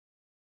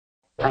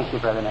Thank you,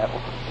 Brother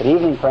Neville. Good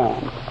evening,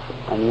 friends.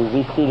 And you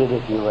be seated,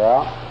 if you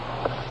will.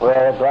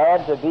 We're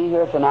glad to be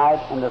here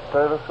tonight in the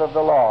service of the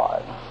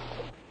Lord.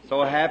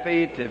 So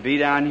happy to be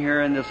down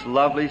here in this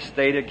lovely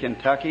state of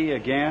Kentucky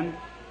again,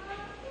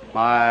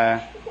 my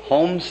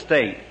home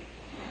state.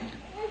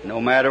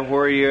 No matter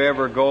where you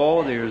ever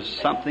go, there's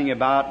something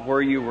about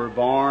where you were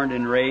born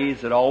and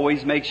raised that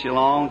always makes you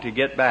long to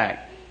get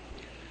back.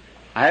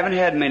 I haven't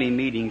had many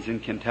meetings in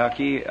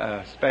Kentucky,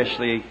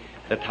 especially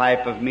the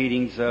type of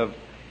meetings of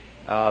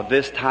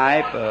this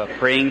type,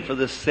 praying for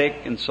the sick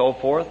and so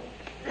forth.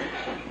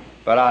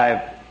 But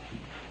I've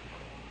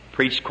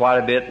preached quite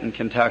a bit in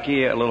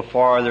Kentucky, a little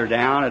farther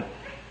down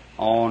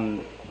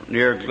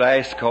near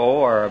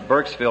Glasgow, or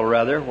Burkesville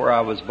rather, where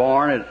I was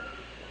born.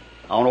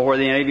 I don't know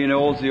whether any of you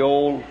knows the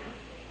old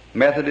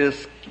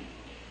Methodist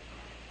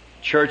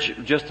church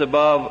just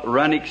above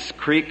Runnix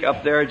Creek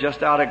up there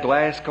just out of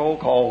Glasgow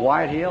called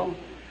White Hill.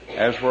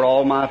 That's where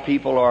all my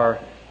people are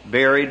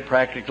buried,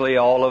 practically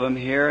all of them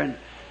here, and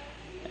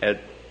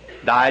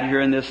died here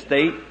in this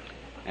state.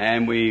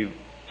 And we've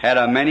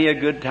had many a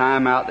good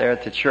time out there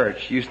at the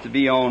church. Used to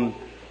be on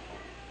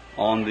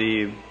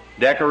the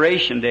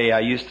Decoration Day. I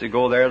used to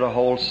go there to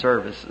hold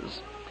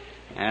services.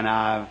 And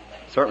I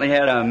certainly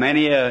had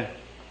many a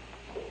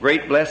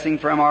great blessing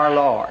from our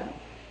Lord.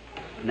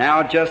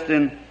 Now,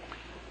 Justin,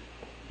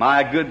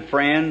 my good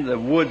friend, the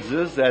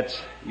Woodses, that's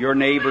your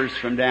neighbors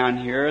from down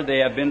here, they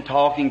have been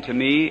talking to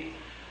me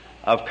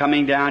of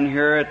coming down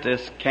here at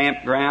this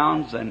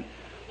campgrounds and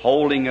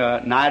holding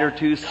a night or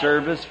two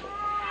service.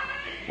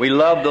 We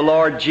love the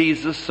Lord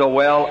Jesus so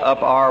well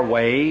up our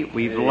way.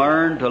 We've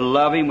learned to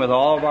love Him with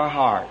all of our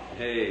heart.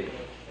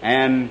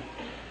 And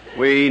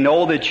we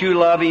know that you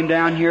love Him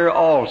down here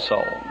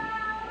also.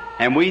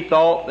 And we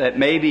thought that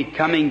maybe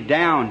coming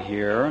down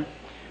here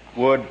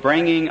would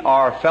bringing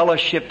our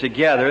fellowship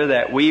together,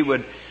 that we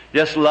would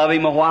just love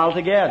Him a while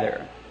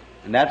together.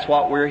 And that's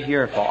what we're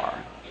here for.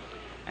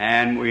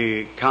 And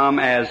we come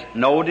as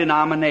no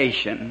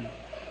denomination,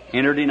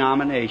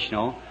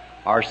 interdenominational.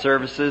 Our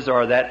services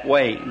are that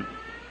way.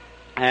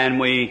 And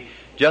we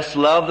just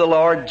love the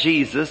Lord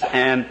Jesus,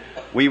 and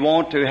we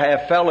want to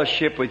have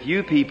fellowship with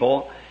you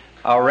people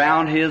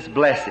around His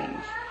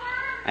blessings.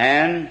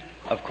 And,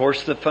 of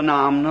course, the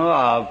phenomena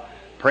of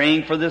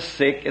praying for the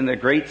sick and the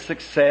great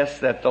success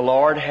that the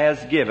Lord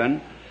has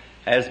given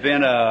has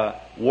been a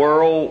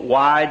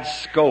worldwide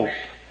scope.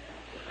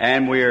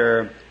 And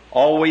we're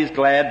always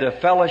glad to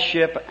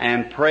fellowship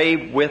and pray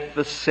with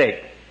the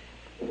sick.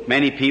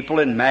 Many people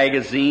in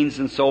magazines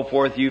and so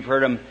forth, you've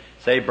heard them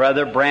say,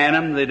 Brother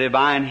Branham, the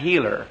divine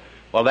healer.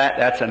 Well,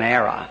 that's an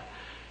era.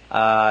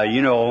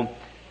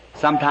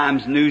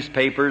 Sometimes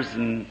newspapers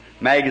and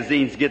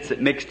magazines gets it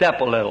mixed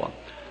up a little.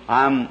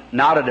 I'm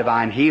not a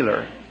divine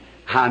healer.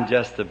 I'm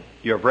just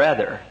your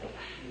brother.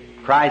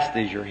 Christ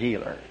is your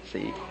healer,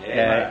 see.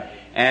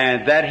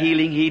 And that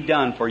healing He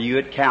done for you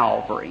at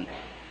Calvary.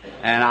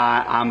 And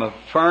I'm a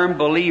firm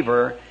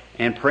believer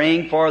in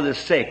praying for the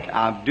sick.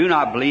 I do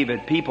not believe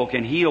that people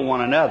can heal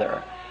one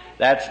another.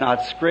 That's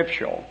not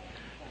scriptural.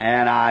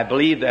 And I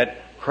believe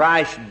that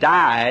Christ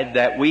died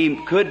that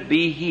we could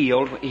be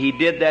healed. He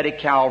did that at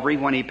Calvary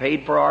when He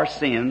paid for our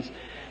sins.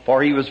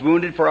 For He was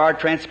wounded for our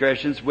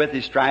transgressions. With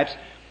His stripes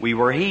we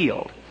were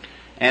healed.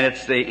 And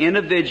it's the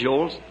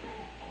individual's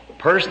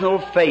personal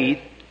faith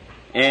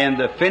in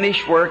the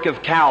finished work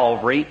of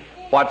Calvary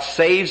what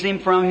saves him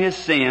from his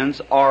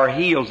sins or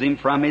heals him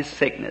from his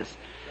sickness.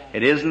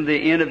 It isn't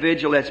the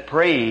individual that's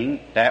praying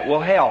that will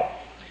help.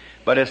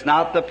 But it's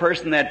not the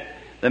person that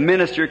the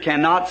minister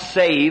cannot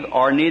save,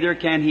 or neither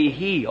can he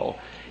heal.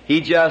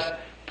 He just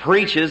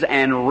preaches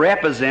and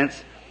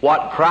represents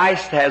what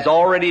Christ has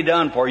already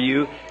done for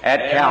you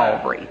at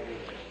Calvary.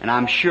 And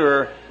I'm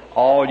sure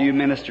all you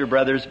minister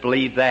brothers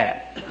believe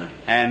that,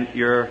 and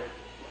your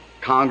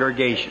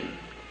congregation.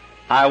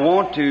 I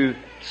want to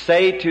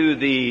say to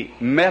the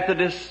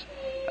Methodist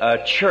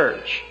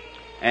Church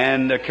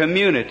and the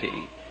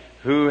community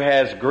who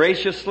has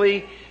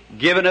graciously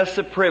given us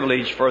the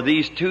privilege for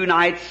these 2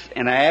 nights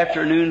and an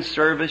afternoon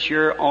service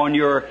here on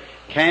your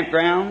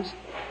campgrounds,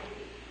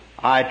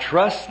 I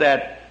trust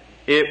that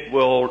it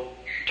will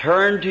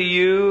turn to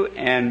you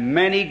and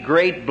many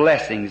great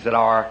blessings that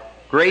our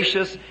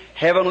gracious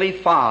Heavenly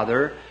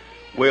Father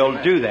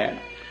will do that.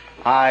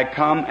 I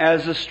come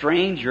as a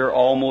stranger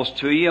almost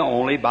to you,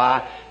 only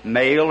by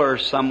mail or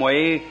some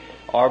way,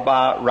 or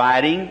by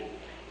writing,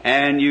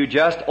 and you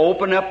just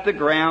open up the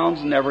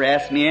grounds, never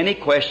ask me any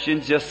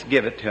questions, just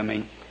give it to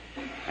me.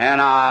 And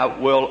I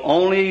will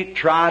only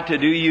try to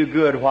do you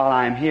good while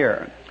I'm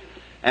here.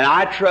 And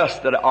I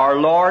trust that our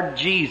Lord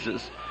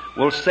Jesus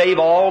will save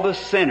all the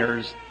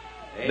sinners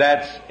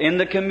that's in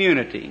the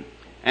community,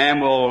 and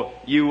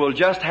you will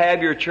just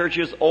have your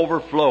churches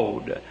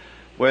overflowed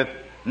with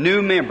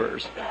new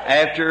members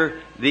after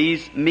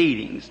these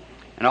meetings.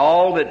 And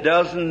all that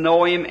doesn't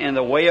know Him in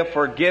the way of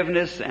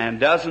forgiveness and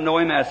doesn't know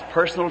Him as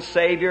personal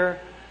Savior,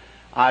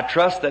 I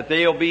trust that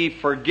they'll be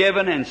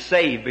forgiven and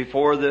saved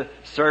before the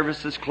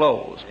service is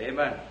closed.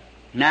 Amen.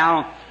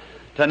 Now,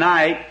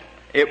 tonight,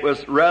 it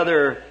was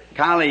rather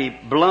kindly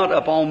blunt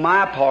upon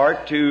my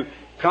part to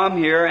come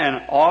here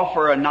and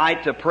offer a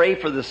night to pray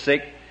for the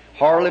sick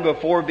hardly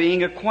before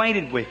being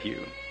acquainted with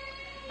you.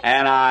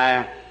 And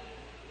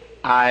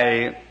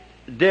I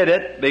did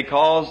it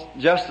because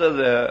of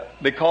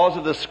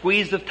the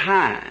squeeze of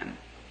time.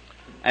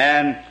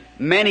 And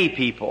many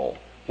people,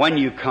 when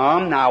you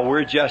come, now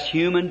we're just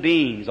human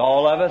beings,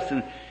 all of us,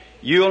 and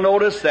you'll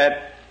notice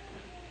that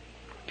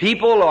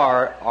people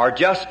are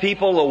just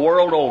people the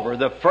world over.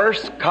 The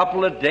first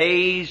couple of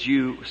days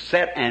you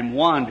sit and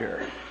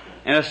wonder,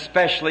 and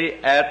especially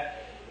at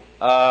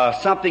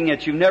something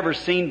that you've never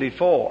seen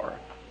before.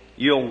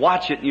 You'll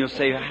watch it and you'll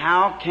say,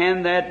 how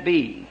can that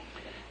be?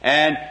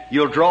 And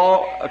you'll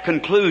draw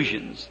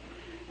conclusions.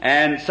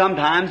 And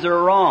sometimes they're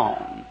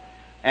wrong.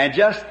 And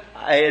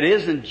it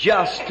isn't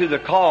just to the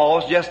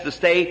cause just to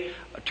stay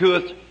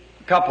a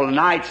couple of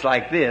nights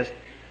like this,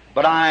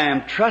 but I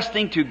am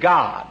trusting to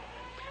God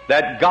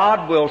that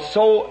God will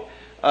so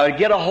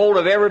get a hold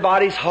of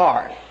everybody's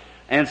heart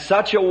in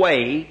such a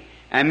way,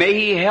 and may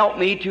He help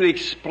me to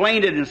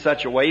explain it in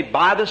such a way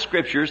by the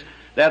Scriptures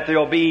that there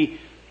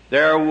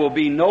will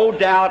be no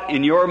doubt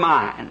in your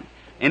mind.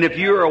 And if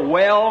you are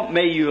well,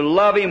 may you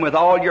love Him with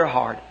all your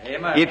heart.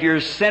 Amen. If you're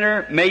a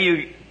sinner, may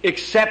you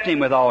accept Him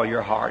with all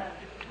your heart.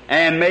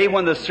 And may,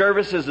 when the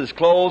services is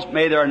closed,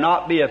 may there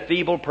not be a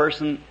feeble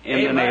person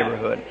in the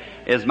neighborhood,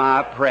 is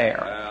my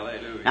prayer.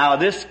 Hallelujah. Now,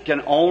 this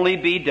can only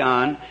be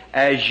done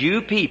as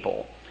you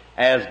people,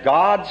 as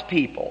God's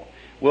people,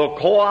 will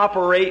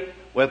cooperate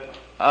with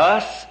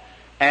us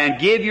and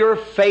give your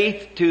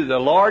faith to the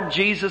Lord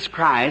Jesus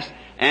Christ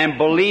and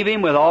believe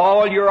Him with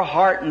all your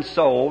heart and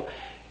soul.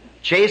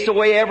 Chase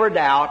away every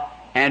doubt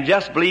and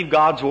just believe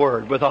God's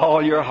Word with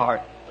all your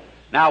heart.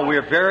 Now,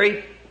 we're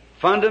very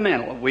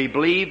fundamental. We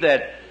believe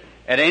that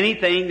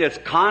anything that's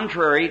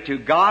contrary to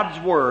God's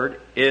Word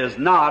is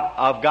not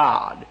of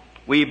God.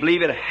 We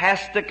believe it has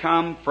to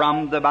come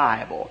from the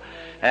Bible.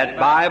 That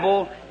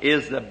Bible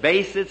is the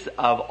basis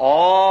of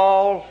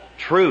all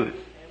truth.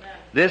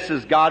 This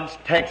is God's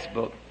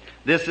textbook.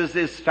 This is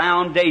His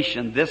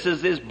foundation. This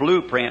is His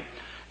blueprint.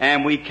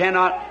 And we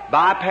cannot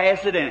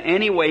bypass it in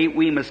any way.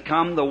 We must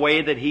come the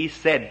way that He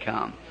said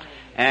come.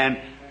 And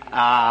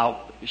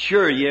I'll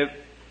assure you,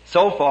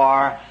 so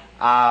far,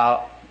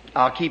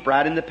 I'll keep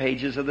writing the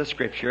pages of the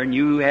Scripture, and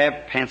you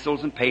have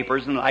pencils and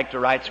papers and like to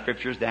write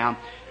Scriptures down.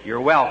 You're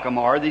welcome,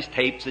 or these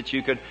tapes that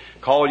you could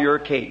call your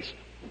case.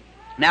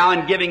 Now,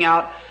 in giving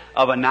out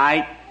of a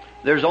night,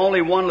 there's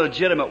only one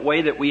legitimate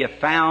way that we have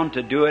found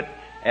to do it,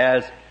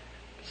 as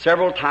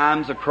several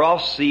times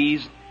across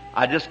seas.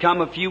 I just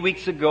come a few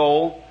weeks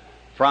ago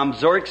from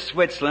Zurich,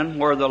 Switzerland,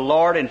 where the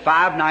Lord in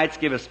 5 nights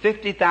gave us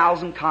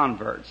 50,000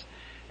 converts.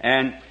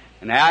 And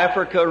in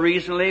Africa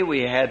recently,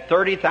 we had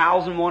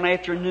 30,000 one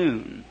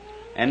afternoon.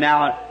 And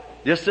now,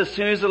 just as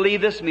soon as I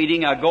leave this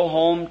meeting, I go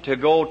home to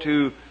go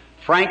to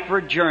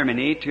Frankfurt,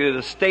 Germany, to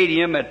the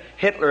stadium that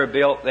Hitler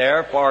built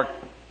there for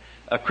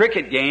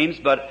cricket games,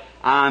 but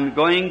I'm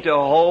going to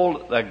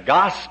hold the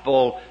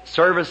gospel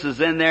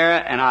services in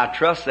there, and I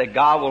trust that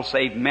God will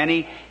save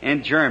many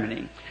in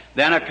Germany.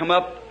 Then I come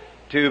up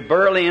to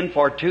Berlin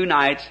for 2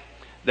 nights,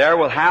 there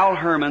with Hal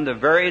Herman, the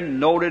very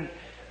noted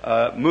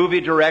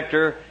movie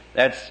director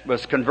that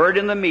was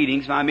converting the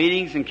meetings, my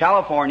meetings in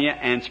California,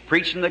 and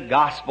preaching the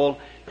gospel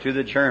to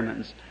the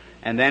Germans.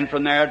 And then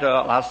from there to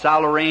La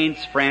Salle,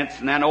 France,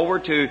 and then over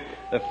to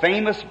the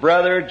famous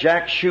brother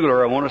Jack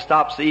Schuler. I want to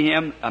stop see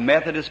him, a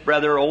Methodist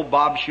brother, old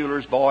Bob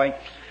Schuler's boy,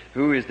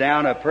 who is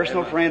down, a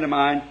personal friend of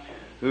mine,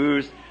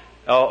 who's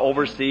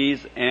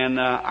overseas in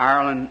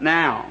Ireland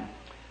now.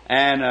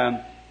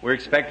 And we're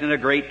expecting a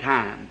great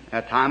time,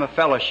 a time of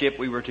fellowship.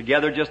 We were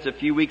together just a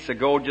few weeks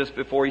ago, just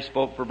before he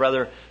spoke for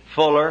Brother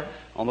Fuller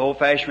on the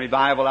old-fashioned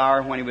revival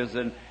hour, when he was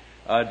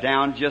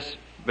down just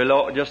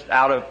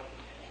out of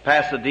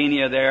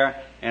Pasadena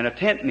there in a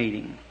tent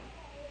meeting.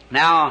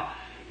 Now,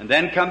 and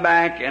then come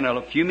back and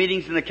a few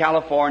meetings in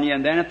California,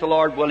 and then, if the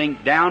Lord willing,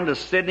 down to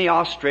Sydney,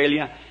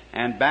 Australia,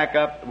 and back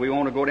up. We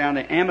want to go down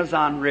the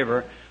Amazon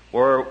River,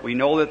 where we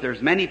know that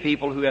there's many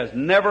people who has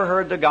never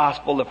heard the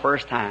gospel the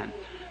first time.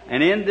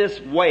 And in this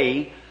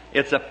way,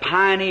 it's a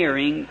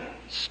pioneering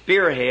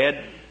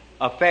spearhead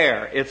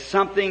affair. It's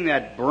something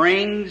that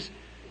brings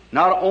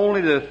not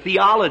only the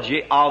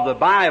theology of the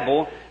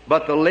Bible,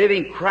 but the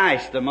living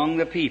Christ among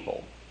the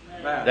people.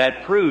 Amen.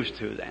 That proves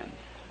to them.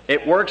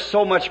 It works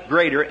so much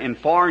greater in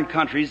foreign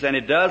countries than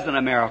it does in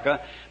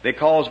America,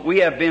 because we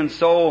have been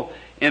so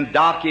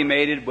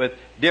indoctrinated with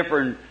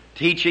different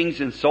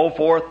teachings and so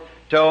forth,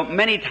 till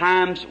many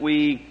times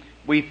we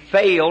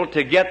fail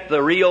to get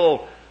the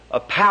real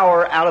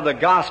power out of the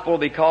gospel,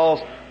 because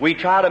we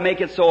try to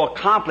make it so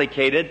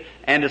complicated,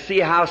 and to see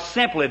how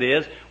simple it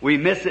is, we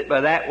miss it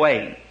by that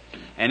way.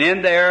 And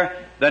in there,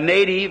 the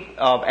native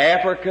of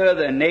Africa,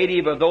 the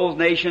native of those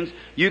nations,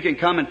 you can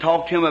come and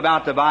talk to them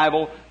about the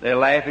Bible, they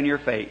laugh in your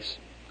face.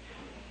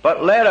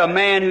 But let a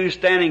man who's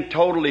standing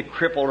totally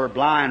crippled or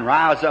blind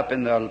rise up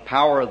in the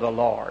power of the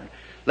Lord.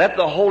 Let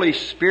the Holy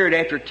Spirit,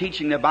 after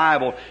teaching the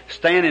Bible,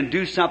 stand and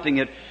do something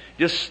that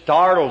just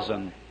startles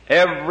them.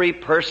 every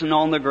person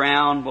on the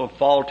ground will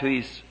fall to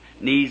his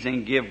knees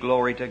and give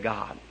glory to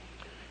God.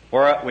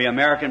 For we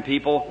American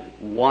people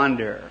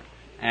wonder,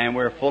 and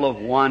we're full of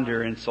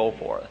wonder and so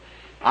forth.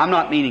 I'm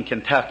not meaning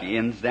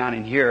Kentuckians down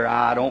in here.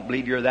 I don't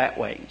believe you're that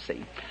way,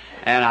 see.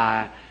 And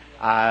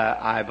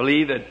I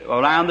believe that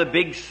around the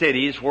big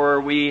cities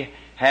where we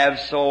have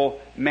so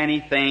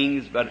many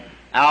things, but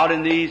out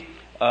in these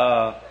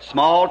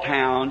small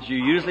towns, you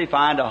usually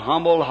find a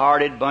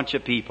humble-hearted bunch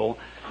of people.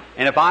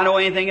 And if I know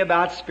anything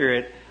about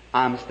spirit,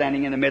 I'm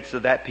standing in the midst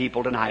of that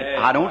people tonight.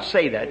 I don't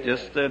say that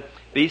just to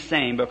be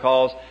sane,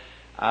 because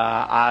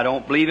I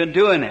don't believe in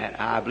doing that.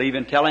 I believe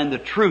in telling the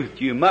truth.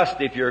 You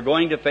must, if you're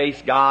going to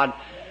face God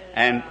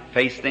and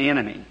face the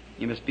enemy.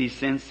 You must be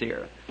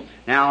sincere.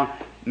 Now,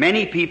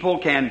 many people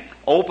can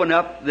open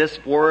up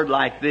this Word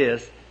like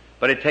this,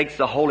 but it takes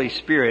the Holy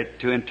Spirit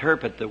to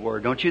interpret the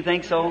Word. Don't you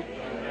think so?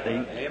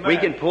 We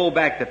can pull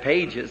back the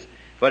pages,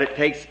 but it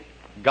takes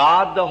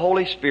God the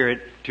Holy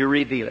Spirit to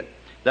reveal it.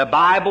 The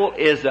Bible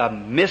is a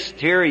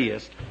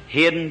mysterious,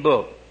 hidden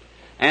book.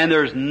 And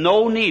there's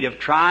no need of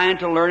trying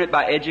to learn it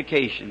by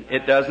education.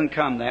 It doesn't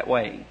come that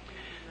way.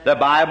 The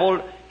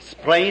Bible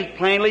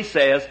plainly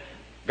says,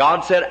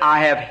 God said,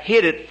 I have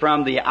hid it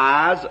from the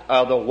eyes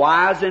of the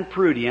wise and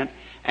prudent,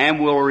 and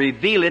will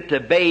reveal it to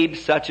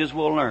babes such as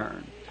will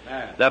learn.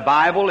 Amen. The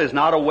Bible is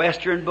not a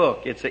Western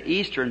book. It's an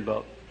Eastern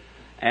book.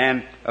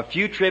 And a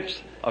few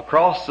trips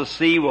across the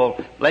sea will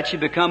let you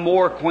become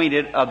more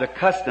acquainted of the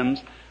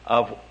customs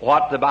of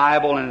what the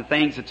Bible and the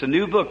things. It's a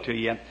new book to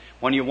you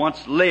when you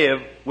once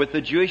lived with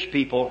the Jewish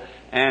people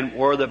and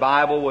where the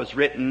Bible was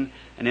written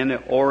and in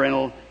the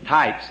Oriental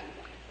types.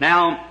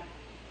 Now,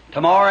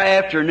 tomorrow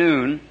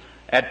afternoon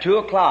at 2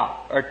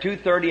 o'clock or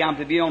 2:30, I'm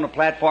to be on the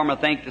platform, I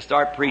think, to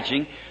start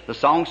preaching. The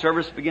song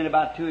service begin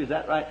about 2. Is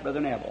that right, Brother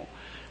Neville?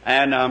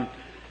 And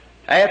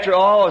after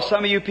all,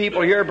 some of you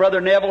people here,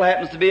 Brother Neville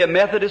happens to be a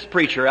Methodist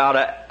preacher out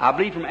of, I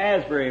believe, from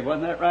Asbury.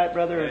 Wasn't that right,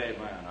 Brother?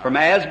 Amen. From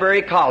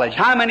Asbury College.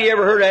 How many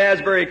ever heard of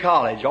Asbury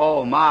College?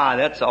 Oh my,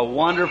 that's a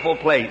wonderful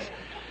place.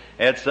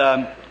 It's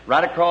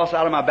right across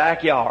out of my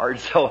backyard,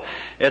 so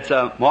it's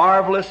a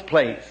marvelous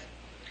place.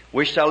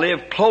 Wish I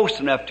lived close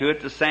enough to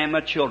it to send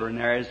my children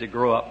there as they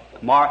grow up.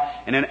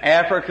 And in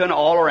Africa and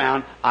all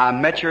around, I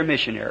met your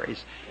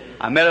missionaries.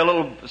 I met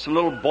some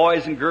little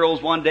boys and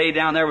girls one day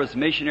down there with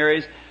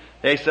missionaries.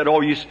 They said, "Oh,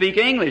 you speak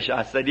English?"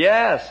 I said,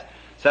 "Yes."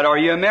 Said, "Are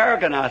you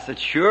American?" I said,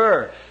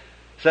 "Sure."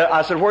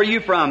 I said, "Where are you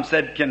from?"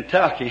 Said,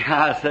 "Kentucky."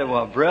 I said,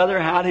 "Well, brother,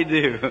 how'd he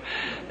do?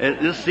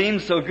 It just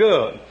seems so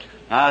good."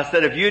 I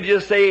said, "If you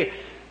just say,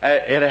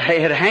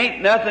 it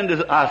ain't nothing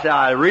to," I said,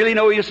 "I really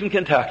know you're from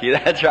Kentucky."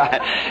 That's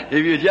right.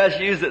 If you just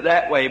use it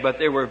that way. But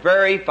they were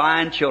very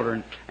fine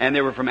children, and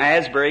they were from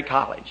Asbury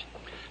College.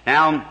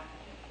 Now,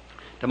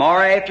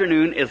 tomorrow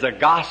afternoon is a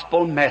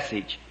gospel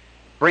message.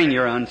 Bring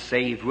your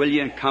unsaved, will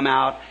you, and come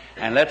out.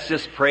 And let's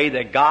just pray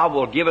that God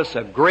will give us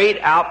a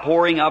great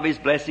outpouring of His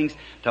blessings.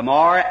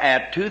 Tomorrow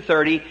at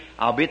 2:30,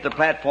 I'll be at the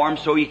platform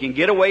so you can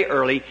get away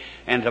early.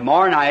 And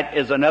tomorrow night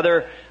is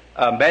another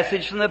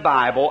message from the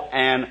Bible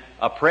and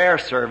a prayer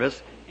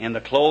service in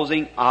the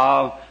closing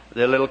of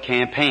the little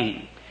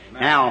campaign.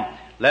 Amen. Now,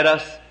 let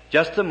us,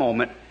 just a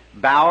moment,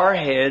 bow our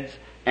heads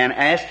and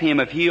ask Him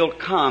if He'll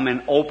come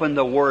and open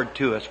the Word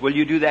to us. Will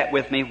you do that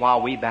with me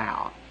while we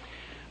bow?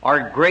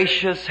 Our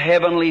gracious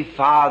Heavenly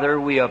Father,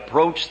 we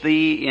approach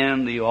Thee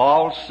in the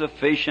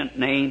all-sufficient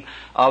name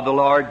of the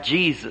Lord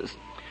Jesus,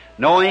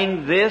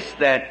 knowing this,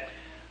 that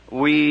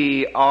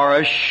we are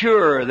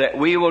assured that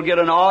we will get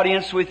an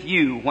audience with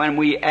You when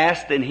we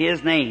ask in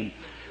His name.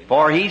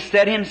 For He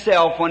said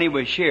Himself when He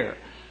was here,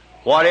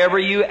 "Whatever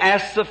you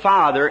ask the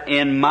Father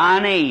in My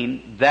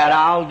name, that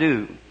I'll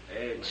do."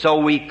 Amen. So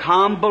we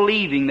come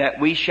believing that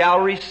we shall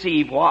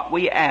receive what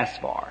we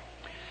ask for.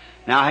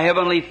 Now,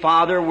 Heavenly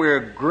Father, we're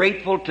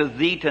grateful to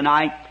Thee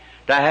tonight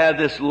to have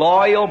this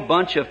loyal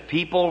bunch of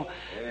people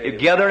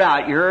gathered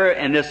out here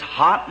in this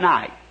hot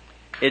night.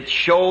 It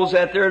shows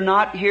that they're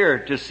not here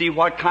to see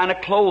what kind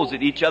of clothes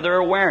that each other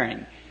are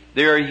wearing.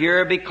 They're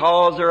here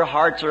because their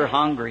hearts are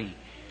hungry.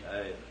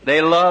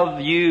 They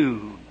love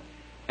You.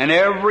 And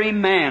every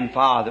man,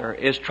 Father,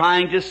 is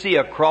trying to see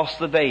across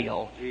the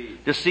veil,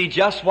 to see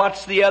just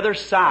what's the other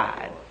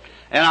side.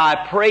 And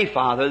I pray,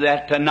 Father,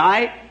 that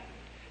tonight,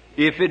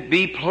 if it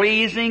be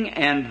pleasing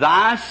in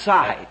Thy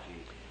sight,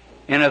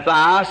 and if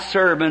Thy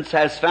servants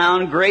has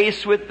found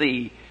grace with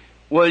Thee,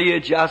 will You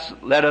just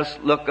let us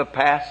look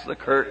past the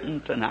curtain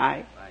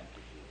tonight?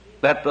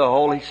 Let the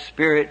Holy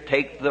Spirit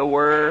take the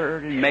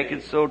Word and make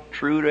it so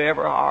true to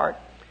every heart.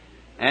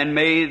 And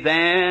may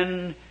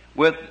then,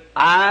 with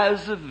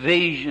eyes of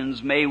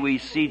visions, may we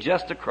see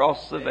just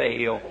across the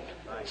veil,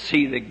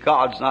 see that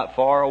God's not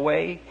far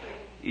away.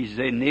 He's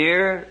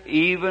near,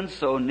 even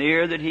so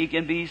near that He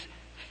can be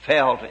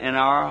felt in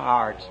our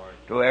hearts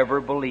to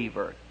every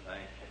believer.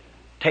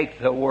 Take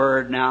the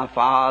Word now,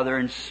 Father,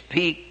 and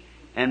speak,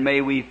 and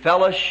may we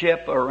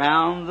fellowship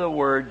around the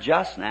Word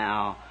just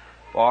now,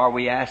 for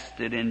we asked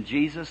it in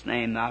Jesus'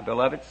 name, Thy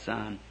beloved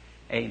Son.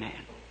 Amen.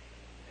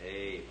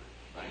 Amen.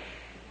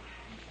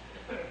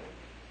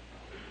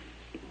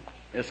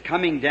 as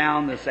coming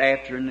down this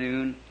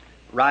afternoon,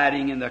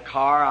 riding in the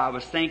car, I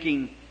was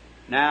thinking,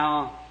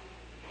 now,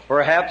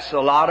 perhaps a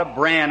lot of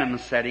Branham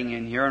setting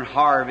in here and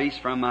Harvey's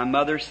from my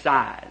mother's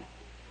side.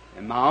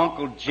 And my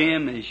Uncle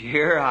Jim is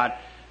here.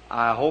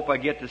 I hope I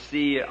get to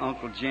see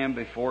Uncle Jim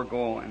before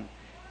going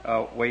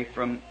away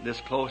from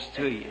this close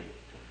to you.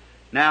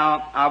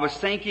 Now, I was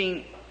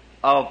thinking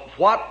of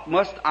what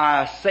must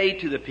I say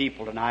to the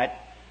people tonight.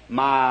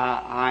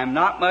 I'm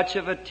not much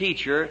of a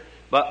teacher,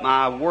 but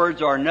my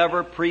words are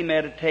never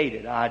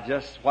premeditated.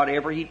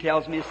 Whatever he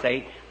tells me to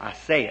say, I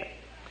say it.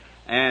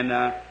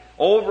 And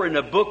over in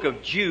the book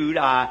of Jude,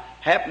 I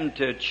happened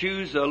to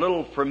choose a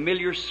little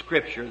familiar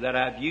scripture that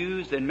I've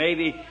used and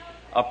maybe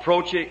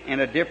approach it in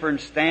a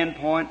different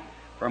standpoint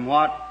from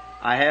what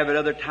I have at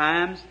other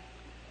times.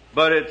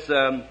 But it's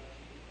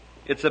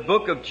a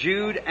book of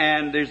Jude,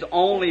 and there's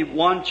only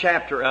one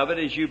chapter of it,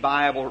 as you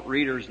Bible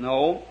readers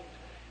know.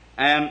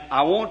 And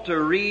I want to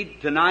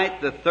read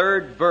tonight the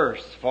third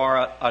verse for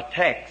a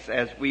text,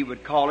 as we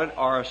would call it,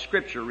 or a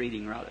scripture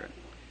reading rather.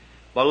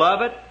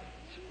 Beloved,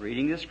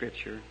 reading the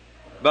scripture,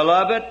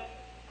 Beloved,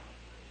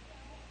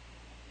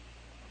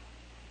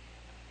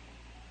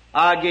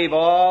 I gave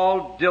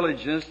all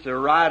diligence to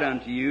write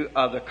unto you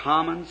of the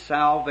common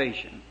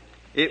salvation.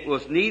 It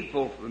was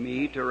needful for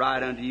me to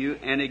write unto you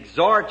and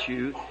exhort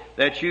you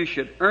that you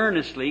should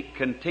earnestly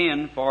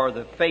contend for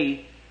the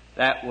faith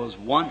that was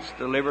once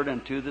delivered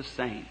unto the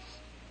saints.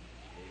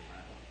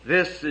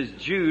 This is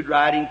Jude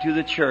writing to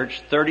the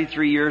church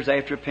 33 years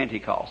after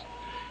Pentecost.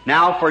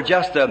 Now, for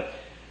just a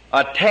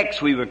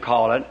text, we would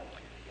call it,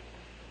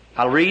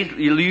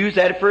 you'll use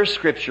that for a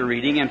scripture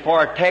reading, and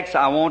for a text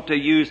I want to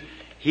use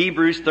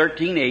Hebrews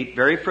 13:8,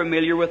 very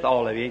familiar with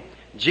all of you.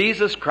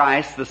 Jesus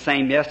Christ, the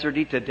same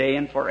yesterday, today,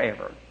 and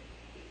forever.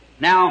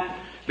 Now,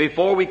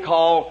 before we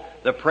call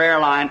the prayer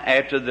line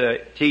after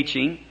the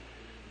teaching,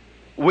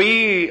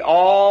 we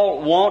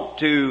all want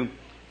to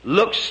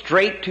look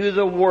straight to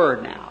the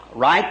Word now,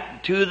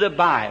 right to the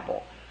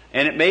Bible.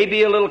 And it may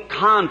be a little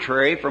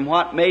contrary from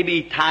what may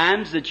be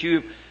times that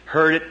you've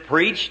heard it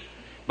preached,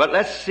 but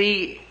let's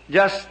see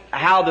just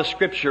how the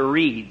Scripture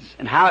reads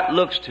and how it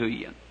looks to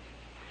you.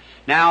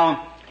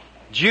 Now,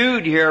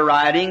 Jude here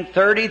writing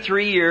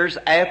 33 years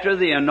after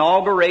the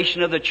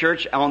inauguration of the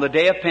church on the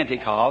day of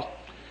Pentecost,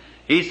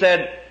 he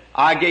said,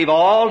 I gave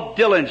all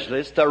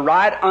diligence to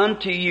write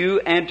unto you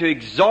and to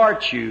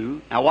exhort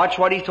you. Now watch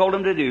what he told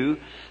them to do,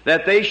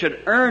 that they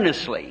should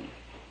earnestly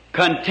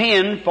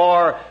contend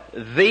for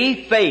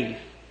the faith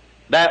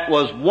that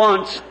was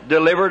once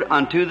delivered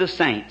unto the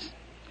saints.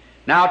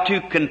 Now to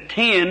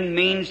contend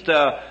means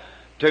to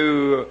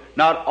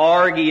not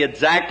argue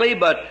exactly,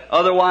 but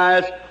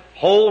otherwise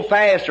hold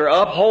fast or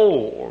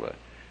uphold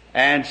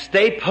and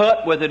stay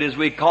put with it, as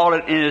we call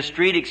it in a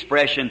street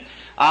expression.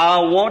 I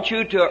want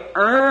you to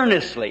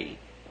earnestly,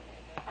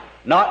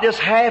 not just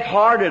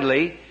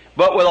half-heartedly,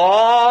 but with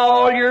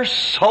all your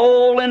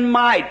soul and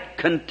might,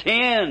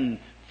 contend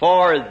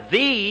for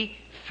the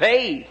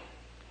faith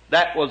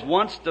that was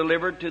once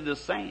delivered to the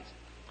saints.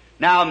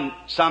 Now,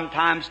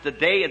 sometimes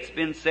today it's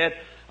been said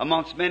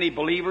amongst many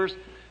believers,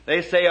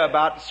 they say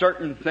about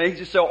certain things,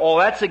 they say, oh,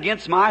 that's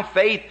against my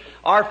faith.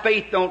 Our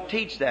faith don't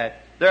teach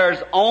that.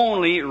 There's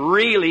only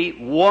really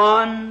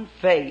one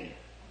faith.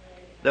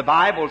 The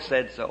Bible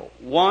said so.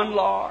 One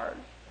Lord,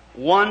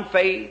 one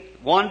faith,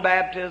 one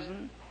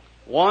baptism,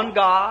 one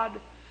God,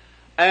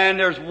 and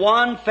there's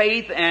one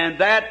faith, and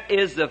that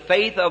is the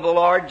faith of the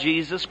Lord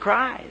Jesus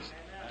Christ.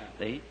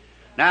 See?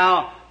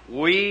 Now,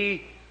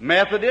 we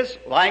Methodists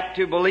like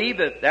to believe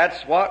that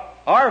that's what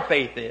our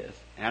faith is,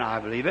 and I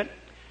believe it.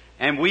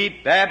 And we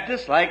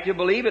Baptists like to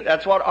believe it.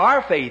 That's what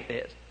our faith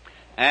is.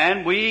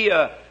 And we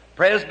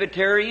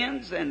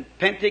Presbyterians and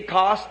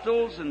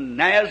Pentecostals and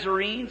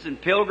Nazarenes and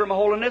Pilgrim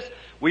Holiness,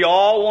 we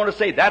all want to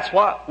say that's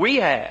what we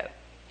have.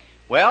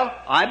 Well,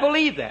 I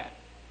believe that.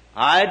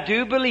 I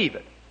do believe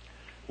it.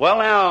 Well,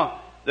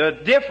 now, the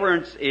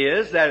difference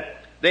is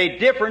that they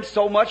differ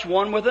so much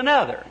one with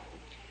another.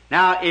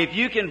 Now, if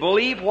you can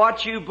believe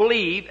what you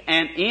believe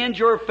and end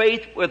your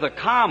faith with a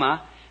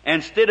comma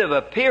instead of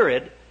a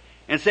period,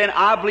 and saying,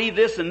 I believe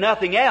this and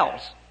nothing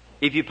else,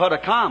 if you put a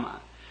comma.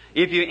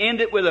 If you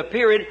end it with a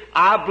period,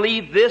 I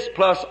believe this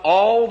plus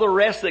all the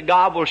rest that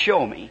God will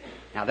show me.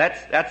 Now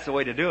that's the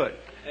way to do it.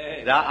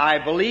 I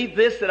believe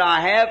this that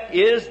I have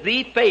is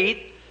the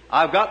faith.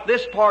 I've got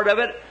this part of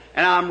it,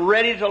 and I'm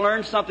ready to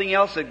learn something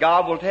else that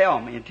God will tell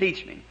me and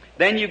teach me.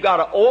 Then you've got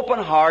an open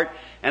heart,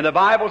 and the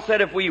Bible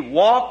said if we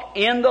walk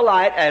in the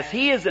light as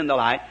He is in the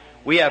light,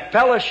 we have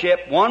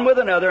fellowship one with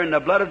another, and the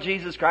blood of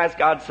Jesus Christ,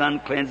 God's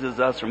Son, cleanses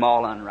us from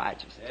all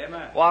unrighteousness.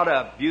 Amen. What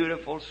a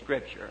beautiful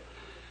scripture.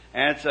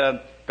 And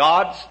it's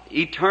God's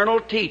eternal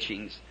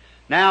teachings.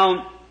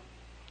 Now,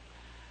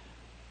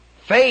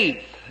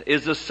 faith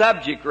is the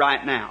subject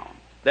right now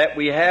that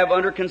we have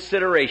under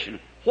consideration.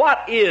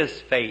 What is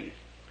faith?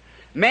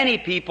 Many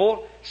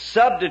people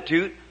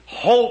substitute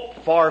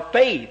hope for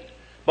faith,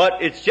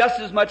 but it's just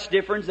as much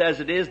difference as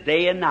it is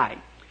day and night.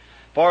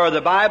 For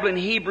the Bible in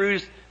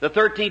Hebrews, the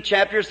 13th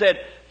chapter said,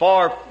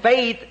 For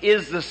faith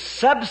is the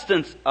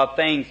substance of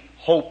things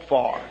hoped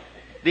for,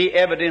 the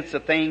evidence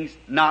of things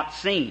not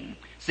seen.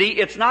 See,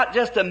 it's not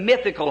just a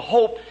mythical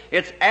hope,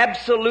 it's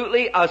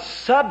absolutely a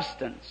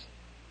substance.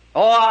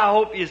 Oh, I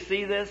hope you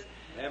see this.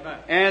 Amen.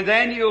 And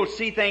then you'll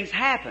see things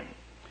happen.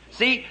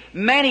 See,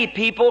 many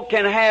people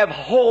can have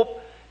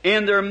hope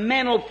in their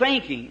mental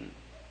thinking.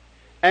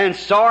 And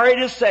sorry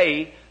to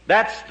say,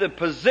 that's the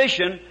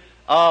position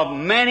of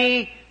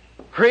many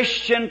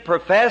Christian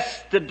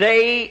profess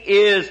today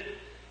is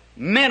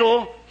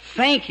mental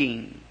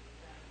thinking.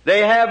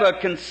 They have a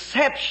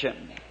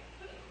conception,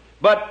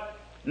 but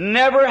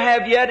never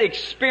have yet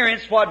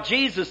experienced what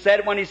Jesus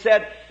said when He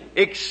said,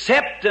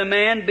 except a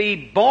man be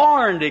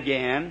born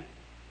again,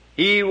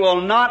 he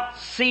will not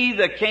see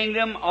the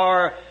kingdom,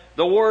 or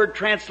the word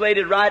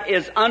translated right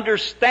is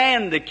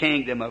understand the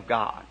kingdom of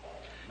God.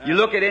 You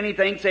look at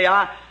anything, say,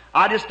 I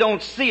just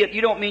don't see it.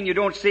 You don't mean you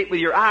don't see it with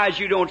your eyes,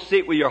 you don't see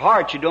it with your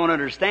heart, you don't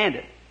understand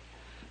it.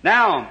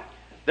 Now,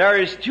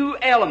 there is two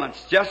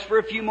elements, just for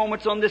a few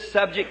moments on this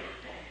subject.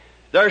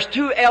 There's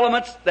two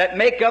elements that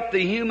make up the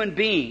human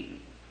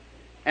being.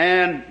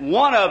 And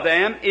one of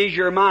them is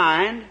your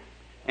mind,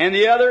 and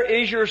the other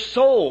is your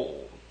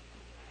soul.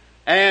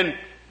 And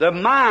the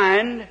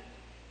mind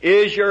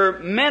is your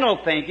mental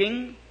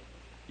thinking,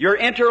 your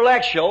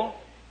intellectual,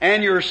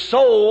 and your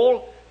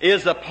soul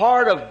is a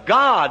part of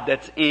God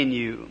that's in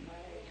you.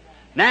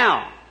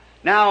 Now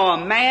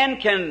a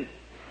man can,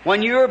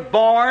 when you're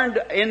born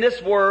in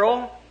this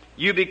world,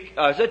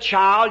 as a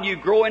child, you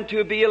grow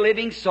into be a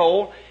living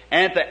soul,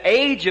 and at the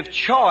age of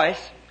choice,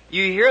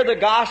 you hear the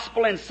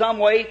gospel in some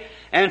way,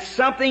 and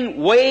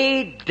something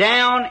way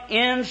down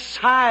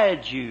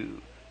inside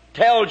you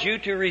tells you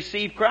to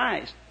receive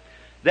Christ.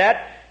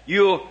 That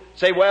you'll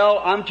say,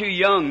 well, I'm too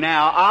young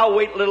now, I'll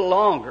wait a little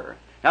longer.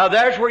 Now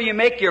there's where you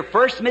make your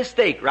first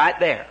mistake, right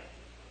there.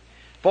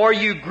 For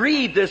you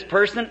grieve this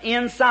person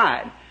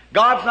inside.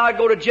 God's not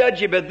going to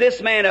judge you by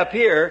this man up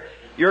here,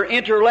 your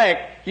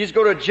intellect. He's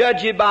going to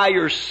judge you by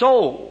your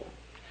soul.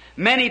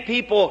 Many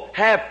people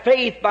have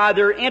faith by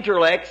their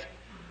intellects.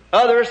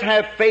 Others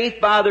have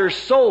faith by their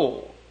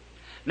soul.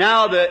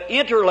 Now the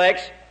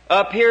intellects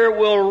up here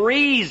will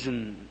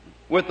reason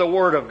with the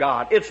Word of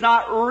God. It's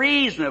not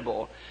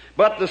reasonable.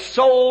 But the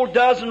soul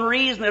doesn't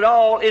reason at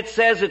all. It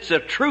says it's a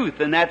truth,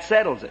 and that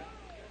settles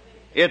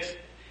it.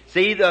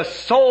 See, the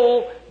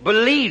soul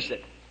believes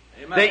it.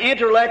 Amen. The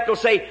intellect will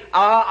say,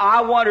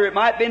 I wonder, it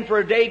might have been for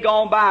a day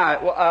gone by.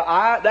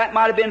 That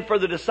might have been for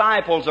the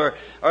disciples, or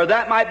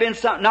that might have been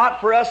something,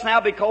 not for us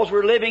now because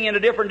we're living in a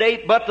different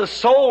day. But the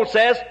soul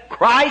says,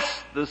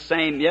 Christ the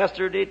same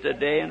yesterday,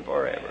 today, and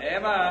forever.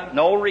 Amen.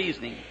 No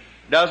reasoning.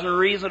 Doesn't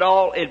reason at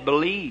all. It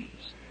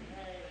believes.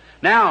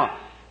 Now,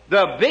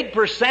 the big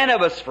percent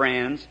of us,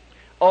 friends,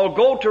 will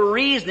go to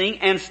reasoning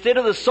instead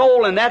of the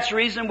soul, and that's the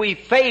reason we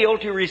fail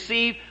to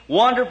receive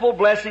wonderful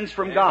blessings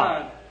from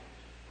God.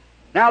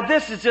 Now,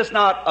 this is just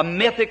not a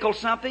mythical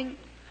something.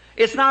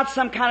 It's not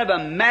some kind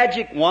of a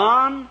magic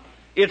wand.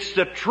 It's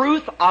the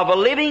truth of a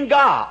living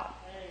God.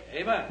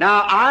 Amen.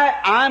 Now,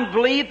 I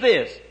believe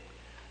this,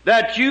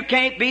 that you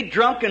can't be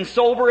drunk and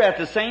sober at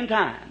the same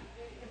time.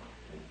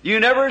 You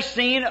never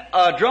seen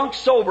a drunk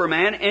sober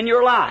man in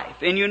your life,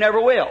 and you never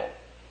will.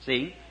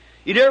 See?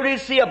 You never did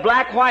see a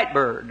black-white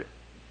bird.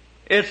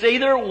 It's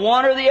either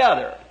one or the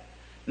other.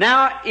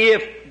 Now,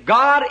 if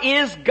God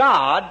is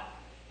God,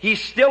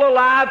 He's still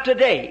alive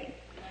today.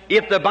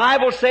 If the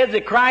Bible says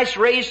that Christ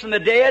raised from the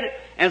dead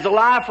and is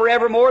alive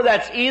forevermore,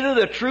 that's either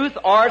the truth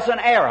or it's an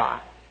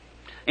error.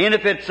 And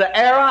if it's an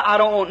error, I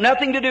don't want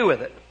nothing to do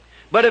with it.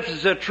 But if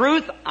it's the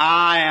truth,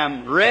 I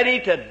am ready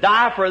to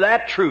die for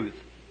that truth.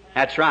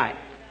 That's right.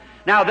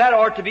 Now, that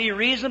ought to be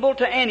reasonable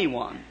to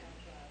anyone.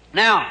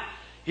 Now,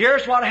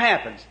 here's what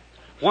happens.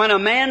 When a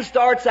man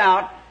starts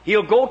out,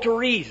 he'll go to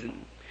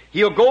reason.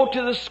 He'll go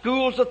to the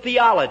schools of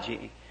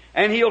theology.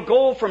 And he'll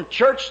go from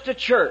church to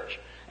church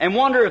and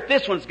wonder if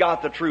this one's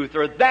got the truth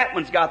or that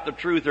one's got the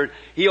truth. Or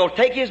he'll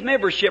take his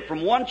membership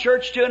from one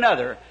church to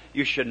another.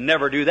 You should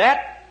never do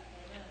that.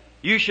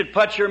 You should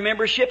put your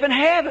membership in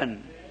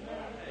heaven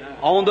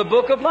on the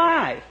book of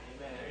life.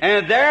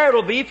 And there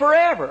it'll be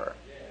forever.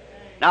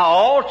 Now,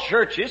 all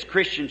churches,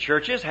 Christian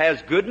churches,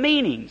 has good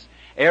meanings.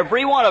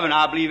 Every one of them,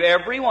 I believe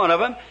every one of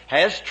them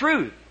has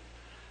truth.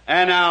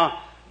 And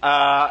now,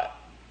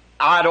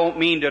 I don't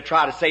mean to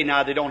try to say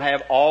now they don't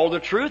have all the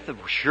truth.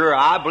 Sure,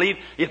 I believe,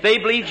 if they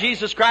believe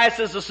Jesus Christ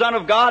is the Son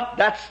of God,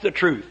 that's the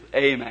truth.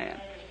 Amen.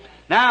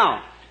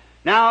 Now,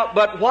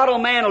 but what a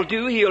man will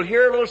do, he'll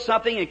hear a little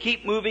something and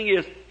keep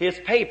moving his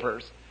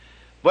papers.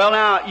 Well,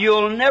 now,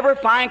 you'll never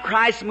find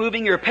Christ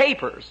moving your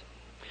papers.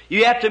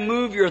 You have to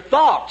move your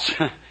thoughts.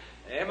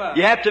 Amen.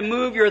 You have to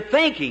move your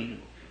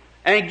thinking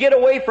and get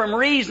away from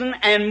reason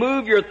and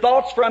move your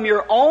thoughts from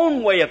your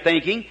own way of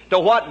thinking to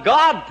what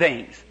God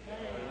thinks.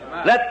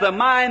 Amen. Let the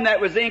mind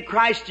that was in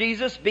Christ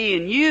Jesus be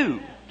in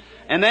you.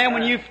 And then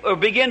when you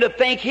begin to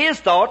think His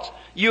thoughts,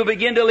 you'll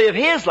begin to live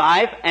His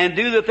life and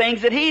do the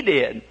things that He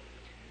did.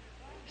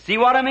 See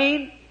what I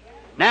mean?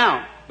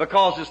 Now,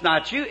 because it's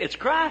not you, it's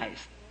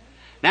Christ.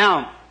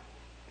 Now,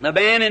 The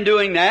man in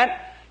doing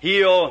that,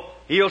 he'll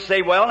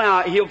say, well,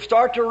 now, he'll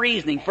start to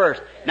reasoning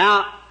first.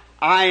 Now,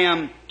 I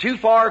am too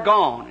far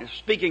gone,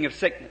 speaking of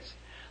sickness.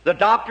 The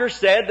doctor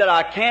said that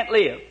I can't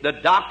live. The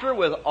doctor,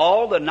 with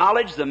all the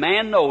knowledge the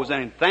man knows,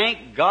 and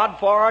thank God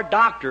for our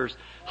doctors,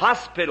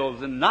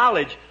 hospitals, and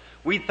knowledge.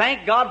 We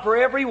thank God for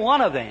every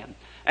one of them.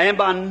 And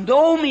by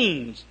no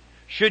means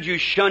should you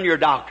shun your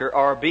doctor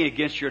or be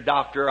against your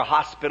doctor or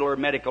hospital or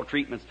medical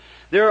treatments.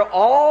 They're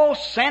all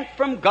sent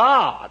from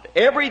God.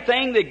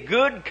 Everything that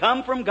good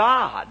come from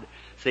God.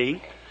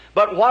 See?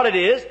 But what it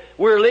is,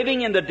 we're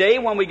living in the day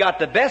when we got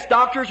the best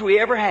doctors we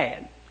ever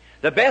had,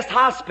 the best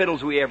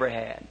hospitals we ever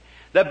had,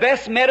 the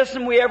best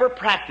medicine we ever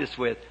practiced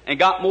with, and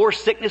got more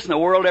sickness than the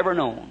world ever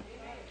known.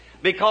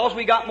 Because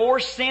we got more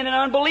sin and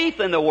unbelief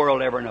than the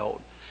world ever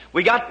known.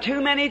 We got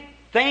too many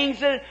things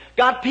that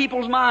got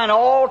people's mind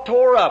all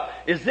tore up.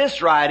 Is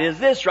this right? Is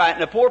this right?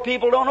 And the poor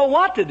people don't know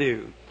what to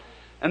do.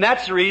 And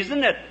that's the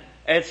reason that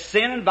as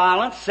sin and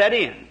violence set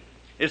in.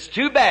 It's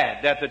too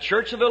bad that the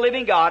Church of the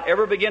Living God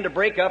ever began to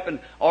break up in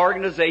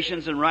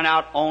organizations and run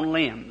out on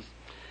limbs.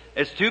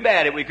 It's too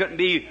bad that we couldn't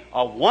be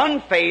a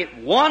one faith,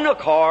 one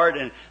accord,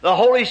 and the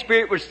Holy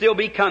Spirit would still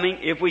be coming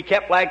if we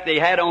kept like they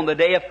had on the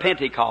day of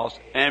Pentecost,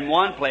 and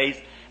one place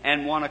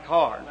and one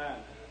accord. Amen.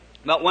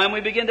 But when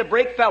we begin to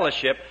break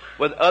fellowship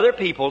with other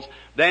peoples,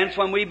 that's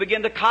when we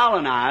begin to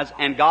colonize,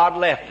 and God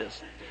left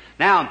us.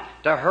 Now,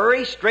 to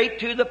hurry straight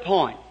to the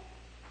point.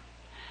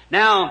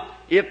 Now,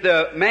 if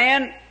the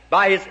man,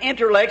 by his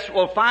intellects,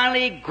 will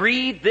finally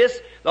grieve this,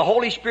 the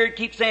Holy Spirit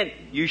keeps saying,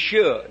 you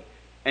should.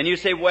 And you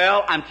say,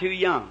 well, I'm too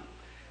young.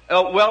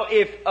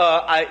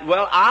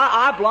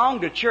 I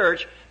belong to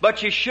church,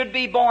 but you should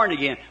be born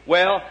again.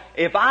 Well,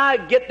 if I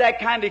get that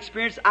kind of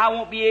experience, I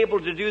won't be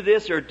able to do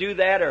this or do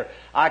that, or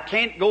I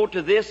can't go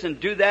to this and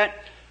do that.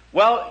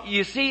 Well,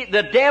 you see,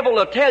 the devil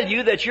will tell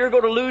you that you're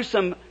going to lose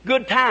some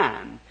good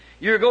time.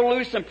 You're going to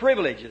lose some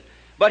privileges.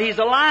 But he's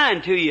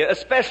lying to you,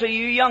 especially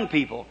you young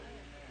people.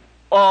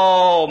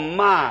 Oh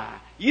my.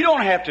 You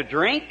don't have to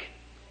drink.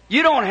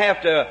 You don't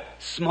have to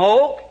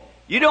smoke.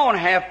 You don't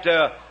have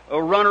to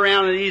run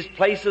around in these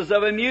places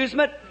of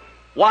amusement.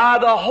 Why,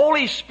 the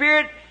Holy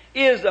Spirit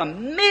is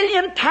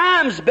 1,000,000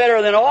 times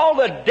better than all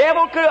the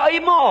devil could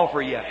even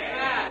offer you.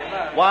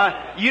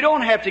 Why, you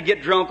don't have to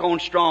get drunk on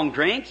strong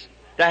drinks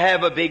to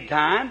have a big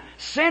time.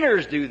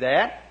 Sinners do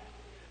that.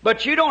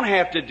 But you don't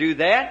have to do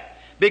that,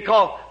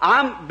 because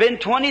I've been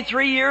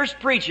 23 years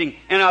preaching,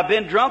 and I've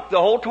been drunk the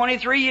whole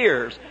 23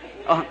 years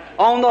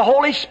on the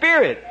Holy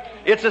Spirit.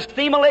 It's a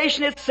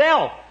stimulation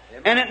itself.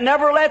 And it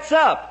never lets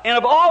up. And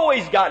I've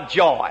always got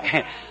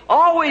joy.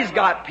 Always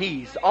got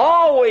peace.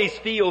 Always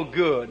feel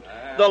good.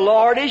 The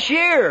Lord is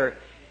here.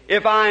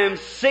 If I am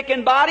sick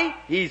in body,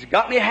 He's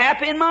got me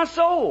happy in my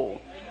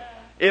soul.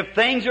 If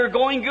things are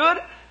going good,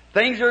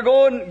 things are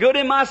going good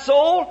in my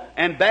soul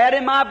and bad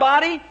in my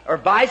body, or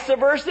vice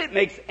versa, it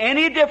makes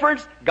any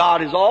difference.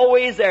 God is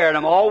always there, and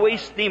I'm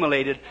always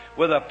stimulated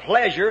with a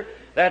pleasure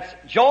that's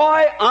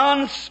joy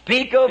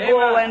unspeakable.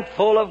 Amen. And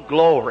full of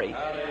glory.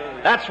 Hallelujah.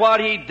 That's what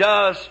He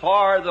does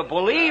for the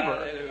believer.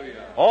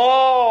 Hallelujah.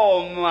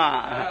 Oh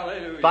my.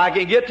 Hallelujah. If I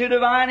can get to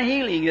divine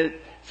healing, it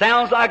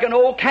sounds like an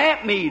old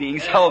camp meeting.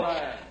 So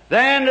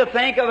then to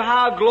think of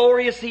how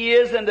glorious He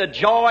is and the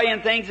joy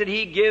and things that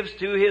He gives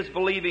to His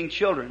believing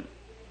children.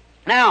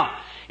 Now,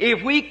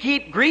 if we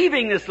keep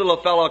grieving this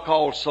little fellow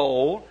called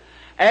soul,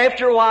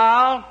 after a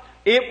while,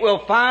 it will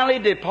finally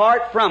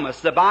depart from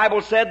us. The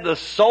Bible said, the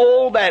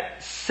soul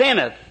that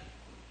sinneth,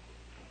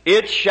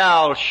 it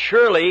shall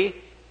surely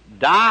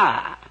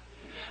die.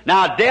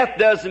 Now, death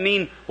doesn't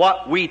mean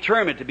what we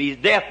term it to be.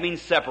 Death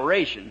means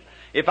separation.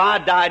 If I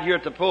died here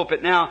at the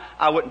pulpit now,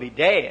 I wouldn't be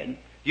dead.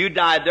 You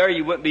died there,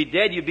 you wouldn't be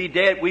dead. You'd be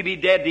dead. We'd be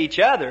dead to each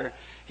other.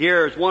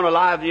 Here is one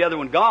alive, the other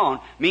one gone.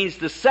 Means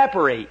to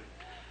separate.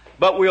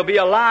 But we'll be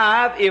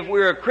alive if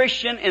we're a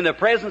Christian in the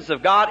presence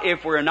of God,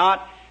 if we're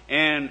not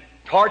in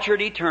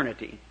tortured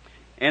eternity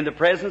in the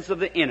presence of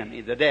the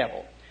enemy, the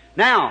devil.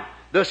 Now,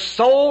 the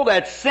soul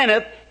that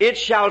sinneth, it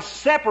shall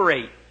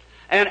separate.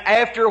 And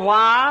after a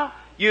while,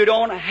 you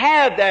don't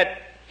have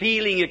that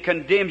feeling it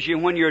condemns you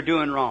when you're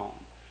doing wrong.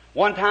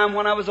 One time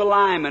when I was a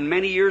lineman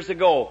many years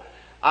ago,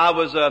 I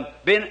was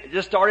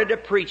just started to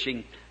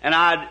preaching, and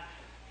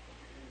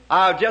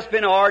I'd just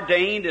been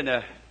ordained in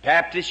a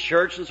Baptist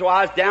church, and so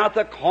I was down at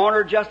the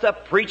corner just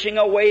preaching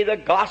away the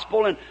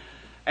gospel,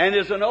 and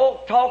there's an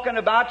old talking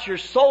about your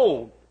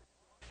soul.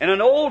 And an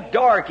old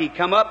darky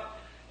come up.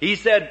 He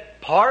said,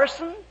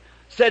 Parson,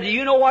 do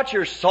you know what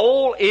your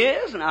soul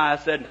is? And I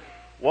said,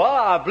 well,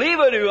 I believe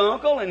I do,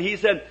 Uncle. And he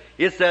said,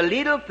 it's a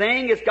little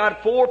thing. It's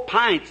got 4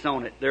 pints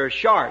on it. They're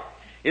sharp.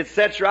 It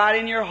sets right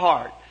in your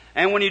heart.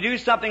 And when you do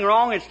something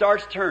wrong, it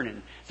starts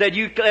turning. Said,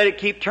 you let it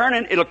keep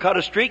turning, it'll cut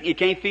a streak and you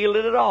can't feel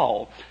it at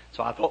all.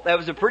 So I thought that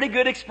was a pretty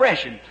good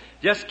expression.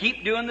 Just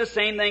keep doing the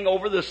same thing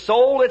over. The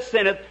soul that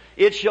sinneth,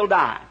 it shall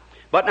die.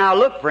 But now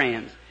look,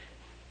 friends,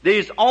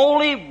 there's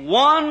only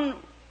one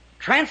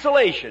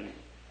translation.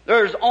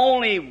 There's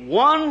only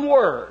one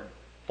word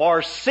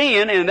for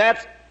sin, and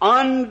that's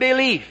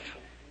unbelief.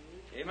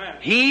 Amen.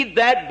 He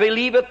that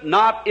believeth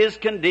not is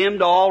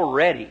condemned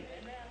already.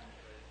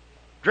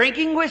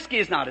 Drinking whiskey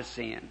is not a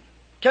sin.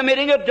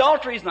 Committing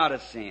adultery is not a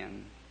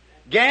sin.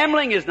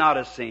 Gambling is not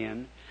a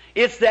sin.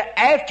 It's the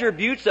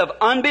attributes of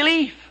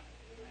unbelief.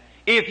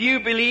 If you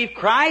believe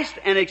Christ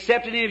and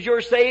accept Him as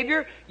your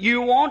Savior,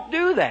 you won't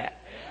do that.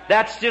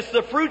 That's just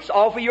the fruits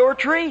off of your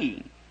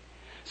tree.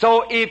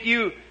 So if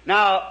you,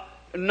 now,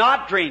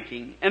 not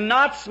drinking, and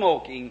not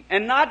smoking,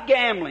 and not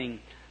gambling,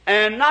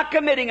 and not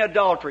committing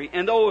adultery,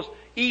 and those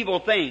evil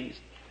things,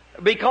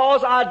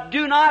 because I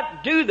do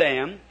not do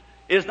them,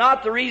 is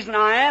not the reason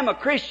I am a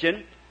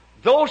Christian.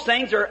 Those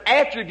things are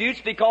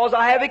attributes because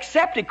I have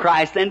accepted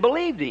Christ and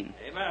believed Him.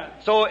 Amen.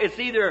 So it's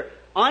either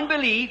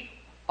unbelief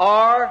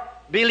or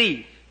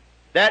belief.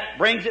 That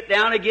brings it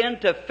down again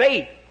to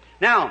faith.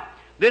 Now,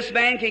 this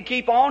man can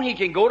keep on. He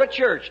can go to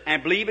church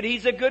and believe that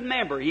he's a good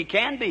member. He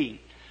can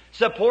be.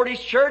 Support his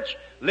church,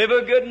 live in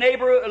a good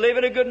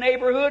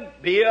neighborhood,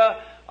 be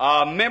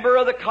a member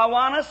of the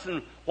Kiwanis,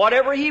 and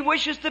whatever he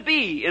wishes to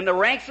be in the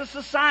ranks of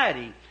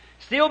society.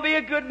 Still be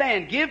a good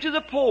man. Give to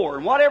the poor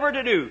and whatever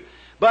to do.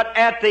 But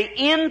at the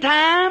end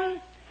time,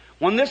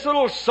 when this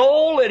little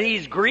soul that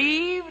he's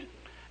grieved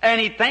and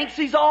he thinks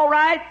he's all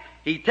right,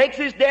 he takes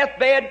his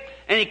deathbed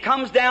and he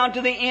comes down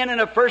to the end, and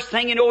the first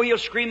thing you know, he'll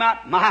scream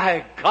out,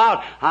 "My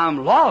God,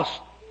 I'm lost."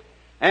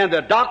 And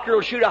the doctor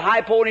will shoot a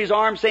hypo in his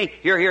arm saying,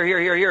 "Here,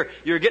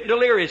 you're getting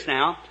delirious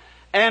now."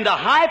 And the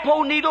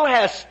hypo needle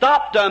has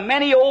stopped a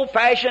many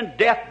old-fashioned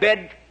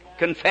deathbed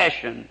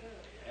confession.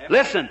 Amen.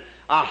 Listen,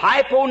 a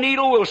hypo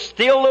needle will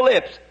still the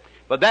lips.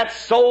 But that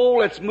soul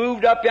that's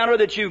moved up yonder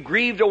that you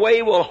grieved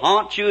away will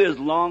haunt you as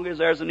long as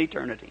there's an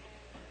eternity.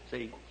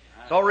 See?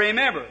 So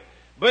remember,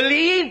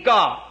 believe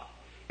God.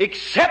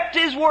 Accept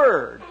His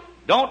Word.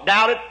 Don't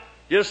doubt it.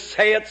 Just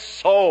say it's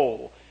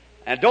so.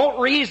 And don't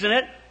reason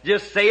it.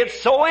 Just say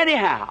it's so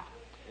anyhow.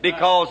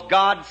 Because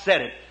God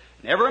said it.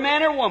 And every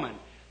man or woman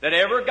that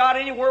ever got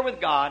anywhere with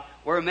God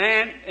were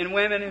men and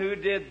women who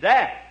did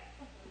that.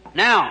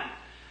 Now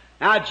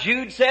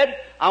Jude said,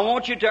 I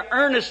want you to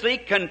earnestly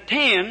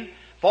contend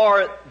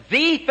for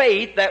the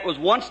faith that was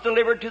once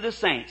delivered to the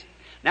saints.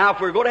 Now, if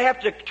we're going to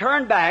have to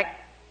turn back,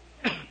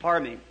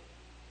 pardon me,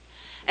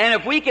 and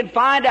if we can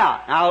find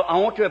out, now I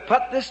want to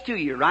put this to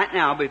you right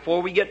now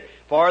before we get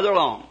farther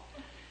along.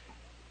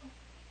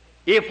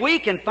 If we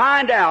can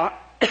find out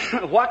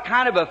what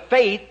kind of a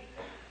faith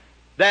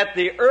that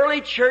the early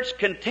church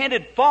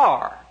contended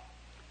for,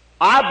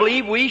 I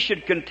believe we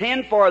should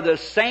contend for the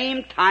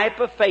same type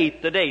of faith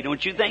today.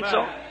 Don't you think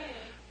so?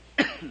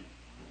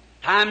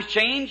 Times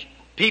change.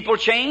 People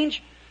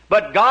change,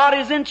 but God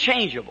is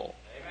unchangeable.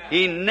 Amen.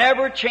 He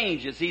never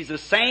changes. He's the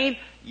same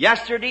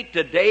yesterday,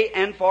 today,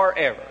 and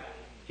forever.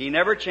 He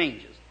never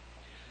changes.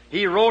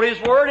 He wrote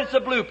His Word. It's a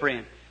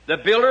blueprint. The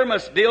builder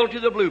must build to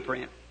the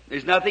blueprint.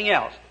 There's nothing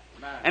else.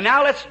 Amen. And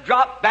now let's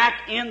drop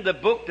back in the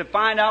book to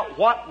find out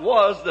what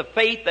was the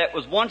faith that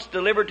was once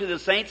delivered to the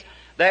saints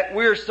that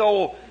we're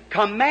so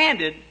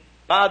commanded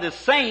by the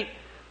saint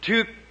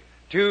to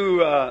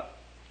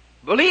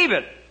believe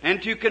it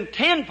and to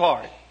contend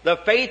for it. The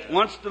faith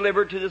once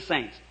delivered to the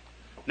saints.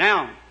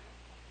 Now,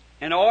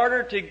 in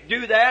order to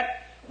do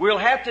that, we'll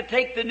have to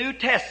take the New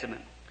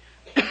Testament.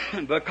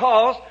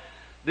 Because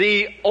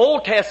the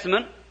Old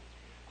Testament,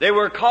 they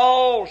were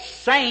called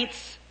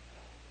saints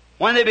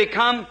when they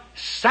become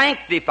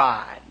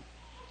sanctified.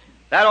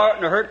 That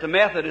oughtn't to hurt the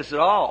Methodists at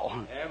all.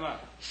 Amen.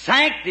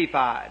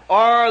 Sanctified,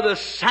 or the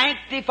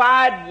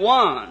sanctified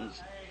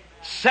ones,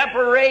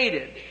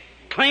 separated,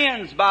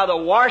 cleansed by the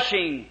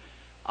washing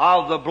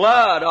of the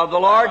blood of the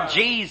Lord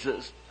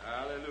Jesus.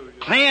 Hallelujah.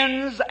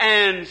 Cleansed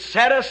and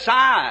set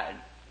aside.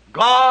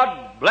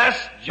 God bless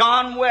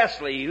John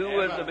Wesley, who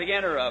was the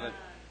beginner of it.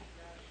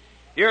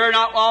 Here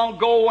not long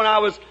ago when I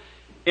was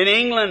in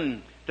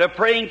England to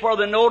praying for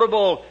the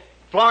notable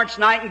Florence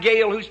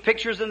Nightingale, whose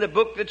picture's in the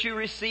book that you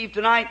received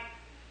tonight,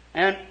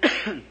 and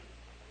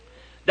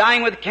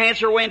dying with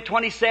cancer, weighing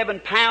 27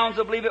 pounds,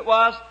 I believe it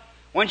was,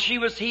 when she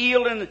was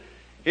healed, and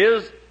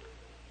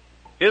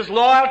his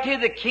loyalty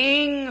to the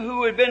king,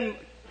 who had been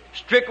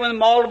stricken with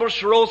multiple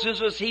sclerosis,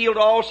 was healed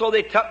also.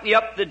 They took me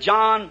up to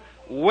John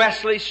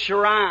Wesley's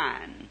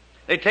shrine.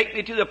 They take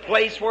me to the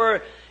place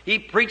where he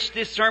preached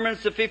his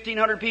sermons to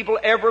 1,500 people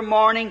every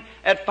morning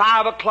at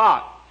 5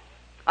 o'clock.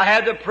 I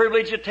had the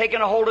privilege of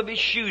taking a hold of his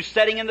shoes,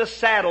 sitting in the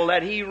saddle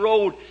that he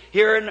rode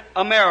here in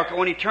America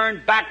when he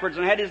turned backwards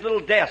and had his little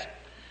desk.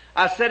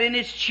 I sat in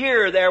his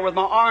chair there with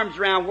my arms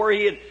around where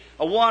he had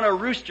won a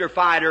rooster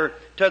fighter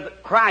to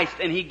Christ,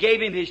 and he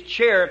gave him his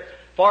chair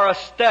for a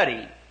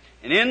study.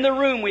 And in the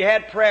room we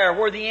had prayer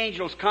where the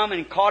angels come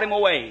and caught him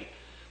away.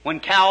 When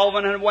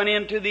Calvin had went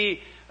into the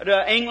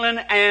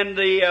England, and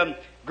the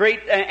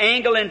great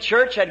Anglican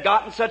church had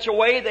gotten such a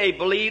way, they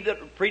believed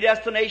that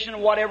predestination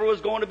and whatever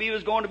was going to be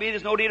was going to be.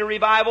 There's no need of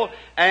revival.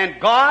 And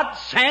God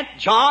sent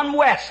John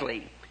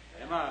Wesley.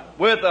 Amen.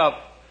 With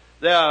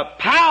the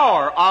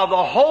power of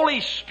the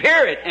Holy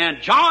Spirit,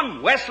 and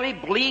John Wesley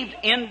believed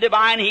in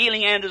divine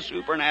healing and the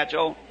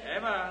supernatural.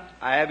 Amen.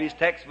 I have his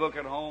textbook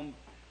at home.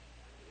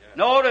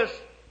 Notice,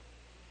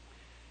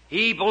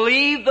 He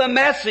believed the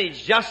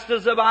message just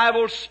as the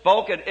Bible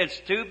spoke it. It's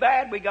too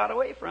bad we got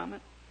away from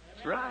it.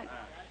 That's right.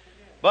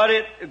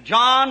 But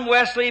John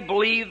Wesley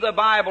believed the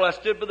Bible. I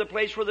stood by the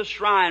place where the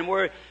shrine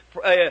where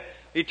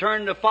he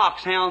turned the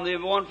foxhound, the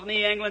one from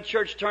the England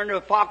church, turned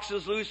the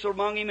foxes loose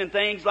among him and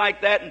things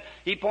like that. And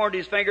he pointed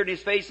his finger in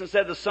his face and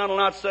said, the sun will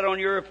not set on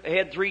your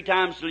head 3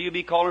 times till you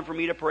be calling for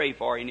me to pray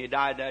for you. And he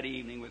died that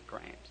evening with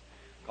cramps,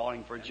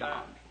 calling for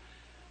John.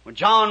 When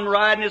John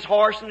riding his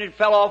horse and he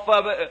fell off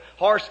of it,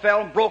 horse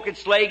fell and broke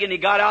its leg, and he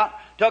got out,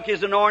 took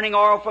his anointing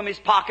oil from his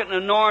pocket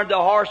and anointed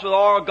the horse with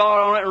oil of God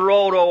on it and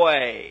rode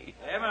away.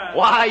 Amen.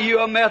 Why, you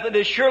a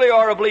Methodist surely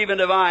ought to believe in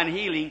divine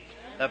healing,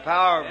 the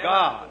power of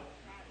God.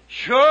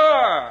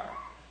 Sure.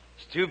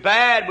 It's too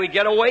bad we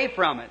get away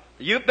from it.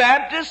 You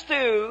Baptists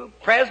too,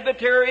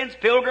 Presbyterians,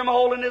 Pilgrim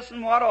Holiness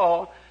and what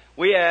all.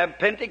 We have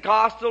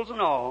Pentecostals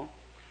and all.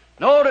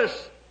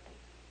 Notice,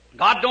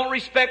 God don't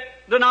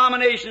respect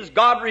denominations.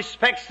 God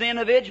respects the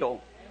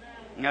individual.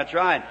 Amen. That's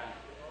right.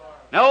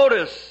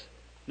 Notice,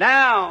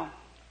 now,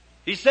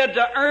 he said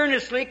to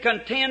earnestly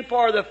contend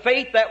for the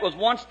faith that was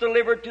once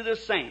delivered to the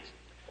saints.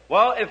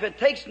 Well, if it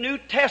takes New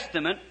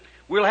Testament,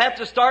 we'll have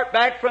to start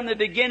back from the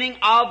beginning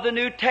of the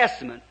New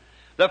Testament.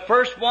 The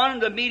first one,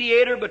 the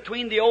mediator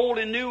between the Old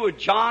and New, was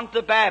John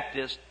the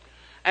Baptist.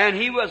 And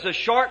he was a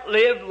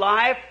short-lived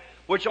life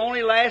which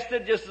only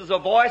lasted just as a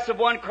voice of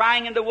one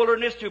crying in the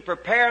wilderness to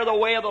prepare the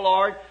way of the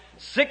Lord,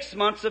 6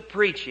 months of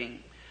preaching.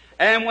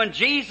 And when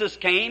Jesus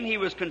came, he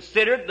was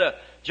considered,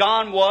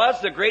 John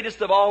was the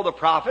greatest of all the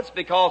prophets,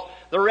 because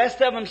the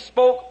rest of them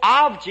spoke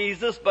of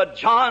Jesus, but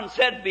John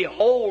said,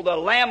 behold, the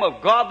Lamb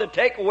of God that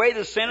take away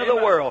the sin of the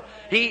world.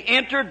 He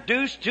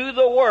introduced to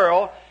the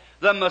world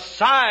the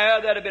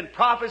Messiah that had been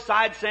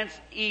prophesied since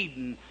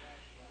Eden.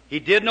 He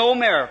did no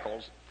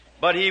miracles,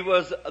 but he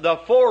was the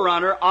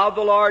forerunner of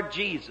the Lord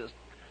Jesus.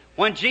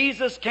 When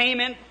Jesus came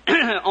in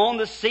on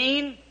the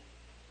scene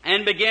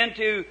and began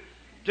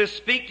to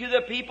speak to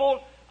the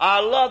people, I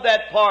love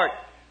that part.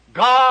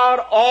 God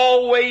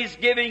always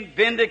giving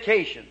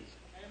vindications.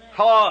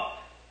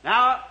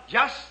 Now,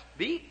 just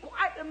be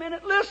quiet a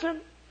minute.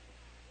 Listen.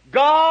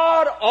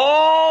 God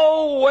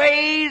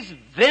always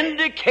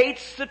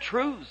vindicates the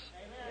truth.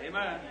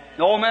 Amen.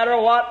 No matter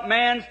what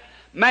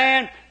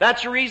man,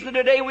 that's the reason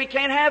today we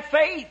can't have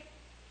faith.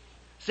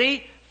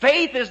 See,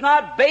 faith is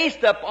not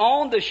based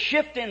upon the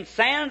shifting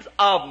sands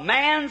of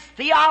man's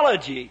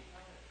theology.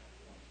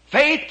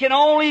 Faith can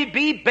only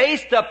be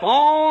based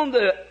upon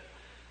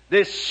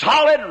the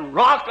solid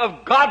rock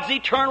of God's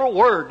eternal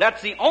Word.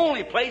 That's the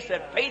only place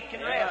that faith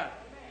can rest.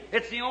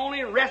 It's the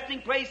only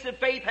resting place that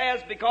faith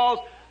has, because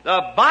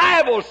the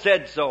Bible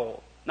said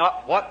so.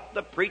 Not what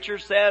the preacher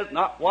says,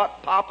 not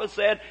what Papa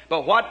said,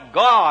 but what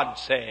God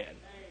said.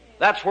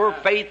 That's where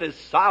faith is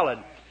solid.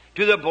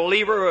 To the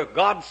believer, if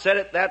God said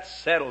it, that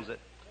settles it.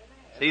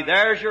 See,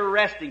 there's your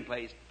resting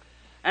place.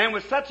 And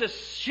with such a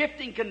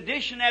shifting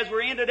condition as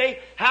we're in today,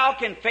 how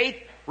can faith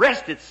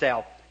rest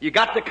itself? You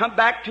got to come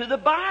back to the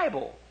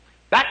Bible.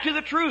 Back to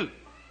the truth.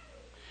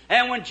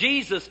 And when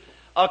Jesus,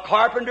 a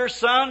carpenter's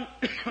son,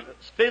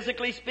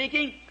 physically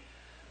speaking,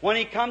 when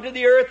he come to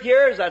the earth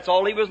here, that's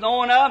all he was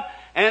known of.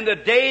 And the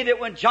day that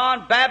when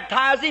John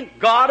baptized him,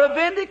 God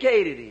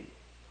vindicated him.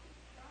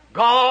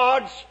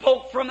 God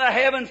spoke from the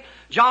heavens.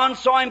 John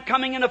saw him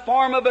coming in the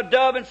form of a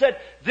dove and said,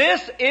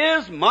 this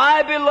is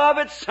my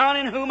beloved Son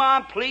in whom I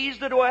am pleased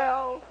to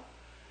dwell.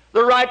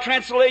 The right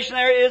translation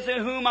there is, in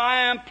whom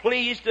I am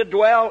pleased to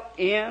dwell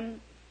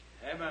in.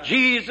 Amen.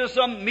 Jesus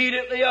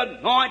immediately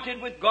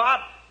anointed with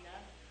God.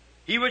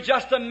 He was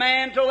just a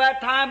man till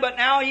that time, but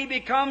now he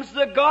becomes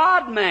the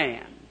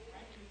God-man.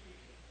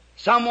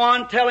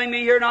 Someone telling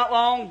me here not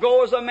long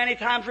ago, as I many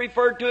times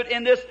referred to it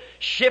in this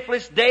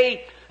shiftless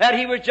day, that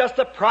he was just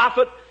a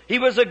prophet. He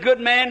was a good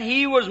man.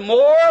 He was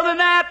more than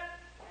that.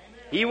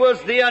 He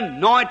was the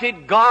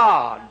anointed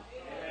God.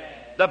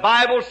 The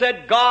Bible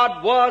said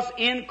God was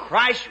in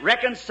Christ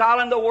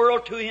reconciling the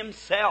world to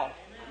Himself.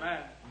 Amen.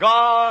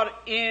 God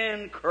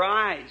in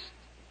Christ.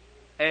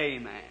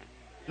 Amen.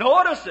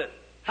 Notice it.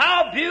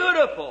 How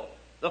beautiful.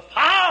 The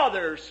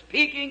Father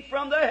speaking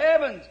from the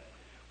heavens.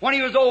 When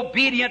He was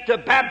obedient to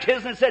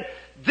baptism and said,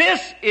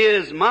 this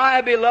is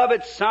my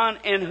beloved Son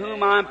in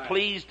whom I'm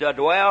pleased to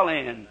dwell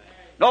in.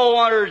 No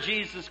wonder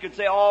Jesus could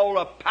say, all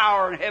the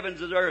power in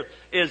heavens and earth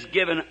is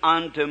given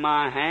unto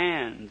my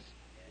hands.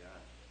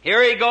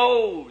 Here he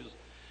goes.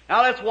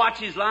 Now let's watch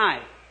his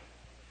life.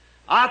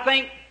 I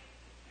think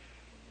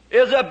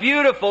is a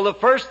beautiful. The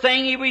first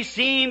thing we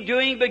see him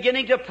doing,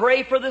 beginning to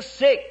pray for the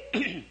sick.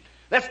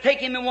 Let's take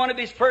him in one of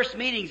his first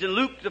meetings in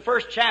Luke, the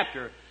first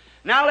chapter.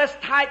 Now let's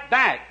type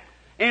back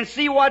and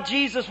see what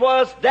Jesus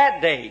was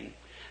that day.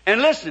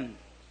 And listen.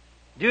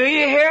 Do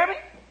you hear me?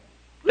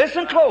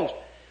 Listen close.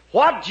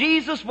 What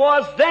Jesus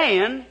was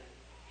then,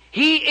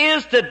 He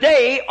is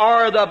today,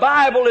 or the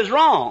Bible is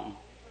wrong.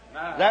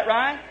 Is that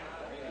right?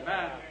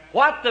 Amen.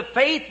 What the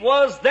faith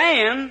was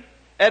then,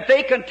 if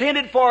they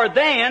contended for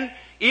then,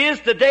 is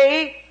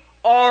today,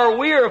 or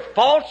we're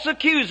false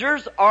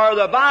accusers, or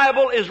the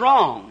Bible is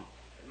wrong.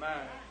 Amen.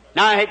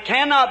 Now, it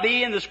cannot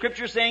be in the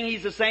Scripture saying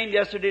He's the same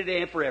yesterday,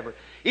 today, and forever.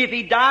 If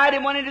He died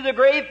and went into the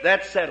grave,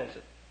 that settles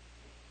it.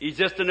 He's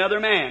just another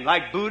man,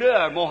 like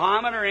Buddha or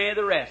Mohammed or any of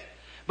the rest.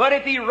 But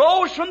if He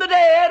rose from the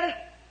dead,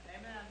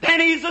 then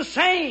He's the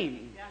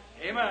same.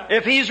 Amen.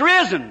 If He's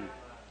risen.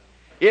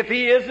 If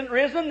He isn't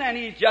risen, then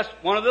He's just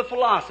one of the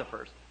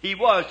philosophers. He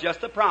was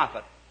just a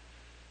prophet.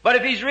 But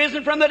if He's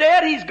risen from the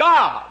dead, He's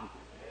God.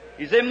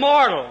 He's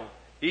immortal.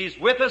 He's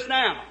with us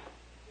now.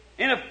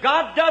 And if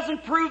God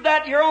doesn't prove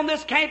that here on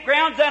this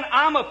campground, then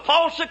I'm a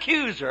false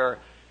accuser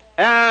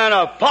and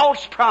a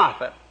false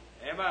prophet.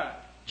 Amen.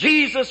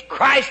 Jesus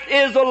Christ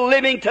is a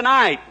living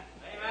tonight.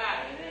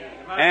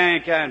 Amen.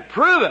 And can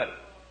prove it.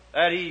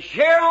 That He's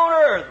here on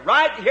earth,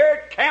 right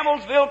here at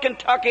Campbellsville,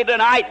 Kentucky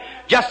tonight,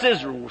 just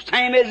as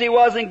same as He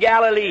was in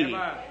Galilee.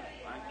 Amen.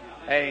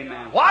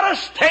 Amen. What a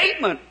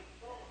statement!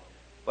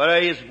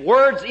 But His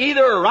word's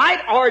either right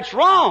or it's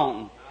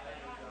wrong.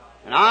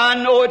 And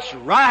I know it's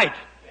right.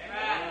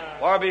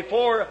 For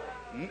before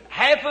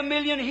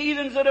 500,000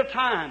 heathens at a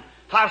time,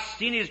 I've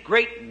seen His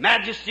great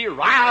majesty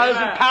rise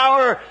in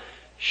power,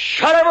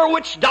 shut every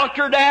witch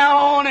doctor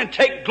down, and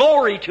take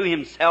glory to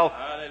Himself.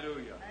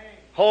 Hallelujah.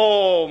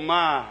 Oh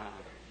my!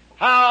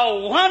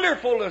 How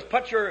wonderful to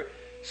put your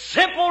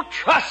simple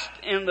trust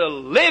in the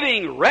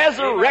living,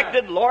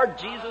 resurrected Lord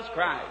Jesus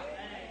Christ.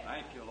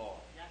 Thank you, Lord.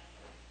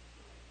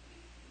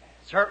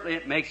 Certainly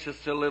it makes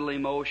us a little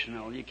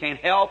emotional. You can't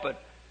help it.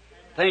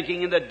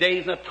 Thinking in the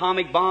days of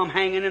atomic bomb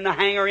hanging in the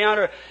hangar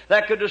yonder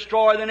that could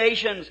destroy the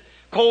nations.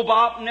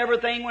 Cobalt and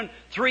everything, when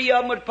 3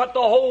 of them would put the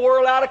whole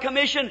world out of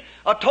commission.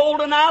 A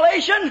total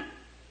annihilation.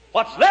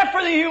 What's left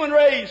for the human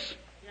race?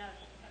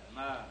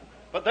 Amen.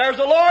 But there's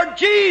the Lord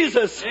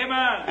Jesus.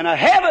 Amen. And a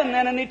heaven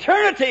and an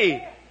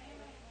eternity.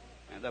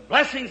 And the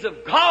blessings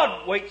of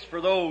God waits for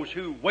those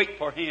who wait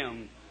for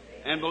Him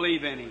and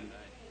believe in Him.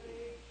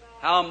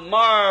 How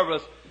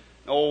marvelous.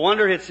 No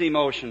wonder it's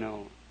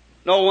emotional.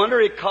 No wonder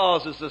it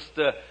causes us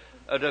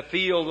to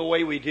feel the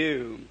way we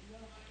do.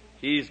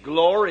 He's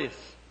glorious.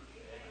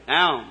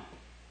 Now,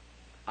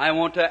 I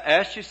want to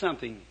ask you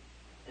something.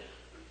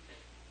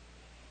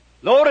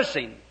 Notice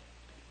Him.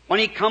 When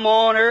He come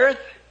on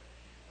earth,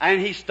 and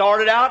He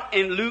started out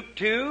in Luke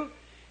 2,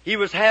 He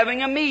was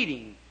having a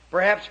meeting,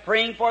 perhaps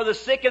praying for the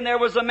sick, and there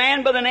was a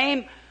man by the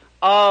name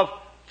of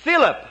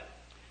Philip.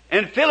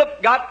 And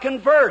Philip got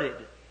converted.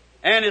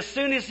 And as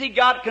soon as he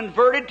got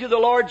converted to the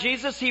Lord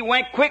Jesus, he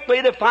went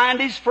quickly to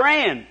find his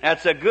friend.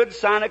 That's a good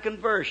sign of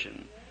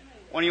conversion,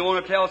 when you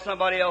want to tell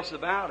somebody else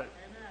about it.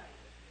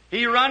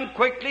 He run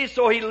quickly,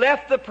 so he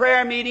left the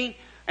prayer meeting,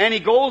 and he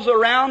goes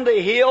around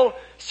the hill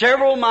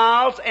several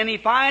miles, and he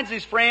finds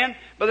his friend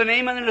by the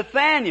name of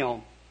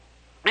Nathanael.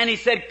 And he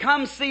said,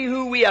 "Come see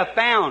who we have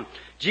found,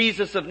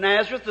 Jesus of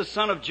Nazareth, the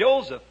son of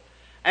Joseph."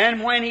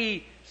 And when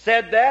he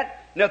said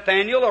that,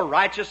 Nathanael, a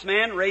righteous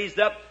man, raised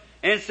up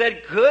and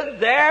said, "Could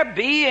there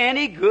be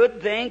any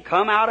good thing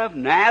come out of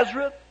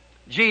Nazareth?"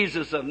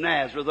 Jesus of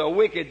Nazareth, a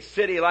wicked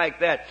city like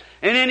that.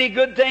 And any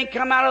good thing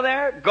come out of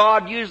there?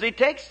 God usually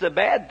takes the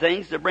bad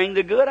things to bring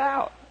the good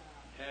out.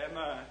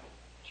 Amen.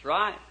 That's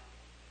right.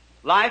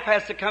 Life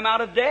has to come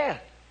out of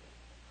death.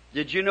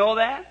 Did you know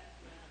that?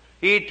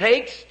 He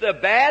takes the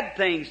bad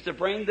things to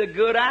bring the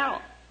good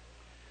out.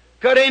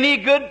 Could any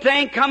good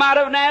thing come out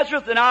of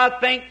Nazareth? And I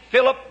think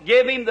Philip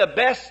gave him the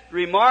best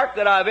remark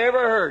that I've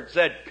ever heard.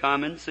 Said,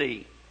 "Come and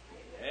see."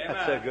 Amen.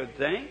 That's a good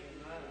thing.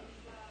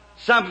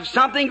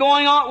 Something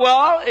going on.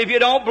 Well, if you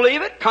don't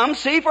believe it, come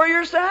see for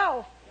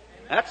yourself.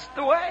 That's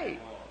the way.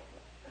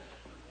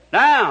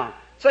 Now,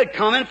 said,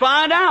 "Come and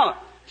find out."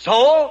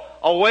 So,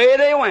 away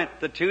they went,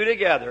 the two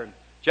together,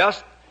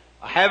 just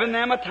having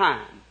them a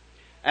time.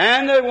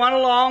 And they went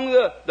along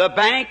the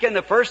bank, and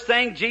the first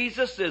thing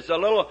Jesus, is a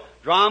little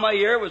drama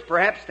here, was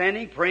perhaps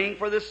standing praying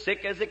for the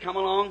sick as they come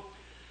along.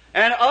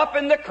 And up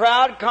in the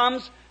crowd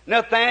comes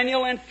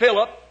Nathanael and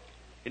Philip.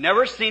 He'd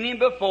never seen him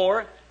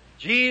before.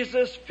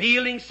 Jesus,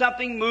 feeling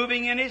something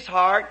moving in his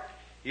heart,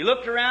 he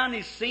looked around,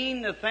 he's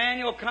seen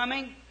Nathanael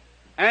coming,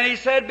 and he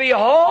said,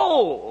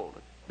 "Behold."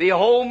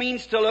 Behold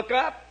means to look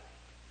up.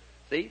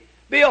 See?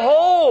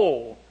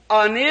 "Behold,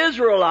 an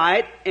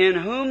Israelite in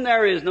whom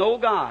there is no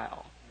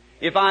guile."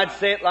 If I'd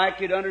say it like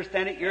you'd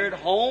understand it, you're at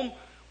home,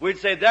 we'd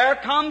say, "There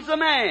comes a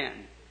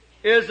man,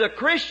 is a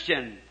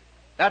Christian.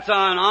 That's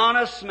an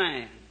honest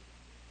man.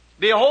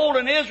 Behold,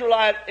 an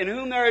Israelite in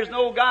whom there is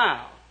no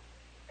guile."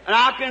 And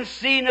I can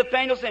see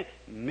Nathanael saying,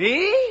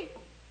 "Me?"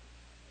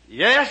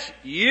 "Yes,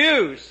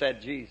 you,"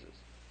 said Jesus.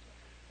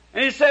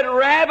 And he said,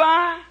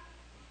 "Rabbi,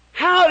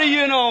 how do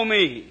you know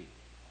me?"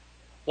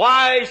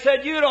 "Why," he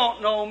said, "you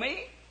don't know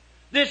me.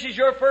 This is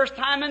your first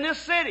time in this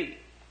city.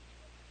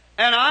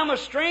 And I'm a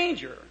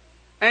stranger.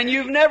 And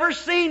you've never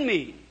seen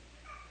me.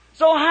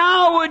 So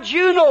how would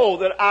you know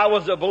that I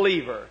was a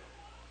believer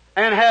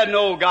and had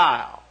no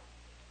guile?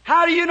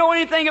 How do you know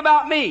anything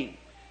about me?"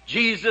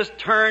 Jesus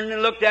turned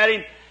and looked at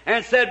him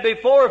and said,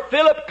 "Before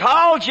Philip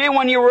called you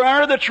when you were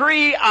under the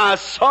tree, I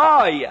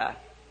saw you."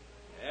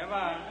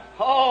 Amen.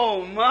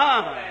 Oh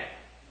my.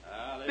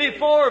 Hallelujah.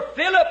 Before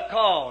Philip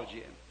called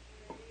you.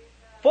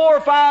 4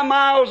 or 5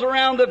 miles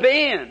around the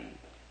bend,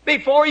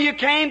 before you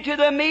came to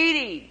the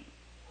meeting,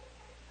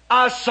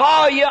 I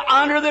saw you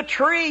under the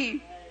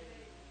tree,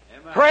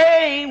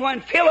 praying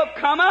when Philip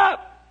come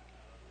up.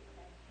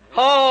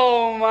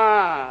 Oh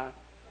my!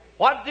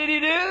 What did he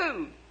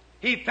do?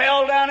 He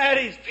fell down at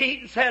his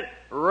feet and said,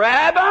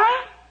 Rabbi,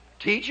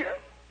 teacher,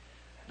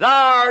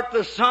 thou art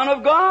the Son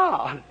of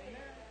God.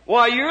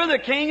 Why, you're the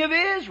King of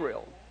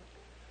Israel.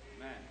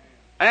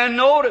 And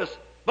notice,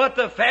 but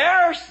the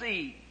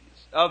Pharisees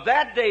of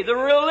that day, the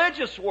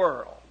religious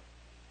world,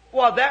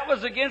 well, that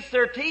was against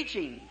their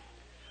teaching.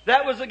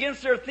 That was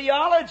against their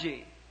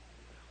theology.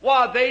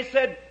 Well, they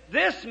said,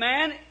 this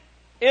man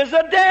is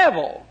a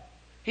devil.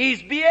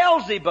 He's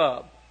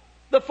Beelzebub,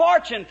 the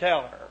fortune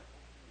teller,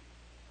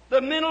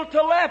 the mental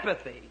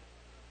telepathy.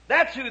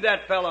 That's who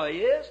that fellow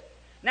is.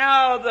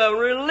 Now, the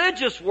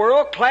religious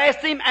world classed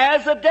him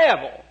as a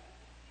devil.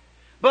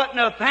 But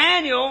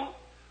Nathanael,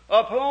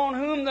 upon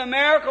whom the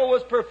miracle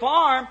was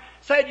performed,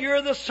 said,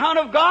 you're the Son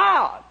of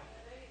God.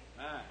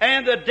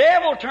 And the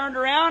devil turned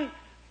around.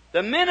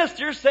 The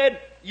minister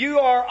said, you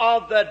are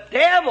of the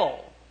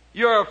devil.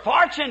 You're a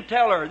fortune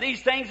teller.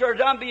 These things are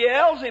done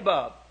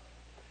Beelzebub.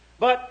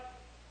 But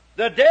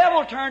the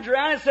devil turns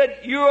around and said,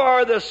 you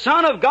are the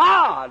Son of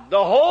God,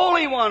 the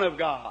Holy One of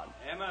God.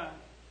 Amen.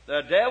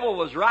 The devil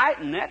was right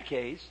in that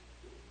case.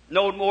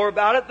 Knowed more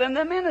about it than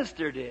the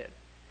minister did.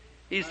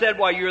 He said,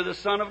 why, you're the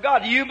Son of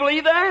God. Do you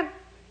believe that?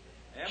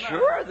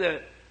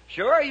 Amen.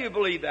 Sure you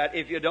believe that.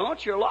 If you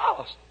don't, you're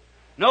lost.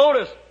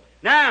 Notice,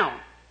 now,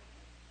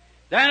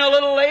 then a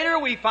little later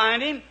we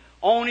find him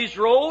on his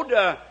road.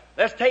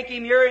 Let's take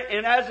him here,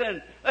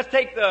 and let's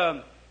take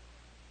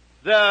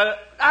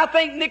I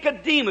think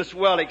Nicodemus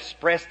well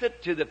expressed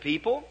it to the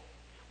people.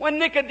 When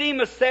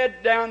Nicodemus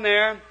said down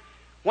there,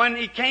 when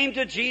he came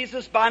to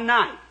Jesus by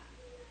night,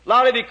 a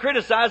lot of you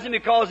criticized him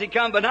because he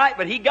come by night,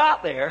 but he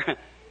got there.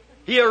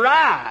 He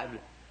arrived.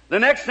 The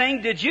next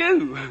thing did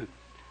you.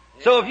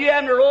 So if you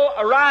haven't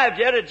arrived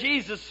yet at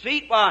Jesus'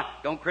 feet, why,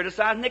 don't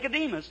criticize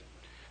Nicodemus.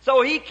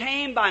 So he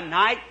came by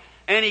night,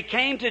 and he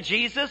came to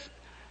Jesus,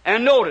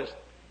 and notice,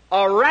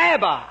 a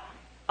rabbi,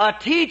 a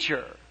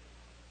teacher,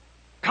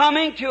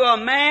 coming to a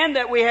man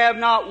that we have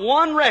not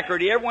one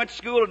record he ever went to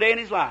school a day in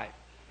his life.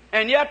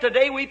 And yet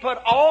today we put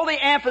all the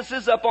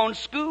emphasis up on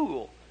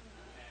school.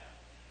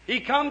 He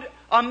come,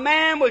 a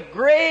man with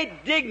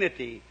great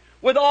dignity,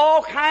 with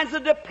all kinds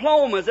of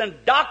diplomas and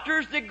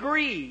doctor's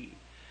degree,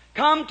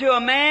 come to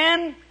a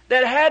man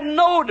that had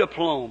no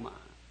diploma.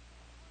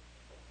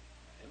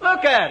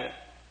 Look at it.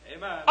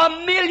 Amen. A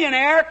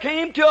millionaire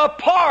came to a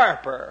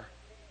pauper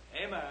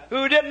Amen.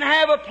 who didn't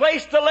have a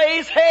place to lay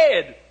his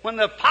head when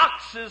the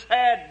foxes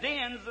had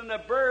dens and the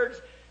birds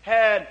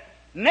had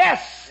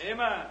nests.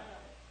 Amen.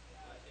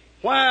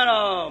 When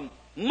a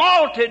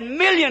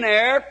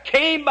multi-millionaire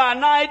came by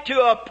night to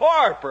a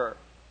pauper.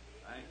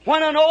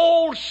 When an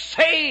old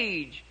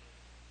sage,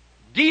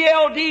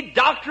 DLD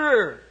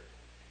doctor,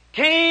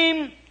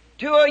 came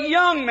to a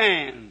young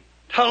man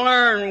to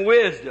learn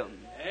wisdom.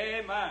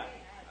 Amen.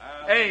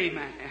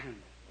 Amen.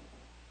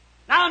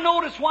 Now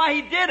notice why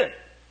he did it.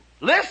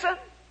 Listen.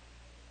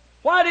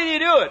 Why did he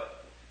do it?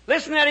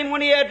 Listen at him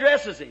when he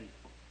addresses him.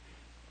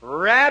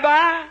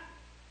 Rabbi,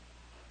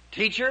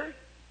 teacher,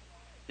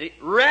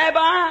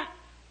 Rabbi,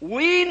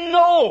 we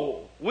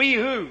know, we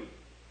who?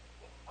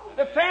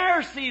 The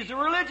Pharisees, the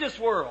religious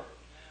world.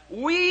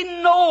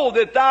 We know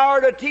that thou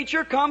art a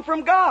teacher come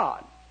from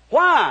God.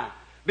 Why?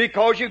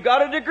 Because you've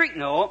got a degree?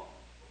 No.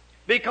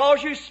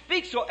 Because you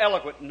speak so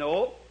eloquent?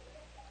 No.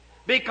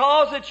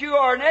 Because that you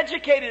are an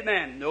educated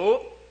man?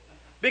 No.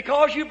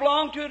 Because you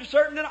belong to a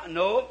certain...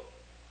 No.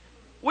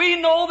 We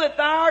know that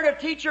thou art a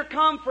teacher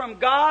come from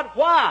God.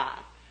 Why?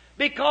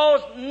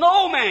 Because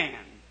no man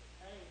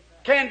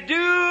can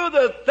do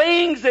the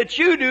things that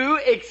you do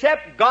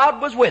except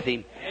God was with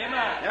him.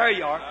 Amen. There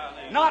you are.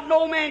 Not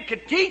no man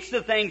could teach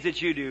the things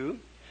that you do.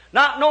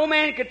 Not no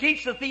man could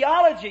teach the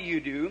theology you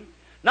do.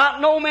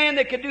 Not no man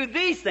that could do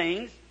these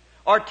things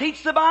or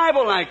teach the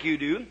Bible like you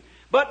do.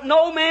 But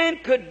no man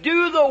could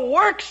do the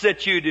works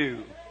that you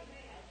do.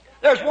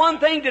 There's one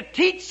thing to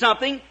teach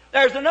something.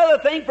 There's another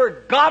thing for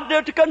God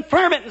to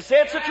confirm it and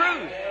say it's the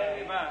truth.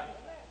 Amen.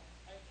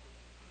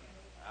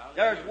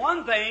 There's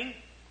one thing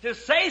to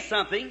say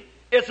something.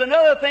 It's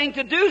another thing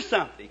to do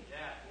something.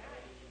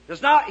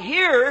 It's not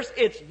hearers,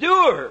 it's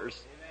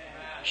doers.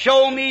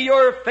 Show me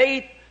your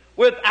faith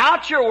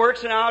without your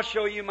works, and I'll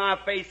show you my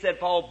faith, said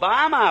Paul,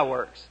 by my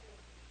works.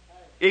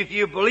 If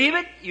you believe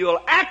it, you'll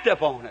act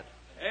upon it.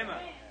 Amen.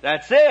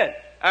 That's it.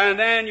 And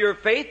then your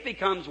faith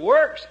becomes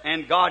works,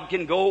 and God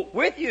can go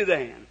with you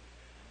then.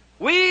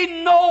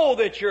 We know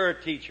that you're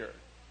a teacher.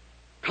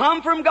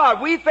 Come from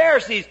God. We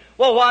Pharisees,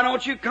 well, why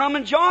don't you come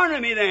and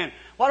join me then?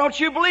 Why don't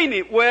you believe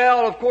me?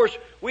 Well, of course,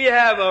 we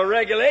have a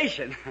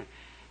regulation.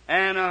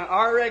 And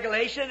our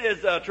regulation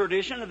is a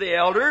tradition of the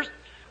elders,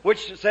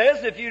 which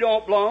says if you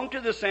don't belong to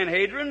the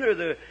Sanhedrin or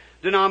the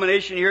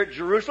denomination here at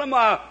Jerusalem,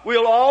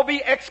 we'll all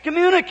be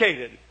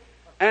excommunicated.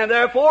 And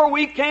therefore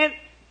we can't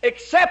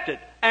accept it.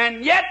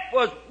 And yet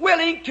was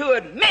willing to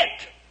admit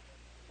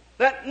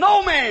that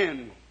no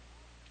man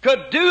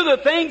could do the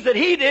things that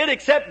he did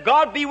except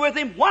God be with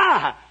him.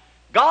 Why?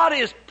 God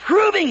is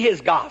proving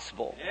His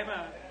gospel.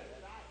 Amen.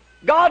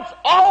 God's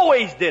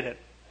always did it.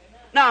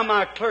 Now,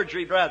 my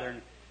clergy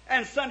brethren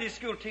and Sunday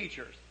school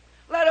teachers,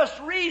 let us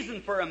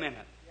reason for a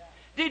minute.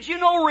 Did you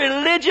know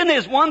religion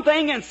is one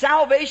thing and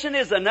salvation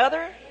is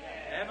another?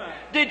 Amen.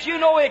 Did you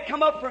know it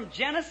come up from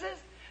Genesis?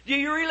 Do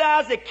you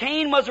realize that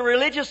Cain was a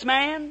religious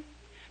man?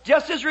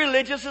 Just as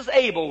religious as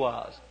Abel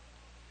was.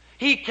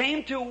 He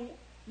came to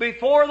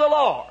before the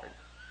Lord.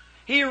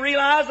 He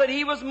realized that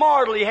he was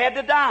mortal. He had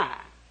to die.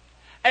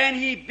 And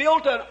he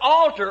built an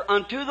altar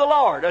unto the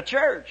Lord, a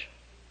church.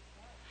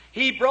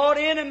 He brought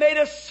in and made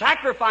a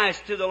sacrifice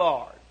to the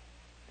Lord.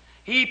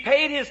 He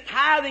paid his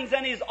tithings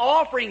and his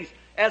offerings,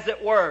 as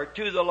it were,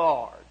 to the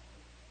Lord.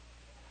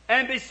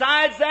 And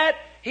besides that,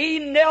 he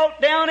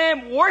knelt down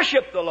and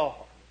worshiped the Lord.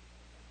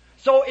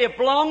 So if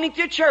belonging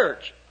to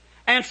church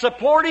and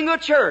supporting a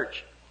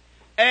church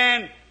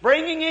and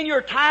bringing in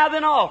your tithe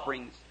and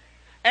offerings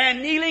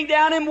and kneeling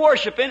down and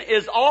worshiping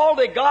is all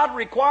that God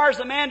requires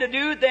a man to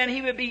do, then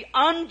he would be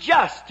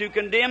unjust to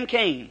condemn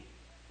Cain.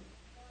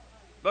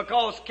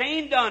 Because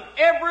Cain done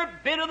every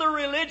bit of the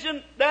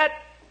religion that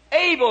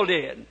Abel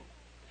did.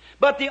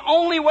 But the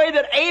only way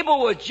that Abel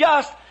was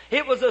just,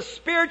 it was a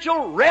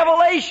spiritual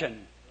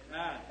revelation.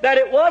 Amen. That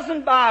it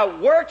wasn't by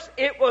works,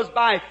 it was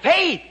by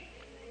faith.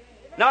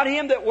 Not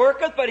him that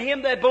worketh, but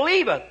him that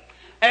believeth.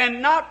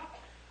 And not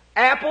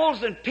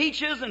apples and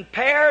peaches and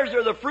pears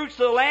or the fruits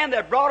of the land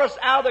that brought us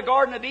out of the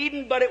Garden of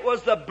Eden, but it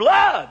was the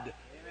blood.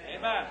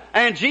 Amen.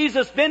 And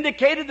Jesus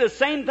vindicated the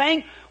same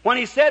thing when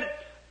He said,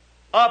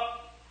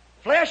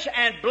 flesh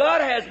and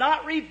blood has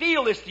not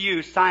revealed this to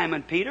you,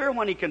 Simon Peter,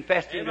 when he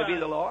confessed Him to be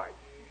the Lord.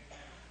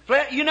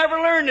 You never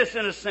learned this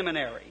in a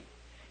seminary.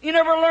 You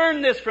never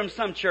learned this from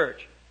some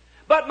church.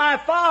 But my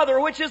Father,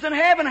 which is in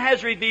heaven,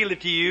 has revealed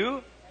it to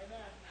you.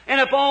 And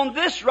upon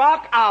this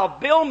rock I'll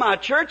build my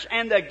church,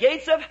 and the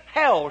gates of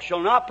hell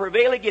shall not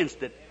prevail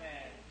against it.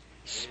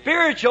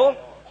 Spiritual,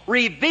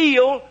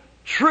 revealed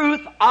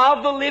truth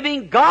of the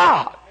living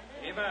God.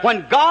 Amen.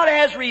 When God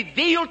has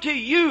revealed to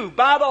you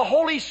by the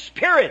Holy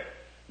Spirit,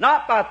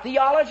 not by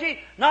theology,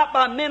 not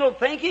by mental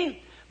thinking,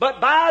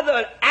 but by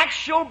the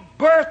actual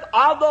birth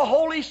of the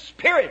Holy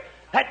Spirit,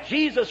 that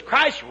Jesus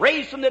Christ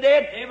raised from the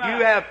dead, Amen.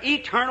 you have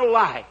eternal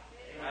life.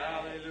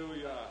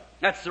 Hallelujah.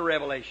 That's the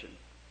revelation.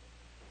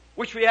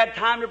 Wish we had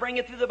time to bring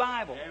it through the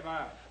Bible.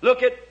 Amen.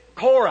 Look at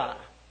Korah,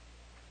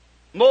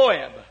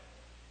 Moab,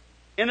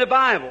 in the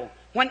Bible.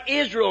 When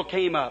Israel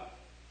came up,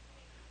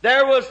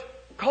 there was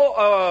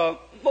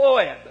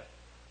Moab,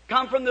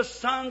 come from the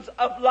sons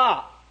of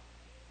Lot,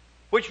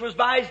 which was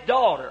by his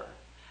daughter.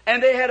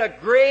 And they had a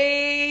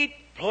great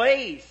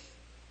place,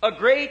 a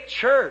great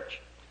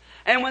church.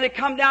 And when they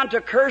come down to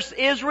curse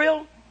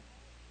Israel,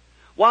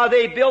 while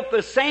they built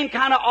the same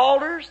kind of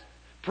altars,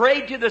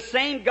 prayed to the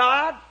same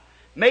God,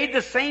 made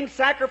the same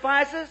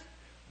sacrifices,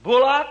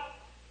 bullock,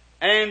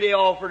 and they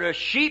offered a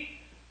sheep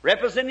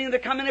representing the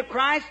coming of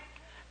Christ.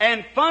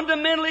 And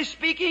fundamentally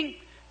speaking,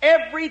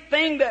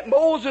 everything that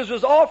Moses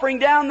was offering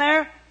down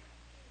there,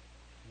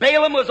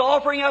 Balaam was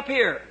offering up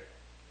here.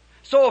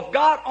 So if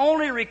God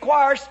only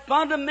requires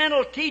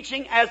fundamental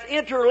teaching as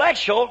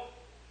intellectual,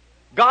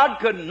 God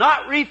could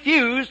not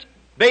refuse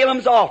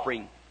Balaam's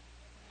offering.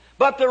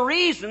 But the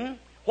reason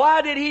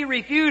why did He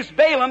refuse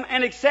Balaam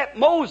and accept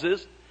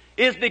Moses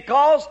is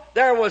because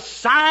there was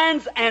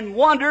signs and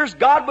wonders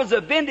God was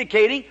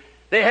vindicating.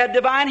 They had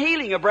divine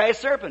healing, a brass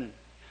serpent.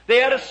 They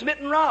had a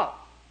smitten rock.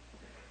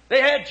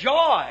 They had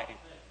joy.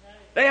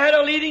 They had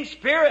a leading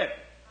spirit.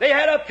 They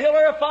had a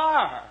pillar of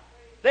fire.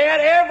 They had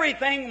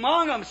everything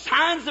among them,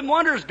 signs and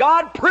wonders,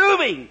 God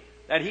proving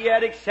that He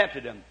had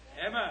accepted them.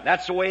 Amen.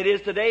 That's the way it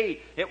is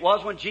today. It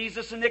was when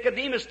Jesus and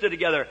Nicodemus stood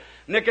together.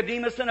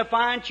 Nicodemus in a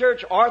fine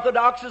church,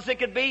 orthodox as it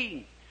could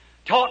be,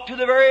 taught to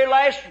the very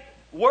last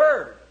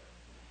word.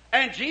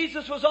 And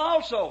Jesus was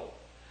also.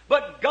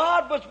 But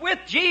God was with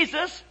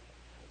Jesus.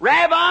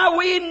 Rabbi,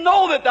 we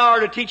know that thou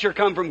art a teacher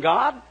come from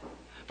God.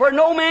 For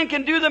no man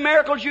can do the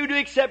miracles you do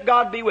except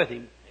God be with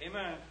him.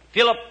 Amen.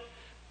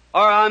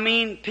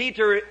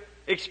 Peter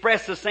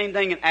expressed the same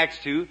thing in Acts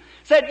 2.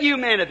 Said, you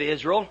men of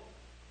Israel,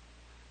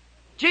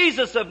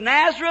 Jesus of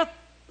Nazareth,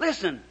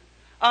 listen,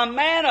 a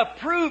man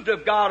approved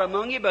of God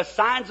among you by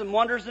signs and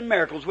wonders and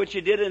miracles, which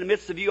He did in the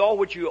midst of you all,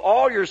 which you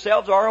all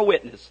yourselves are a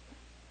witness.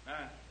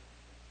 Amen.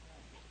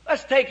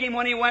 Let's take him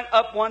when he went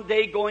up one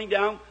day going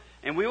down,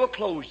 and we will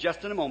close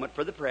just in a moment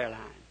for the prayer line.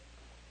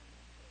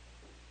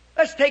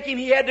 Let's take him,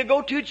 he had to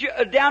go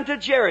down to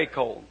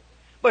Jericho.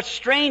 But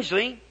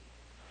strangely,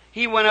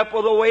 he went up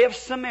with the way of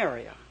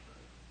Samaria.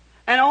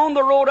 And on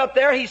the road up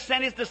there, he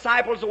sent his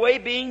disciples away,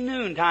 being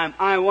noontime.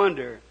 I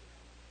wonder.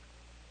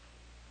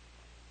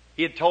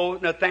 He had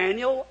told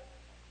Nathanael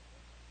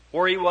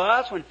where he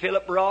was when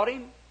Philip brought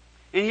him.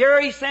 And here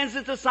he sends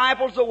his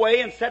disciples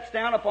away and sets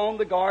down upon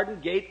the garden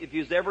gate. If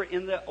you was ever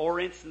in the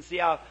Orients and see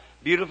how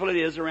beautiful it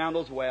is around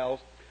those wells.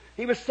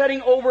 He was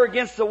sitting over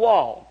against the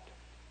wall.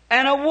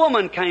 And a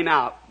woman came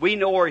out. We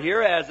know her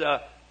here as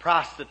a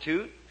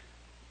prostitute.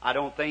 I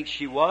don't think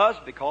she was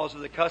because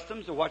of the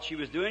customs of what she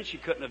was doing. She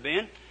couldn't have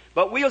been.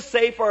 But we'll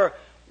say for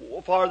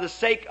the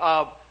sake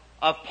of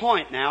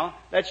point now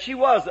that she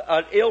was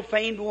an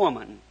ill-famed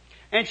woman.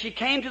 And she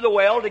came to the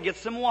well to get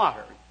some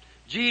water.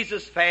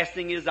 Jesus,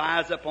 fastening his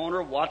eyes upon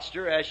her, watched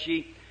her as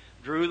she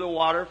drew the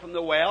water from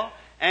the well.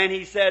 And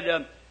he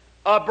said,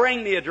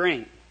 bring me a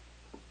drink.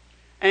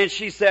 And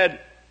she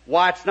said,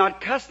 why, it's not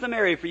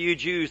customary for you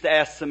Jews to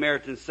ask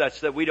Samaritans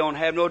such, that we don't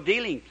have no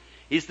dealing.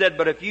 He said,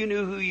 but if you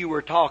knew who you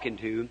were talking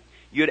to,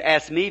 you'd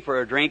ask me for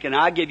a drink and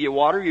I'd give you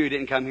water. You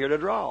didn't come here to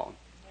draw.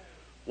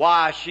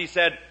 Why, she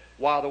said,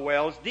 the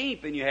well's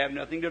deep and you have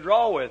nothing to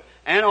draw with.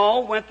 And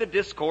all went the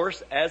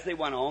discourse as they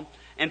went on.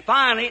 And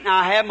finally, now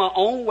I have my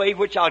own way,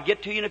 which I'll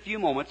get to you in a few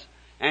moments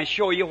and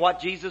show you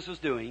what Jesus was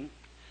doing.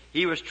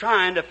 He was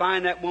trying to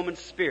find that woman's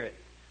spirit.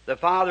 The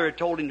Father had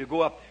told him to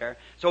go up there.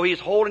 So he's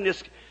holding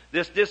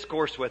this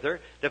discourse with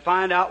her to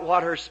find out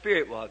what her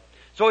spirit was.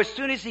 So as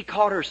soon as he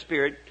caught her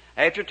spirit,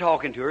 after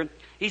talking to her,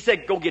 he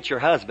said, go get your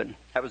husband.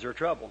 That was her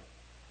trouble.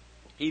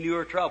 He knew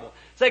her trouble.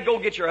 Said, go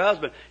get your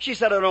husband. She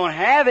said, I don't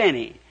have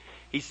any.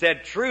 He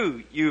said,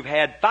 true, you've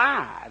had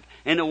 5,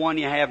 and the one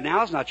you have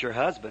now is not your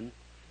husband.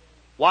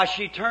 Why,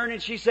 she turned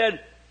and she said,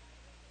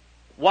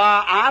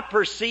 why, I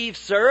perceive,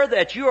 sir,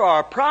 that you are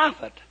a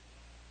prophet.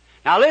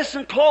 Now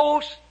listen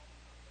close,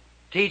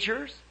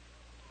 teachers.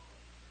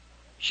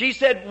 She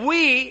said,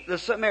 we, the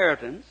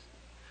Samaritans,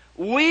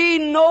 we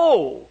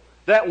know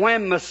that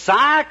when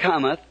Messiah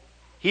cometh,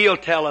 He'll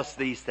tell us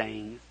these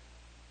things.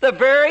 The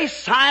very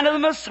sign of the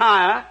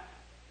Messiah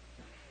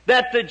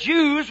that the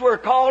Jews were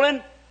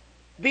calling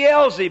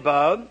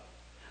Beelzebub,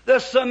 the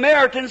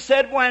Samaritans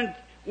said, when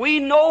we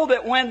know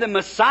that when the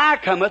Messiah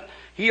cometh,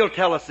 He'll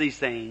tell us these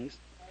things.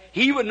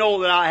 He would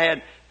know that I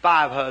had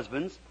 5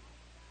 husbands.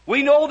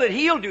 We know that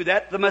He'll do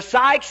that, the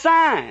Messiah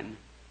sign.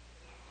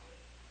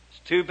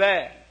 It's too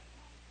bad.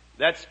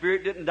 That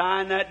spirit didn't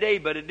die in that day,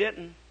 but it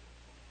didn't.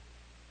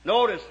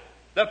 Notice,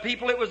 the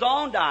people it was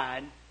on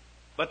died,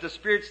 but the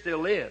Spirit still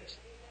lives.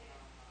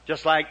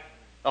 Just like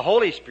the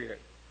Holy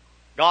Spirit.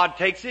 God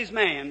takes His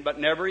man, but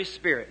never His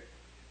spirit.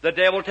 The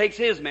devil takes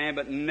his man,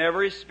 but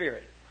never his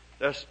spirit.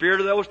 The spirit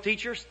of those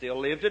teachers still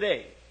live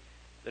today.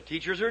 The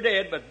teachers are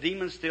dead, but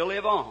demons still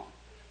live on,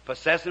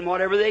 possessing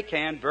whatever they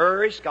can,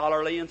 very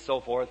scholarly and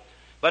so forth,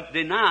 but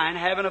denying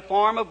having a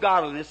form of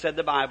godliness, said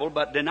the Bible,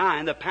 but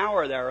denying the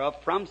power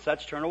thereof, from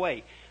such turn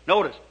away.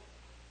 Notice,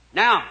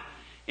 now,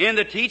 in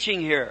the teaching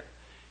here,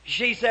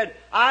 she said,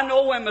 I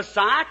know when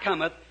Messiah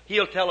cometh,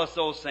 He'll tell us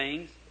those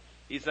things.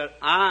 He said,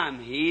 I'm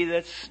He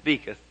that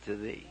speaketh to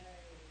thee.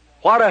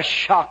 What a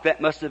shock that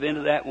must have been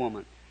to that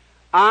woman.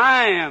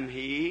 I am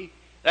He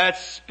that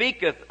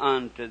speaketh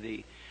unto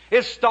thee.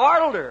 It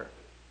startled her.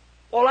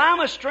 Well, I'm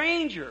a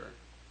stranger.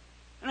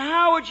 And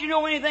how would you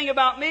know anything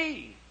about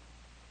me?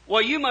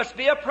 Well, you must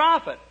be a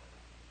prophet.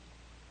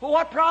 Well,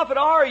 what prophet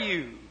are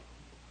you?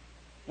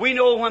 We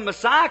know when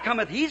Messiah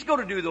cometh, He's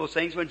going to do those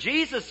things. When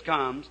Jesus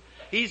comes,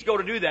 He's going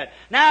to do that.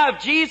 Now,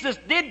 if Jesus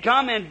did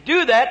come and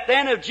do that,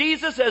 then if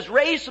Jesus has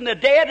raised from the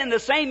dead and the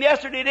same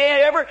yesterday,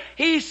 today, ever,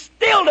 He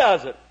still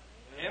does it.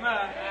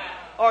 Amen.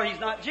 Or He's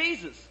not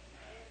Jesus.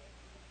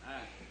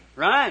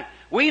 Right.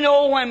 We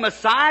know when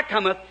Messiah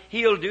cometh,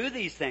 He'll do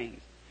these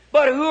things.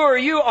 But who are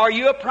you? Are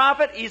you a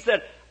prophet? He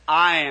said,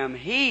 I am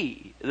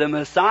He, the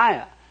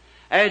Messiah.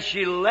 As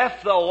she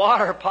left the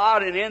water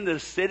pot and in the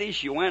city,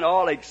 she went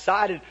all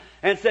excited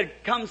and said,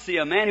 come see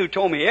a man who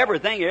told me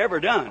everything he ever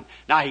done.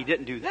 Now, He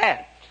didn't do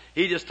that.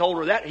 He just told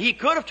her that. He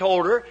could have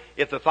told her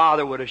if the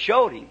Father would have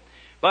showed Him.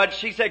 But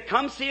she said,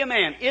 come see a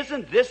man.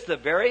 Isn't this the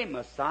very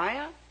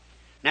Messiah?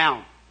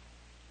 Now,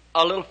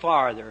 a little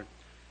farther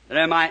that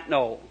I might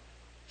know.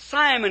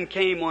 Simon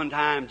came one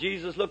time.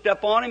 Jesus looked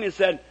up on him and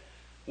said,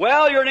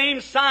 well, your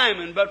name's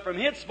Simon, but from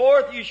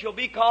henceforth you shall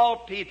be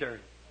called Peter.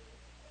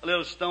 A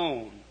little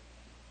stone.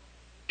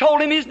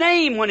 Told him his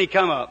name when he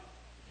come up.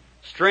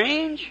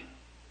 Strange,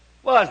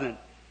 wasn't it?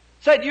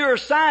 Said, you're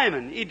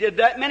Simon. He did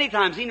that many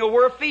times. He knew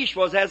where a fish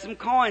was, had some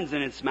coins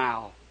in its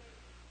mouth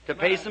to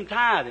pay some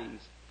tithings.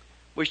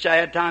 Wish I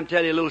had time to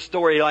tell you a little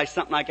story like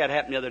something like that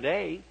happened the other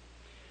day.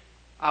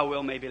 I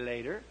will maybe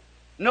later.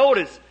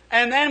 Notice,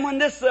 and then when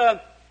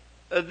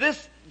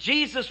this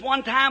Jesus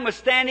one time was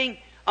standing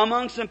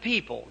among some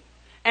people,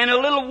 and a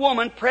little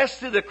woman pressed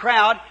through the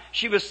crowd.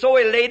 She was so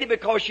elated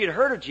because she had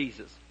heard of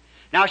Jesus.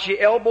 Now she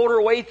elbowed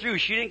her way through.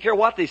 She didn't care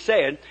what they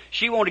said.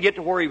 She wanted to get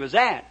to where He was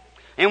at.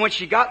 And when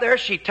she got there,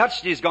 she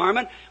touched His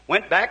garment,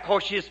 went back,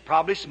 because she was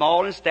probably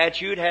small in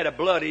stature, had a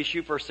blood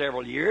issue for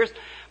several years,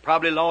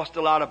 probably lost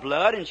a lot of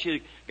blood, and she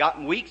had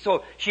gotten weak.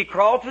 So she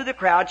crawled through the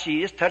crowd.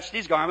 She just touched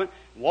His garment,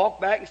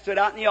 walked back and stood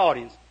out in the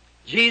audience.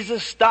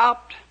 Jesus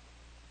stopped.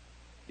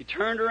 He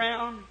turned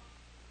around.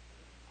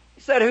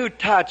 He said, who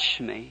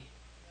touched me?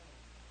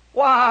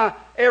 Why,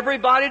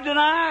 everybody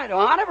denied. Oh,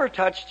 I never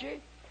touched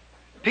you.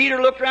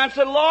 Peter looked around and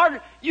said,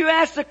 Lord, you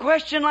asked a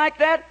question like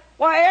that?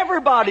 Why,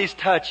 everybody's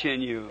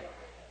touching you.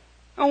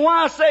 And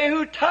why say,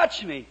 who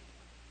touched me?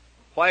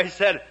 Why, he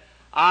said,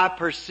 I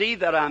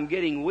perceive that I'm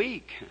getting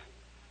weak.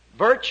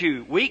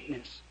 Virtue,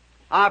 weakness.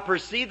 I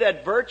perceive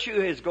that virtue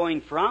is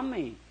going from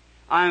me.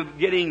 I'm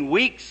getting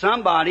weak.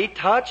 Somebody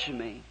touch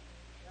me.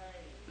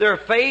 Their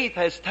faith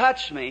has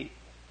touched me.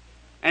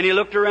 And he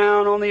looked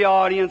around on the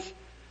audience.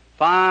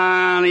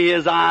 Finally,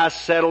 his eyes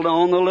settled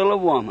on the little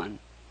woman.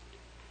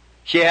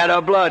 She had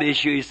a blood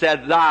issue. He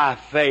said, thy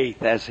faith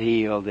has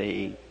healed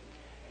thee.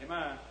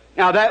 Amen.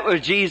 Now that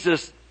was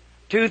Jesus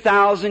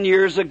 2,000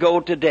 years ago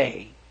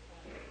today.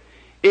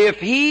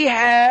 If He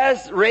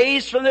has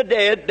raised from the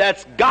dead,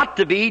 that's got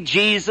to be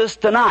Jesus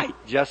tonight,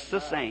 just the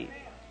same.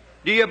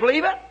 Do you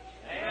believe it?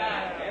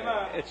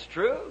 Amen. It's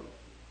true.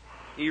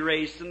 He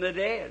raised from the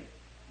dead.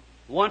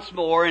 Once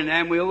more, and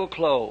then we will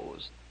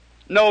close.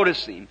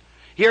 Notice Him.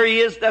 Here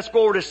He is. Let's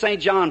go over to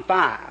St. John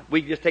 5.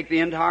 We just take the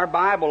entire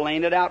Bible,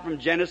 laying it out from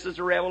Genesis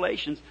to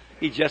Revelations.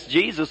 He's just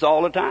Jesus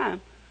all the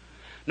time.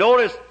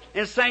 Notice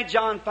in St.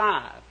 John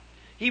 5,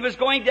 He was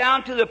going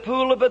down to the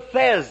pool of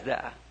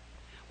Bethesda,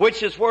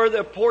 which is where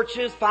the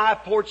porches,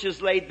 5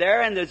 porches laid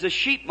there, and there's a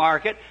sheep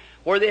market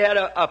where they had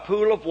a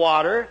pool of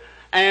water,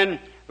 and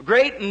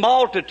great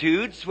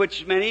multitudes,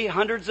 which many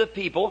hundreds of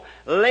people,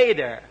 lay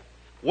there,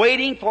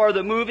 waiting for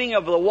the moving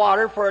of the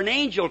water, for an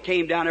angel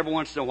came down every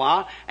once in a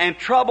while and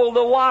troubled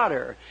the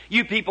water.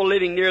 You people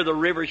living near the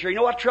river here, you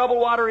know what troubled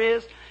water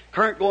is?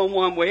 Current going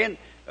one way and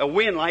a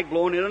wind like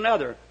blowing in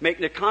another,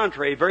 making the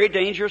contrary, very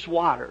dangerous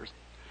waters.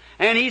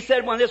 And he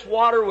said when this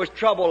water was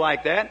troubled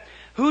like that,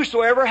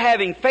 whosoever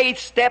having faith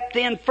stepped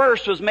in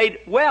first was made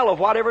well of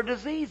whatever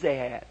disease they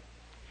had.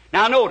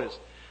 Now notice,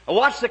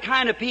 what's the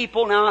kind of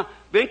people, now,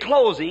 in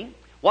closing,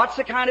 what's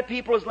the kind of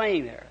people is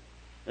laying there?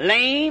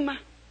 Lame,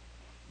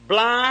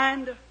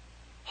 blind,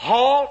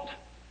 halt,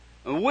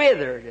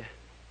 withered.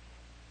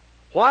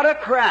 What a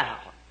crowd.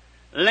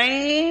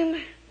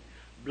 Lame,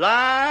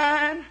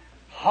 blind,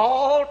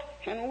 halt,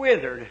 and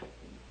withered.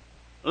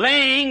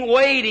 Laying,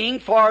 waiting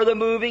for the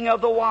moving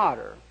of the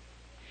water.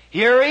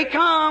 Here He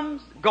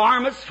comes,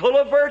 garments full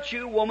of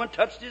virtue. Woman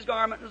touched His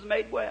garment and was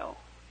made well.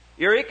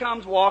 Here He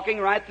comes, walking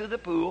right through the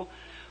pool.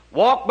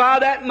 Walk by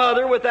that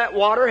mother with that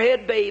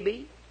waterhead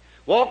baby.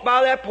 Walk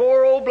by that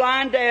poor old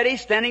blind daddy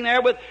standing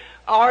there with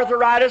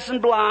arthritis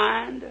and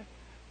blind.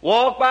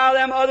 Walk by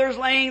them others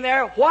laying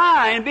there.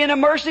 Why? And being a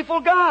merciful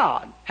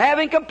God,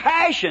 having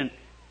compassion.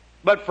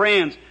 But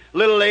friends, a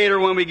little later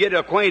when we get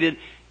acquainted,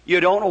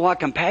 you don't know what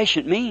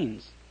compassion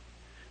means.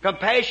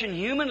 Compassion,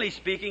 humanly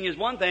speaking, is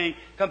one thing.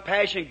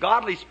 Compassion,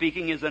 godly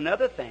speaking, is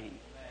another thing.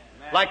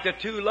 Amen. Like the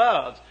two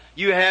loves.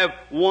 You have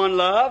one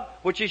love,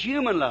 which is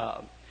human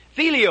love.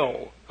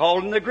 Phileo,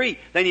 called in the Greek.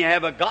 Then you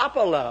have agape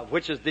love,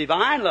 which is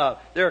divine love.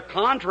 They're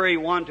contrary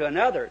one to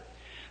another.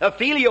 A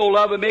filial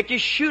love would make you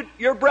shoot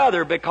your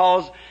brother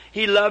because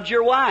he loved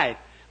your wife.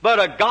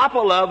 But agape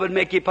love would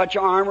make you put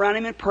your arm around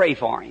him and pray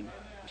for him.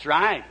 That's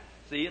right.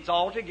 See, it's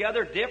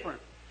altogether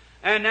different.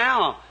 And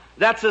now,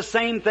 that's the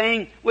same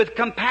thing with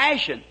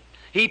compassion.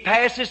 He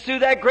passes through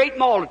that great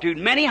multitude,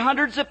 many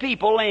hundreds of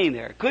people laying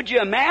there. Could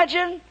you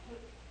imagine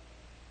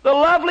the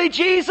lovely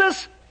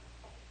Jesus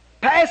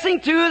passing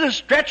through the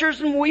stretchers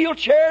and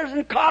wheelchairs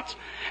and cots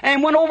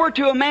and went over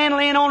to a man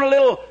laying on a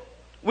little,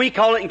 we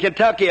call it in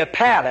Kentucky a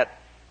pallet.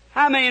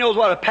 How many knows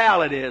what a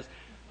pallet is?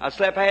 I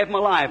slept half my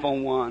life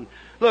on one.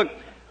 Look,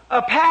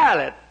 a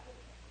pallet.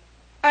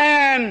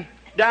 And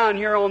down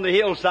here on the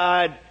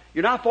hillside,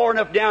 you're not far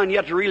enough down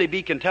yet to really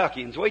be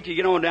Kentuckians. Wait till you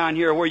get on down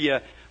here where you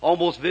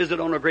almost visit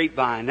on a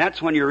grapevine.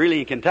 That's when you're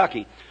really in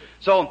Kentucky.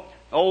 So,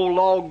 old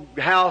log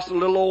house and a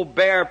little old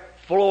bare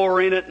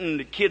floor in it, and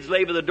the kids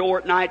lay by the door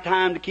at night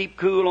time to keep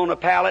cool on a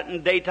pallet,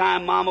 and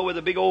daytime mama with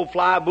a big old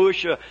fly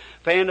bush,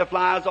 fan the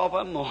flies off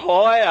of them.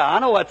 Oh yeah, I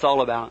know what it's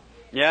all about.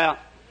 Yeah.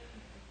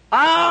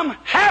 I'm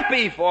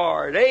happy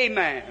for it.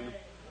 Amen.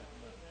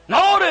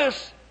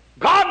 Notice,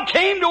 God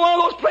came to one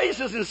of those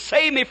places and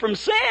saved me from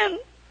sin.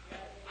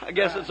 I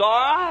guess it's all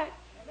right.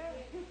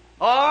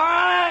 All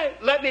right.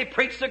 Let me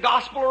preach the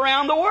gospel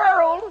around the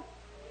world.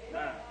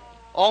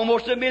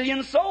 Almost 1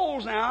 million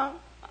souls now.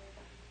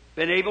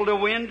 Been able to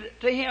win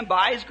to Him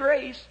by His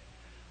grace.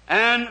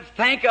 And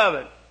think of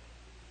it.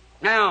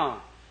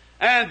 Now,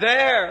 and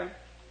there,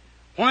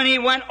 when He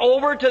went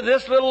over to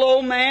this little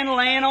old man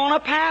laying on a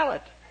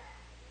pallet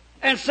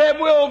and said,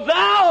 will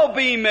thou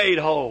be made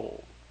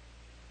whole?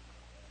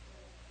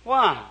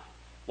 Why?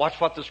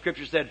 Watch what the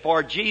Scripture said.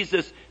 For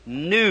Jesus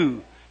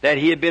knew that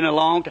He had been a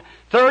long time.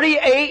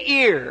 38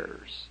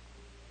 years.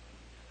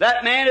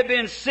 That man had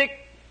been sick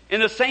in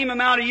the same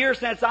amount of years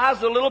since I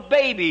was a little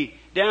baby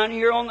down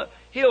here on the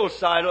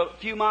hillside a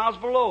few miles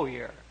below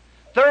here.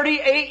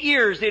 38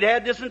 years he'd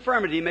had this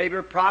infirmity, maybe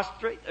a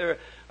prostrate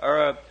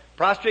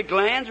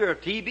glands or a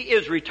TB.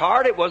 Is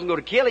retarded. It wasn't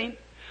going to kill him.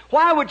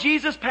 Why would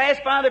Jesus pass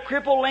by the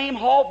crippled, lame,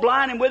 halt,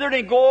 blind, and withered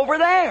and go over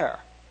there?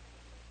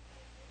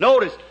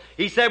 Notice,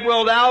 He said,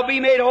 will thou be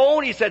made whole?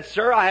 And he said,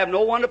 sir, I have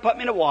no one to put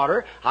me in the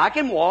water. I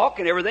can walk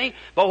and everything.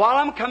 But while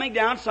I'm coming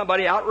down,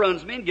 somebody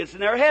outruns me and gets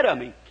in there ahead of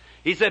me.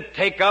 He said,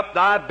 take up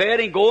thy bed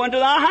and go into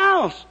thy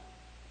house.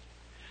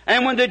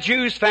 And when the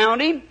Jews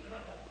found him,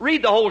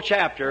 read the whole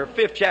chapter,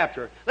 5th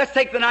chapter. Let's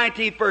take the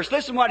 19th verse.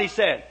 Listen what he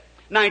said.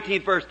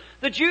 19th verse.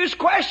 The Jews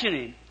questioned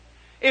him.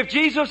 If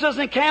Jesus was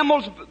in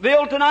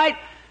Campbellsville tonight,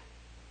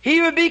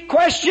 he would be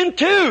questioned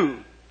too.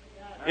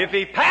 If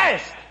he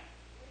passed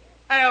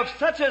of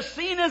such a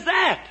scene as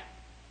that.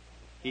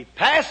 He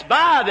passed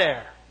by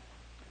there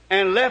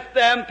and left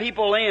them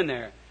people laying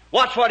there.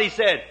 Watch what he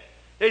said.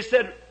 They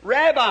said,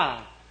 Rabbi,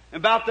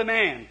 about the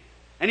man.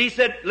 And he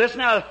said, listen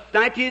now,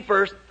 19th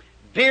verse,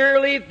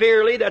 verily,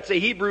 verily, that's a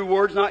Hebrew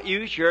word, it's not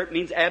used, sure, it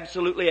means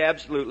absolutely,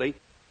 absolutely.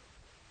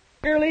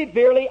 Verily,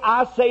 verily,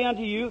 I say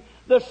unto you,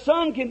 the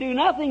Son can do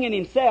nothing in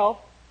himself,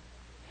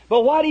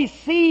 but what he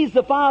sees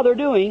the Father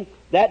doing,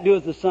 that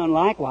doeth the Son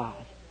likewise.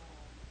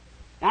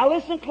 Now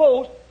listen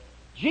close.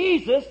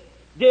 Jesus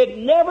did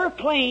never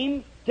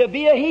claim to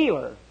be a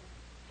healer.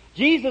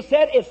 Jesus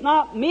said, it's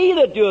not me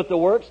that doeth the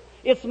works,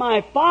 it's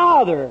my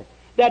Father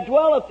that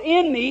dwelleth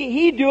in me,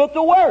 He doeth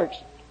the works.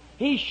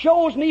 He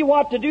shows me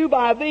what to do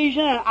by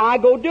vision, and I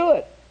go do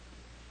it.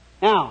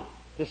 Now,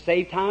 to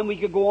save time, we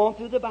could go on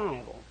through the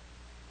Bible.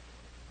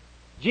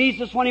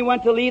 Jesus, when He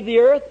went to leave the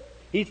earth,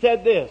 He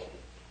said this,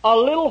 a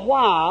little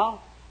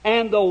while,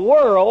 and the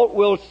world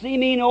will see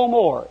me no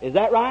more. Is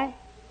that right?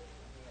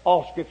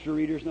 All Scripture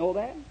readers know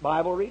that,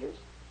 Bible readers.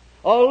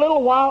 A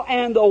little while,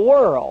 and the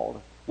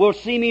world will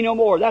see me no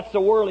more. That's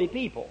the worldly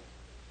people,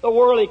 the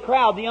worldly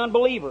crowd, the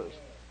unbelievers.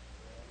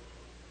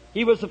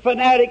 He was a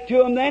fanatic to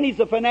them then, He's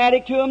a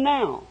fanatic to them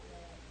now.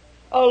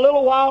 A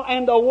little while,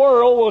 and the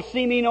world will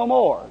see me no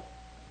more.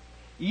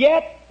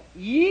 Yet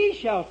ye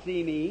shall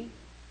see me.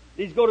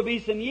 There's going to be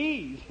some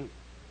ye's.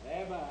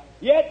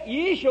 Yet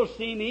ye shall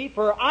see me,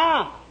 for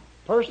I,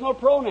 personal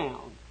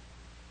pronoun,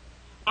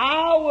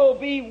 I will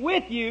be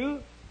with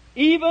you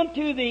even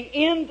to the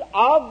end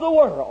of the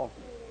world.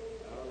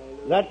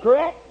 Is that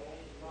correct?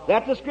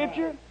 That's the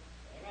Scripture?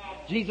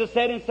 Jesus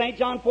said in St.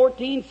 John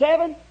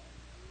 14:7,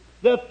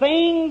 the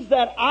things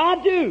that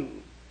I do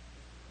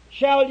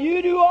shall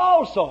you do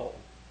also.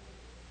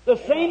 The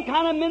same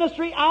kind of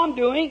ministry I'm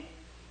doing.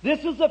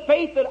 This is the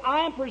faith that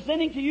I am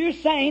presenting to you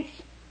saints.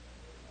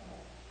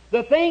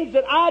 The things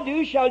that I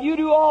do shall you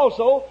do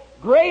also.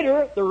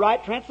 Greater, the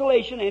right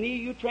translation, any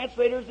of you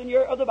translators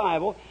of the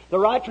Bible, the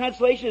right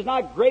translation is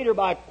not greater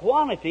by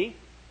quantity,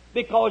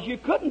 because you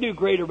couldn't do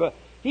greater, but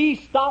He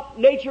stopped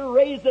nature,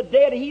 raised the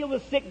dead, healed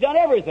the sick, done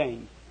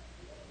everything.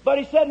 But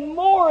He said,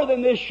 more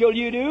than this shall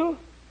you do,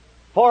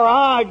 for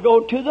I go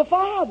to the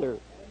Father.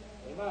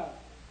 Amen.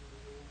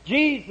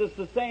 Jesus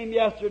the same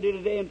yesterday,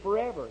 today, and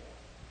forever.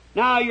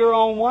 Now you're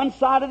on one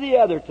side or the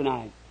other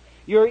tonight.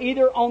 You're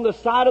either on the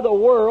side of the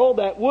world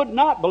that would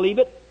not believe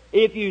it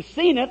if you've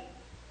seen it,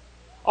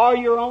 or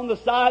you're on the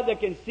side that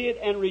can see it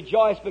and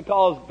rejoice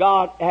because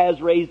God has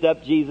raised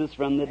up Jesus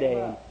from the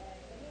dead.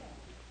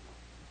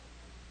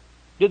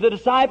 Did the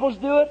disciples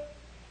do it?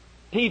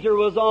 Peter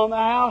was on the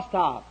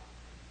housetop,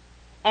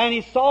 and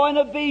he saw in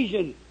a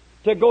vision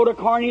to go to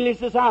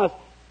Cornelius' house.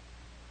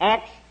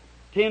 Acts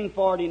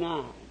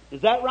 10:49.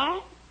 Is that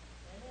right?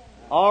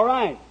 All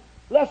right.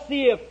 Let's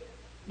see if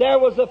there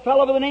was a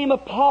fellow by the name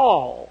of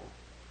Paul.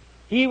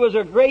 He was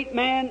a great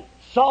man,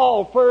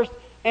 Saul first,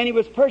 and he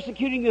was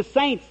persecuting the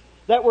saints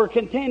that were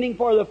contending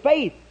for the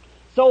faith.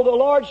 So the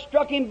Lord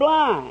struck him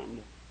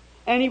blind,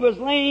 and he was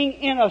laying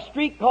in a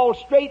street called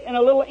Straight in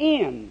a little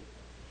inn.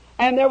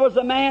 And there was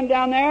a man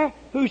down there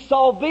who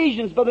saw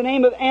visions by the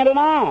name of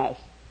Ananias.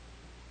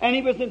 And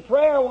he was in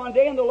prayer one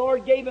day, and the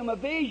Lord gave him a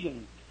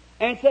vision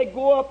and said,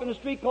 go up in the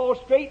street called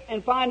Straight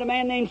and find a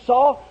man named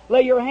Saul,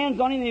 lay your hands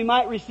on him, and he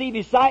might receive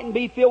his sight and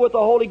be filled with the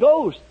Holy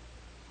Ghost.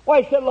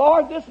 Well, he said,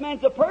 Lord, this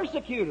man's a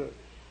persecutor.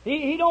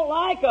 He don't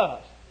like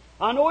us.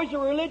 I know he's a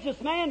religious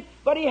man,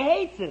 but he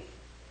hates us.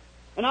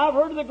 And I've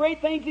heard of the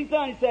great things he's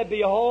done. He said,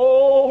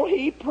 behold,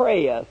 he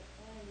prayeth.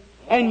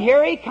 And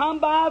here he come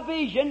by a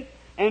vision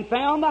and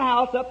found the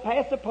house up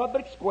past the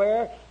public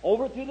square,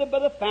 over through by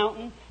the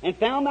fountain, and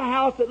found the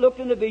house that looked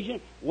in the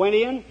vision, went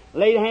in,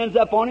 laid hands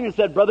up on him and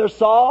said, Brother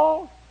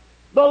Saul,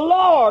 the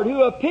Lord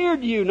who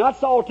appeared to you, not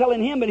Saul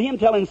telling him, but him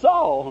telling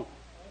Saul.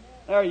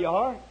 There you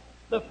are.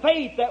 The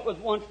faith that was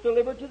once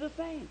delivered to the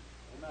saints.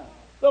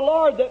 The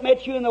Lord that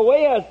met you in the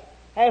way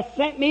has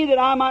sent me that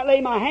I might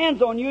lay my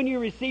hands on you and you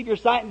receive your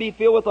sight and be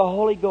filled with the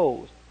Holy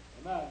Ghost.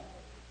 Amen.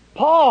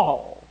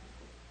 Paul,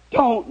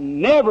 don't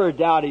never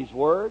doubt his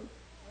word.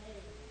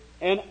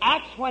 And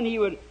Acts, when he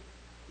would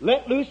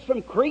let loose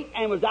from Crete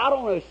and was out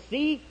on a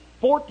sea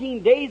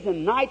 14 days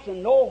and nights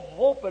and no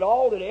hope at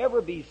all that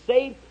ever be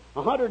saved,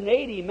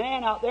 180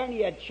 men out there, and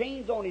he had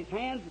chains on his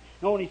hands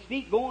and on his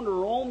feet going to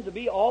Rome to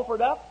be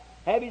offered up,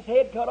 have his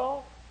head cut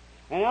off.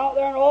 And out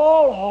there in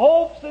all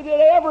hopes that it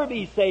ever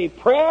be saved.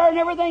 Prayer and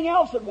everything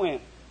else that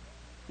went.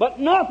 But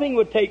nothing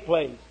would take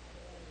place.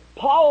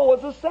 Paul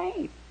was a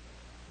saint.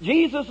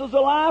 Jesus was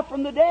alive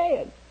from the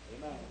dead.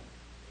 Amen.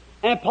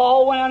 And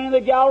Paul went out in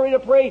the gallery to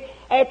pray.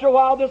 After a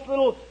while, this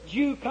little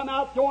Jew come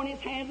out throwing his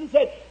hands and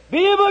said,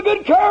 be of a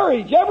good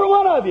courage, every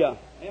one of you.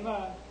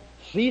 Amen.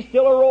 Sea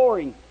still a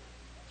roaring.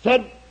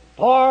 Said,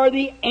 for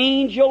the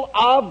angel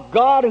of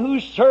God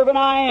whose servant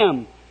I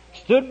am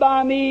stood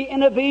by me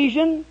in a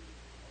vision.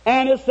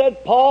 And it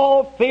said,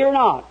 Paul, fear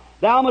not.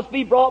 Thou must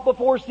be brought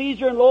before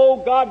Caesar, and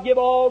lo, God give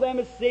all them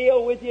that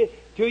sail with you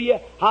to you.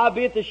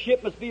 Howbeit the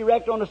ship must be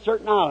wrecked on a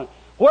certain island.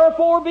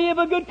 Wherefore be of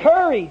a good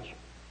courage.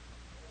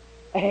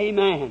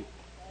 Amen.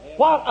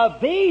 What a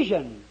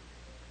vision!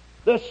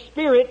 The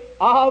Spirit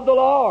of the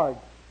Lord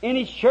in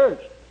His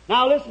church.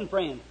 Now listen,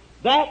 friends.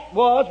 That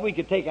was, we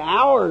could take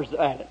hours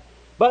at it.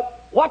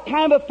 But what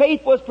kind of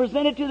faith was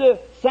presented to the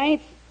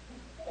saints?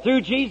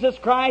 Through Jesus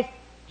Christ.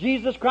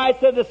 Jesus Christ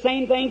said, the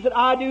same things that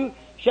I do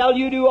shall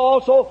you do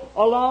also.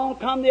 Along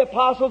come the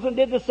apostles and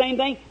did the same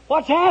thing.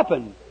 What's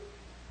happened?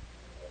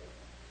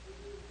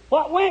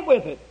 What went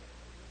with it?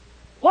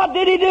 What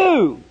did He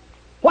do?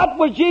 What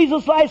was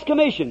Jesus' last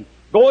commission?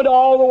 Go into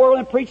all the world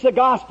and preach the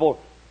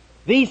gospel.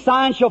 These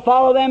signs shall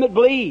follow them that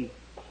believe.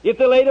 If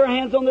they lay their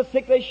hands on the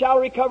sick, they shall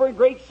recover.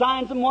 Great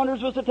signs and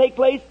wonders was to take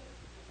place.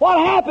 What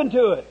happened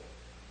to it?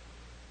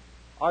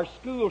 Our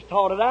schools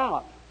taught it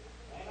out.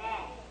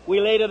 We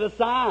laid it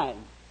aside.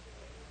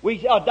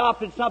 We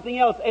adopted something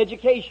else,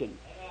 education.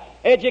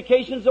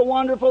 Education's a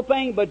wonderful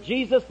thing, but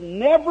Jesus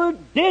never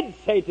did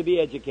say to be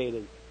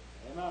educated.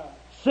 Amen.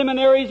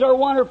 Seminaries are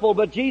wonderful,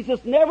 but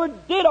Jesus never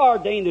did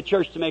ordain the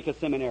church to make a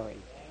seminary.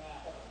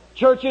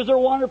 Churches are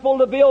wonderful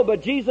to build,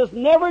 but Jesus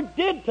never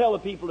did tell the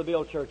people to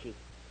build churches.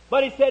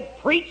 But He said,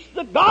 preach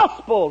the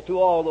gospel to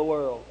all the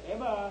world.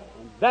 Amen.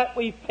 And that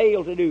we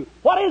fail to do.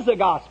 What is the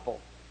gospel?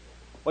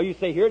 Well, you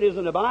say, here it is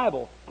in the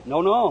Bible.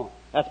 No.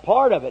 That's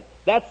part of it.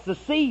 That's the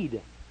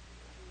seed.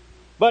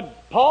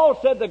 But Paul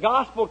said the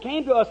gospel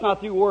came to us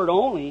not through word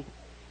only,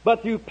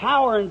 but through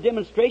power and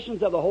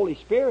demonstrations of the Holy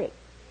Spirit.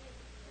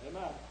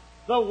 Amen.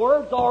 The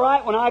word's all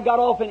right. When I got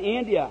off in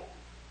India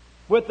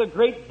with the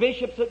great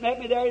bishops that met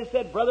me there, they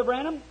said, Brother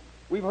Branham,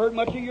 we've heard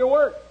much of your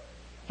work.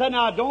 Said,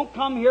 now don't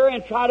come here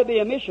and try to be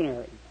a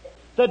missionary.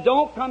 Said,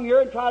 don't come here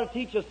and try to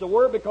teach us the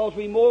Word because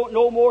we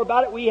know more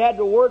about it. We had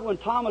the Word when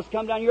Thomas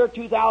come down here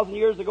 2,000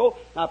 years ago.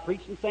 I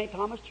preached in St.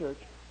 Thomas Church.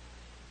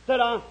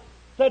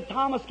 Said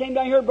Thomas came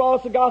down here and brought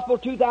us the gospel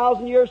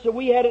 2,000 years, so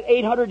we had it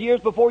 800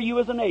 years before you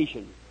as a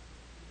nation.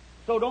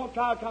 So don't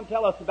try to come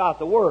tell us about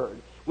the Word.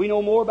 We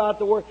know more about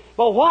the Word.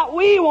 But what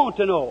we want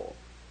to know,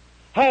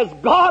 has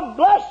God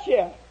blessed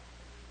you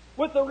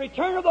with the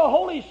return of the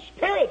Holy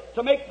Spirit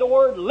to make the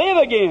Word live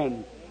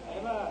again?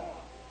 Amen.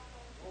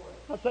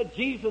 I said,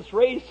 Jesus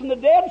raised from the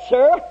dead,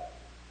 sir.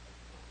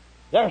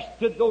 There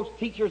stood those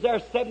teachers there,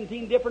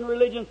 17 different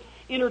religions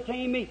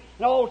entertained me,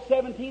 and all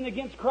 17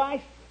 against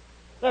Christ.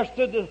 There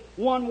stood the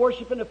one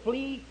worshiping the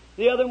flea,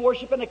 the other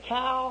worshiping the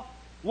cow,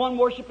 one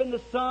worshiping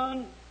the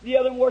sun, the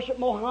other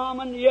worshiping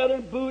Mohammed, the other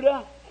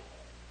Buddha.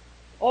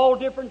 All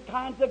different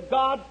kinds of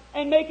gods,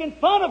 and making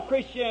fun of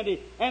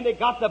Christianity. And they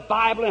got the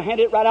Bible and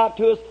handed it right out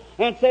to us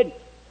and said,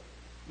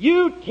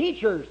 you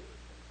teachers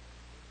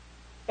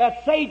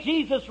that say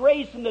Jesus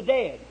raised from the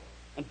dead.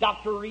 And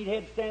Dr.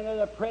 Reedhead standing there,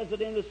 the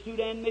president of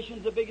Sudan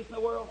Missions, the biggest in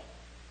the world.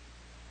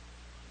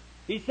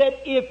 He said,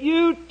 if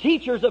you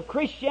teachers of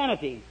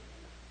Christianity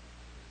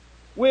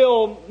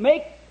will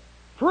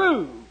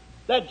prove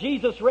that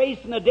Jesus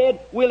raised from the dead,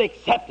 we'll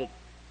accept it.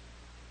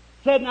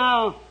 Said,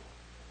 now,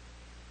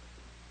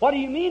 what do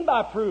you mean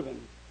by proving?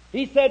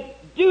 He said,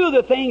 do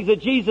the things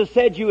that Jesus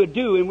said you would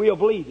do and we'll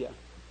believe you.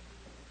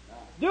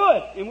 Do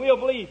it and we'll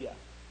believe you.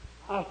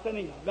 I said,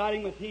 he's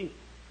biting my teeth.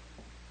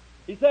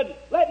 He said,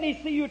 let me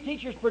see you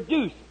teachers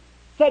produce.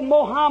 Said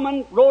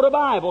Mohammed wrote a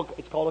Bible.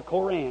 It's called a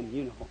Koran,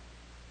 you know.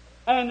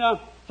 And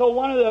so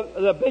one of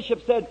the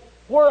bishops said,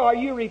 where are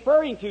you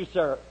referring to,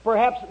 sir?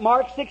 Perhaps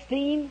Mark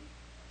 16?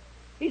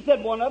 He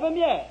said, one of them,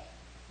 yes.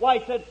 Why,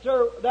 he said,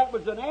 sir, that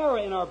was an error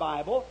in our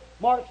Bible.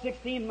 Mark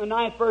 16, the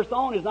 9th verse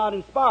on, is not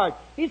inspired.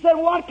 He said,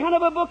 what kind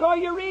of a book are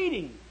you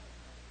reading?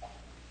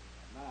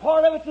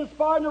 Part of it's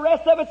inspired and the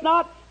rest of it's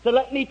not. So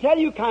let me tell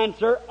you, kind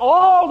sir,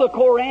 all the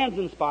Koran's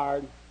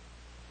inspired.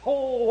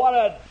 Oh, what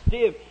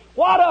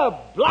a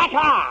black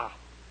eye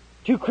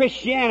to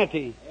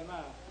Christianity.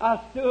 Amen. I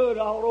stood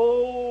out,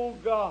 oh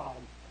God,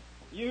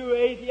 you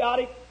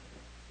idiotic,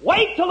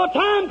 wait till the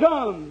time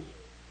comes.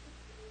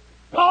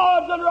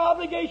 God's under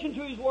obligation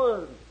to His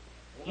Word.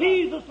 Amen.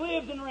 Jesus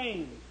lives and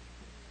reigns.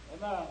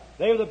 Amen.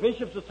 They were the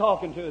bishops was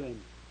talking to them.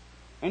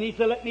 And he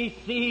said, let me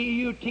see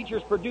you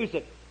teachers produce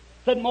it.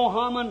 Said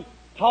Mohammed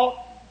taught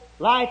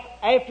life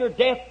after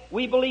death,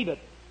 we believe it.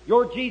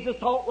 Your Jesus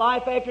taught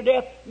life after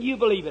death, you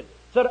believe it.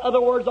 Said, in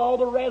other words, all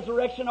the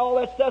resurrection, all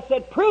that stuff,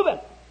 said, prove it.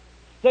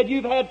 Said,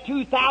 you've had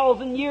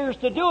 2,000 years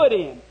to do it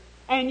in.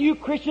 And you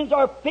Christians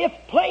are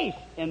 5th place.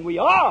 And we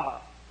are.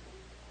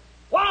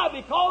 Why?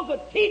 Because the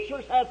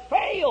teachers has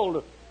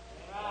failed.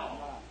 Amen.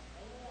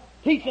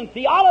 Teaching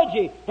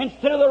theology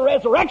instead of the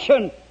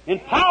resurrection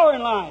and power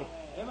in life.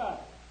 Amen.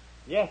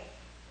 Yes.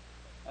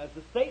 That's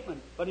a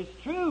statement. But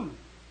it's true.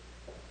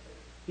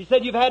 He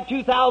said, you've had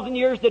 2,000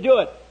 years to do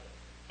it.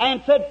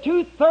 And said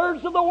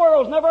 2/3 of the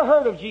world's never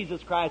heard of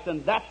Jesus Christ,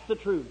 and that's the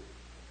truth.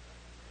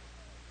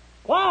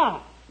 Why?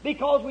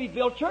 Because we've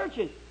built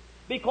churches.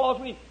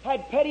 Because we've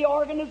had petty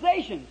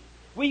organizations.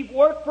 We've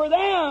worked for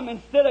them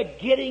instead of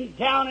getting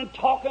down and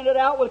talking it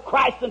out with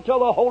Christ until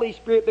the Holy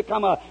Spirit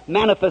become a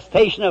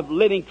manifestation of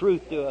living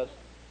truth to us.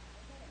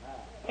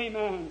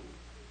 Amen.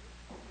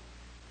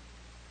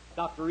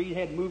 Dr. Reed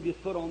had moved his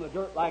foot on the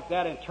dirt like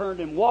that and turned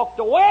and walked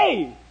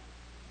away.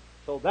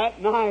 So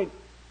that night,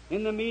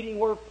 in the meeting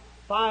were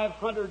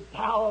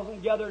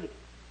 500,000 gathered.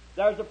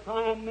 There's a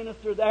prime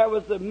minister. There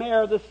was the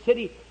mayor of the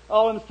city.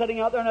 All of them sitting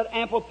out there in that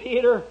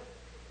amphitheater.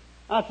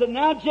 I said,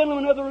 now,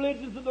 gentlemen of the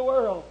religions of the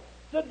world,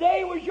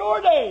 today was your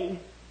day,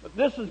 but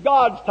this is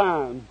God's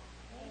time.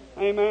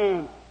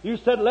 Amen. You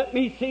said, let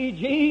me see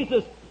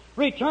Jesus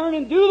return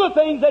and do the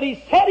things that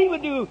He said He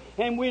would do,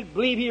 and we'd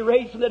believe He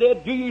raised from the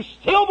dead. Do you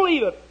still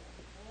believe it?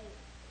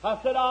 I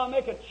said, I'll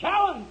make a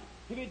challenge.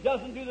 If He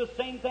doesn't do the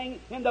same thing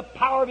in the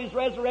power of His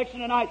resurrection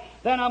tonight,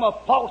 then I'm a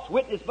false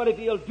witness. But if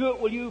He'll do it,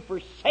 will you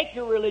forsake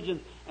your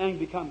religion and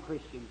become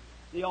Christians?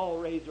 They all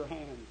raised their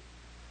hands.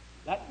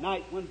 That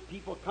night when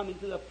people come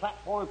into the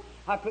platform,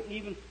 I couldn't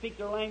even speak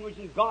their language,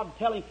 and God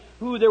telling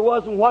who there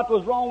was and what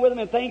was wrong with them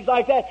and things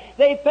like that.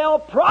 They fell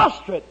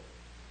prostrate.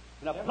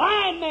 And a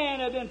blind man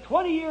had been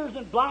 20 years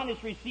in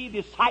blindness, received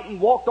his sight and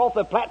walked off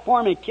the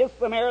platform and kissed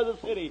the mayor of the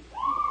city.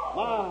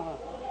 Why?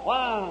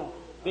 Why?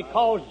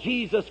 Because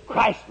Jesus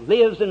Christ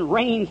lives and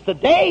reigns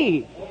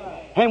today.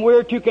 And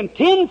we're to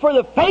contend for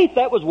the faith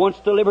that was once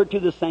delivered to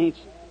the saints.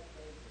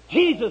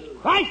 Jesus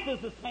Christ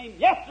is the same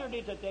yesterday,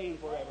 today, and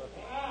forever.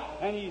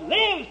 And He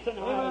lives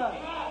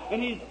tonight.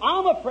 And He's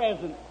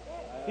omnipresent.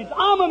 He's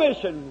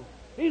omniscient.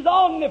 He's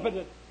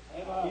omnipotent.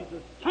 He's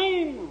the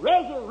same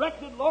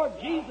resurrected Lord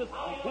Jesus,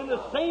 in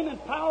the same in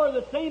power,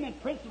 the same in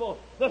principle,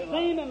 the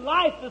same in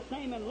life, the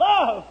same in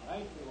love.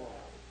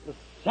 The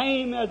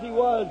same as He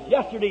was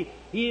yesterday,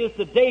 He is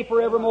today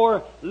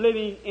forevermore,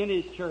 living in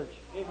His church.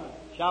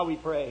 Shall we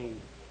pray?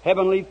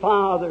 Heavenly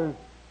Father,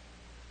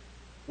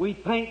 we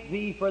thank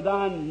Thee for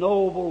Thy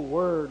noble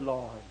word,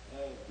 Lord.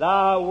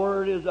 Thy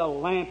word is a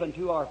lamp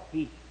unto our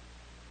feet.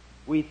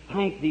 We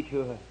thank Thee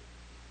to it.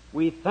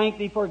 We thank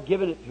Thee for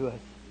giving it to us.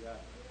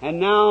 And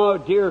now,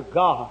 dear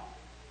God,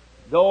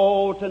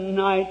 though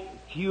tonight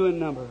few in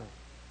number,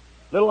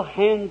 little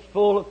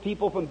handsful of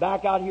people from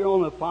back out here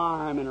on the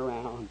farm and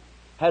around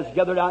has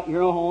gathered out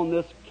here on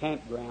this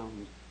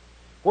campground.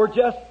 For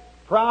just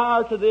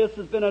prior to this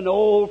has been an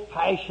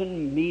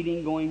old-fashioned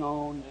meeting going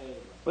on,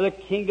 where the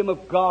kingdom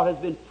of God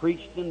has been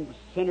preached and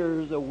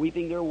sinners are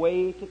weeping their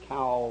way to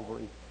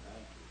Calvary.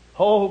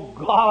 Oh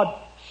God,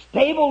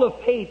 stable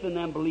of faith in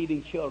them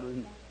believing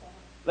children.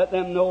 Let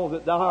them know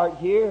that Thou art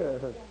here.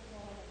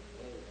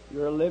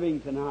 You're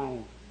living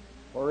tonight.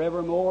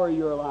 Forevermore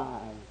you're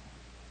alive.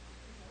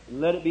 And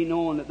let it be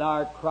known that Thou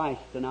art Christ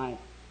tonight,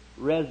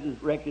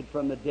 resurrected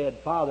from the dead.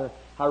 Father,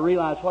 I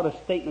realize what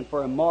a statement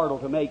for a mortal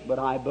to make, but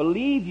I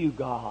believe You,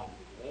 God.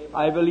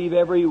 I believe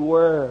every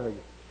word.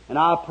 And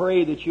I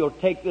pray that You'll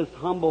take this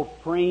humble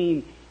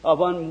frame of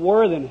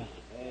unworthiness,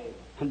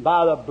 and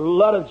by the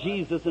blood of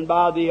Jesus and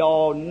by the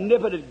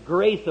omnipotent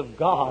grace of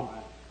God,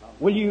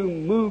 will You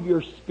move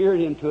Your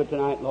Spirit into it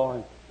tonight,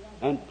 Lord,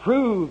 and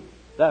prove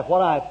that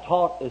what I've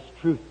taught is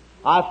truth.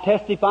 I've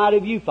testified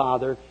of You,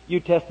 Father. You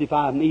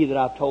testify of me that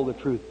I've told the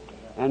truth.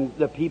 And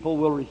the people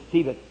will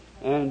receive it,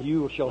 and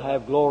You shall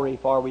have glory,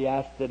 for we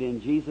ask it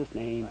in Jesus'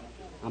 name.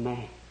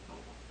 Amen.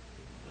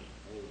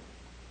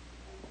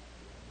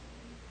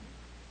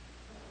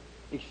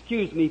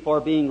 Excuse me for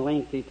being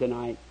lengthy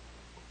tonight.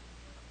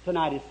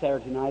 Tonight is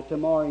Saturday night.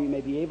 Tomorrow you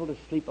may be able to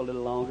sleep a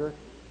little longer.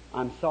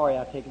 I'm sorry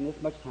I've taken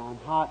this much time.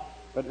 Hot,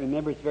 but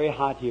remember it's very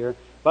hot here.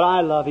 But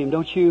I love Him,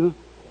 don't you?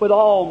 With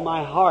all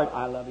my heart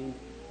I love Him.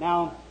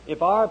 Now,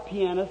 if our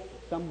pianist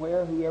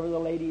somewhere, whoever the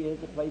lady is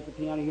that plays the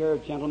piano here, or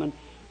gentleman,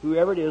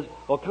 whoever it is,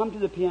 will come to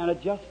the piano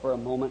just for a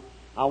moment,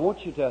 I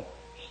want you to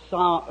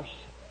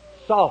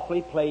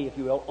softly play, if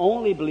you will,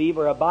 Only Believe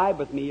or Abide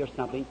With Me or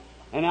something.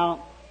 And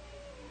now,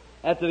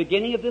 at the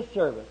beginning of this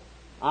service,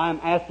 I'm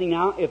asking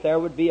now if there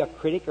would be a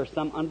critic or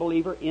some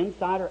unbeliever,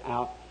 inside or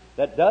out,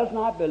 that does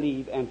not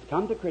believe and has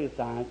come to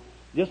criticize.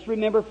 Just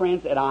remember,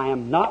 friends, that I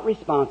am not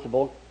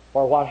responsible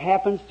for what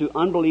happens to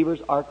unbelievers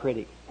or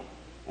critics.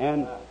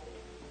 And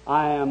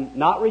I am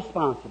not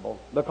responsible,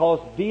 because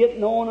be it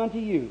known unto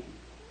you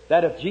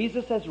that if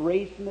Jesus has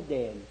raised from the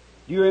dead,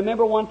 do you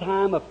remember one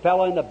time a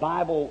fellow in the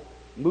Bible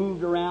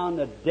moved around,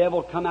 the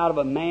devil come out of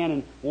a man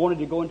and wanted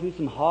to go into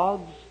some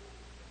hogs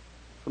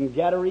from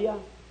Gadara?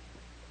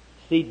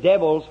 See,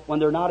 devils, when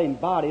they're not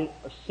embodied,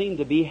 seem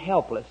to be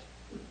helpless.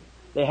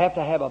 They have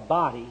to have a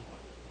body,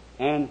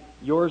 and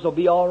yours will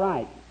be all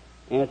right.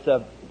 And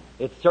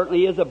it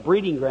certainly is a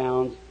breeding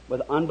grounds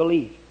with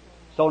unbelief.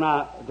 So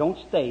now, don't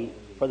stay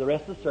for the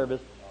rest of the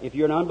service if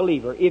you're an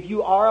unbeliever. If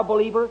you are a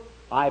believer,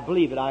 I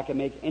believe that I can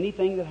make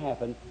anything that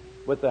happens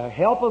with the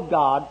help of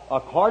God,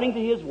 according to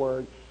His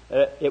Word,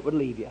 it would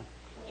leave you.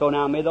 So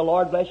now, may the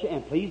Lord bless you,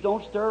 and please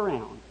don't stir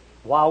around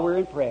while we're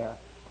in prayer.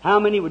 How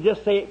many would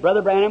just say,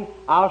 Brother Branham,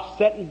 I'll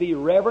sit and be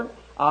reverent.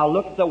 I'll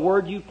look at the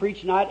Word you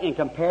preach tonight and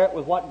compare it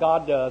with what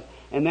God does.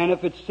 And then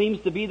if it seems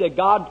to be that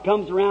God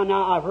comes around,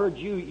 now I've heard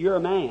you're a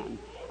man.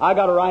 I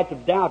got a right to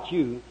doubt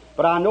you,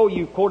 but I know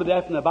you quoted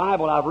that from the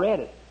Bible. I've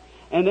read it.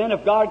 And then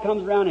if God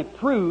comes around and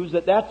proves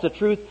that that's the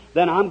truth,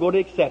 then I'm going to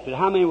accept it.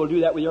 How many will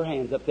do that with your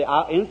hands up there?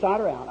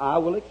 Inside or out, I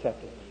will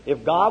accept it.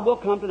 If God will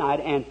come tonight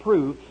and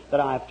prove that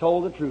I have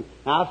told the truth,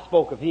 now I've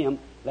spoke of Him,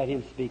 let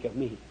Him speak of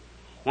me.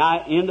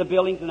 Now, in the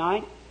building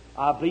tonight,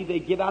 I believe they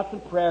give out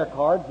some prayer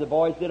cards. The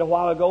boys did a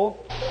while ago.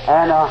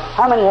 And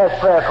how many has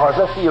prayer cards?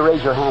 Let's see you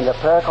raise your hand up.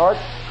 Prayer cards?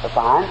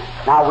 Fine.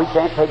 Now, we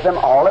can't take them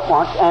all at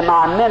once. And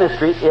my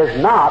ministry is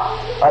not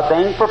a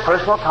thing for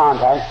personal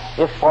contact.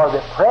 It's for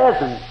the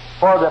present,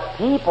 for the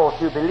people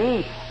to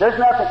believe. There's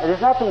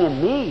nothing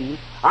in me.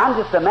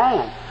 I'm just a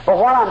man. But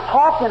what I'm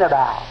talking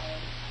about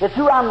is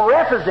who I'm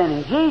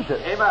representing,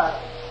 Jesus. Amen.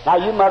 Now,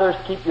 you mothers,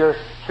 keep your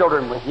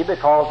children with you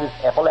because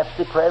there's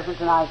epilepsy present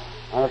tonight.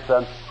 And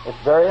it's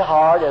very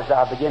hard as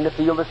I begin to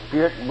feel the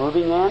Spirit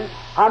moving in.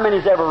 How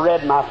many's ever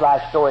read my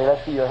life story?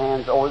 Let's see your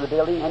hands over the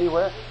building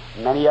anywhere.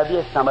 Many of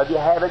you, some of you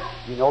haven't.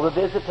 You know the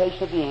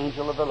visitation of the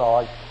angel of the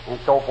Lord and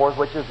so forth,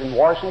 which is in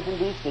Washington,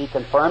 D.C.,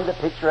 confirmed the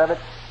picture of it.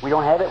 We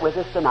don't have it with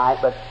us tonight,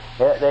 but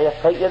they have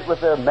taken it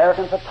with the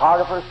American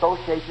Photographer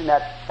Association,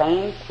 that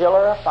same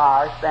pillar of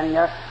fire standing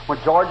there when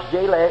George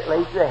J.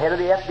 Lacey, the head of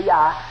the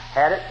FBI,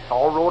 had it. It's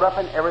all rolled up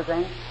and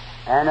everything.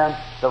 And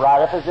the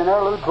write-up is in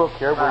our little book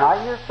here. We're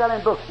not here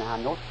selling books now.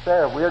 No,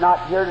 sir. We're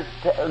not here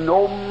to...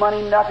 no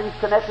money, nothing's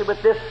connected with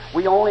this.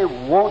 We only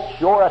want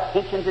your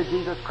attention to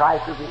Jesus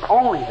Christ is the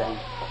only thing.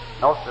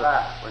 No,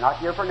 sir. We're not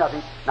here for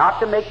nothing.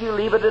 Not to make you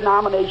leave a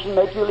denomination,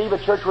 make you leave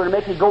a church. We're to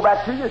make you go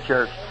back to your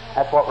church.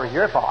 That's what we're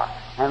here for.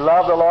 And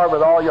love the Lord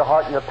with all your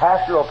heart. And your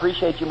pastor will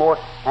appreciate you more,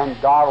 and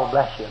God will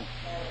bless you.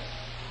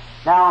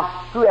 Now,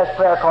 who has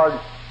prayer cards?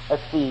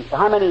 Let's see.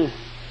 How many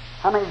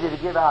did he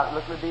give out?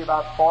 It would be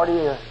about 40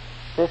 or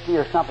 50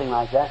 or something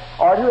like that.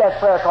 All right, who has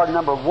prayer card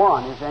number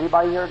 1? Is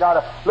anybody here got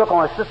a look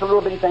on it? It's just a little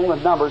bitty thing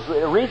with numbers.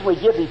 The reason we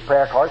give these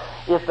prayer cards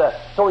is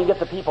so we can get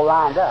the people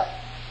lined up.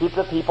 Keep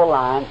the people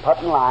put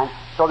in line,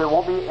 so there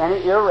won't be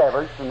any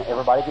irreverence and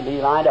everybody can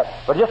be lined up.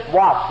 But just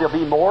watch, there'll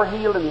be more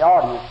healed in the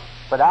audience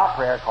without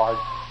prayer cards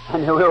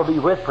than there will be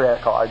with prayer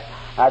cards.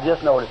 I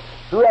just noticed.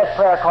 Who has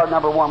prayer card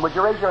number 1? Would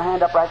you raise your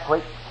hand up right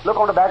quick? Look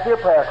on the back of your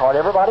prayer card.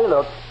 Everybody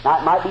look.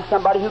 Now, it might be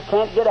somebody who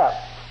can't get up.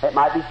 It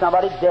might be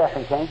somebody deaf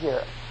and can't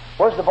hear.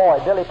 Where's the boy,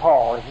 Billy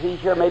Paul? Is he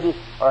here maybe,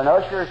 or an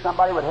usher or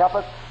somebody would help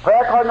us?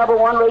 Prayer card number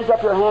 1, raise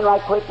up your hand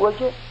right quick, would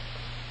you?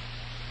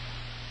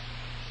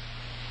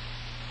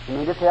 You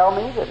mean to tell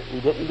me that he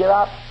didn't give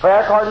out?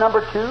 Prayer card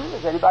number 2,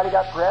 has anybody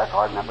got prayer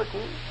card number 2?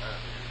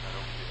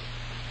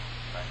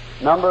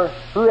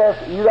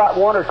 You got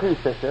 1 or 2,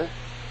 sister?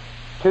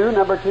 2,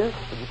 number 2?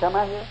 Would you come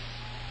out here?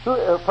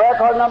 Prayer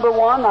card number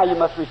 1, now you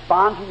must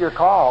respond to your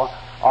call,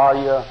 or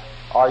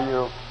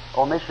you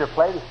miss your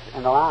place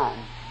in the line.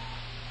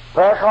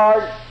 Prayer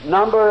card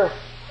number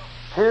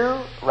 2,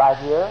 right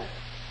here.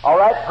 All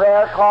right,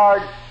 prayer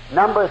card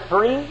number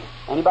 3.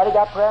 Anybody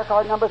got prayer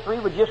card number 3?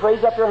 Would you just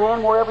raise up your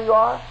hand wherever you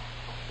are?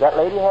 That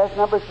lady has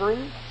number 3.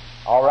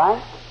 All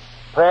right.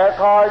 Prayer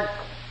card,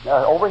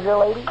 over here,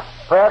 lady.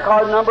 Prayer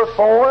card number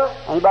 4.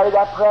 Anybody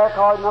got prayer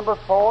card number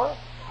 4?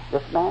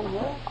 This man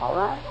here. All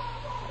right.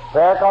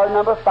 Prayer card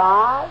number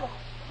 5.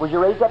 Would you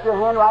raise up your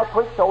hand right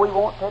quick so we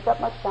won't take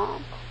up much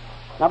time?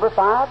 Number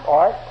 5.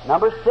 All right.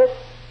 Number 6.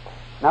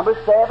 Number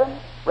 7.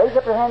 Raise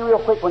up your hand real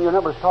quick when your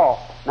number's called.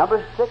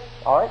 Number 6.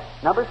 All right.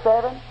 Number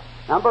 7.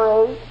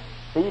 Number 8.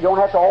 See, you don't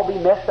have to all be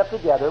messed up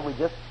together. We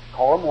just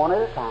call them one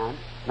at a time.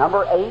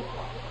 Number 8.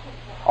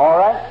 All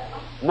right.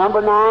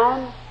 Number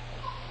 9.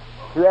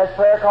 Who has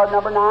prayer card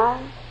number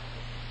 9?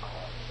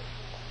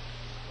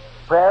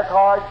 Prayer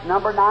card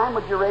number 9.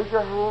 Would you raise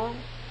your hand?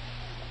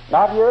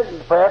 Not here.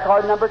 Prayer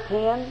card number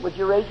 10. Would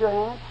you raise your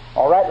hand?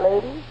 All right,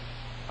 ladies.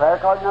 Prayer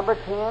card number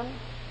 10.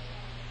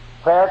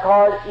 Prayer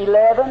card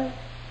 11.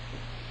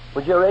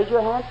 Would you raise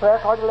your hand? Prayer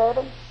card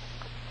 11.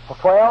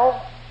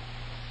 12.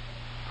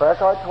 Prayer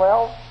card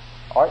 12.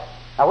 All right.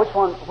 Now,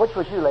 which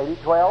was you, lady?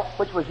 12?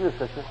 Which was you,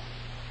 sister?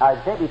 Now,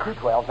 it can't be 2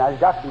 12s. Now, there's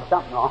got to be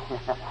something wrong.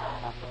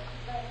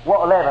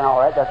 Well, 11, all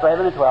right. That's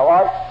 11 and 12.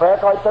 All right. Prayer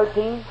card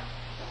 13.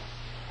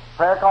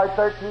 Prayer card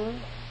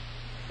 13.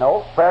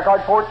 No. Prayer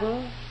card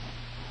 14.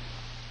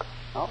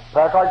 No.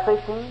 Prayer card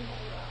 15.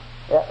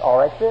 Yeah, all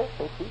right, sir.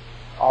 15.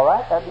 All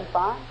right. That'd be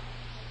fine.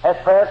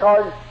 That's prayer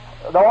card.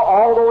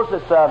 All those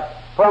that's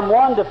from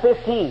 1 to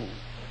 15.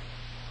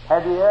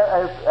 Have you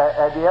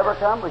ever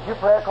come? Was your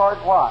prayer card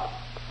what?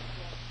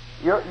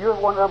 You're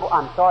one of them.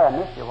 I'm sorry, I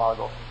missed you a while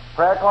ago.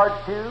 Prayer card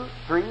 2,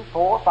 3,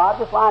 4, 5.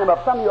 Just line them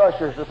up. Some of you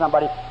ushers or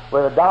somebody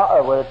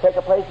will take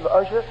a place of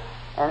usher,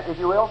 and if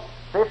you will,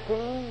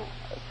 15,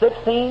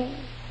 16,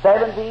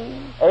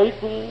 17,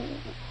 18.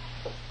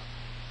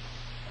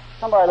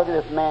 Somebody look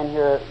at this man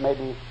here,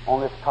 maybe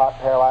on this cot,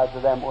 paralyzed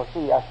with them. Well,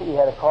 see, I see he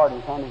had a card in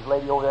his hand. His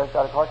lady over there's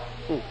got a card.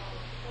 See.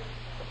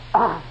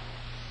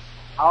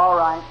 All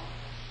right.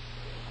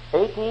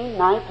 18,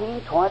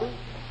 19, 20.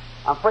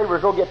 I'm afraid we're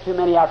going to get too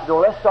many out the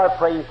door. Let's start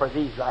praying for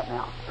these right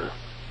now.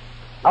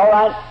 All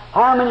right.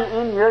 How many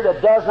in here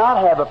that does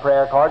not have a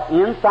prayer card,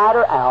 inside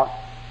or out?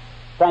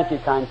 Thank you,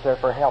 kind sir,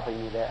 for helping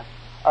me there.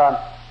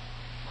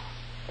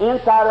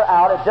 Inside or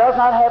out, it does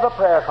not have a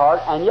prayer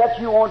card, and yet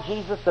you want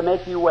Jesus to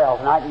make you well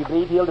tonight, and you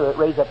believe He'll do it.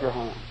 Raise up your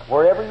hand,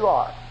 wherever you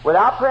are,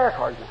 without prayer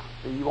cards now.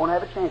 So you won't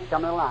have a chance to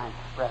come to the line.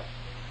 Press.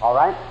 All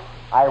right?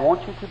 I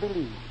want you to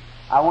believe.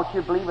 I want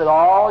you to believe with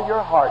all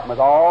your heart, with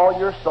all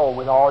your soul,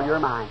 with all your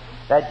mind,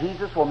 that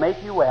Jesus will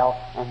make you well,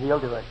 and He'll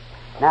do it.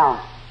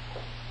 Now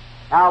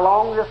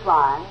along this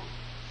line,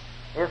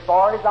 as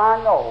far as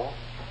I know,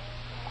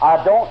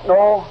 I don't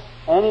know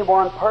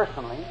anyone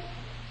personally,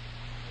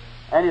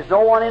 and there's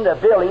no one in the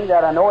building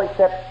that I know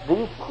except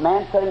these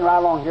men sitting right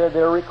along here.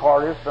 They're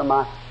recorders from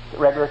my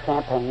regular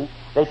campaign.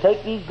 They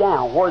take these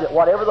down.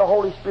 Whatever the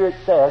Holy Spirit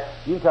says,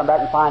 you can come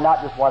back and find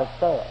out just what it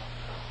says.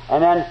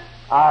 And then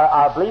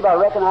I believe I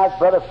recognize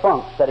Brother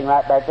Funk sitting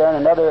right back there,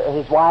 and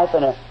his wife,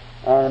 and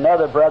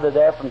another brother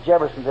there from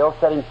Jeffersonville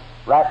sitting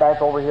right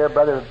back over here,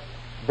 Brother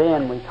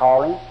Ben, we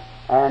call him.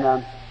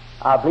 And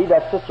I believe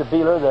that's Sister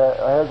Beeler,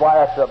 his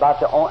wife,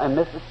 that's and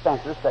Mrs.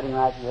 Spencer sitting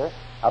right here.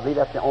 I believe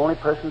that's the only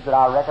persons that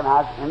I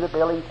recognize in the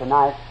building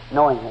tonight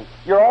knowingly.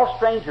 You're all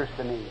strangers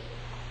to me.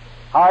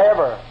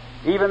 However,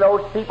 even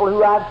those people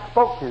who I've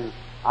spoke to,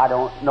 I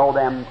don't know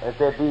them. If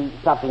there be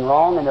something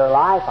wrong in their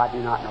life, I do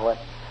not know it.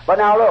 But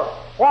now look,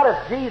 what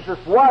if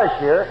Jesus was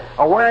here,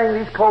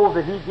 wearing these clothes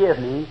that He give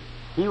me?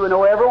 He would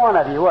know every one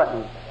of you,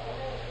 wouldn't He?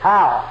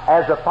 How?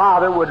 As the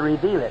Father would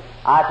reveal it.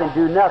 I can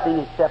do nothing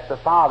except the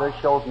Father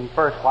shows me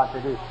first what to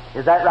do.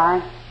 Is that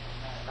right?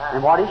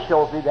 And what He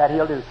shows me, that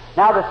He'll do.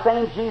 Now the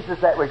same Jesus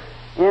that was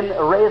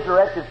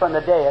resurrected from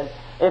the dead,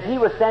 if He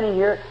was standing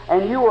here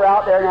and you were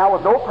out there now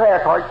with no prayer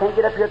card, can't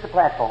get up here at the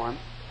platform,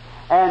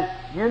 and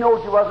you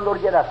know you wasn't going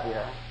to get up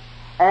here,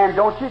 and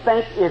don't you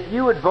think if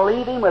you would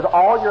believe Him with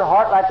all your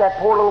heart like that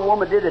poor little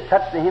woman did that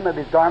touched the hem of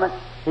His garment,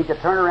 He could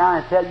turn around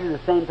and tell you the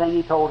same thing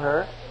He told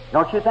her?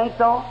 Don't you think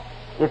so?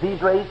 If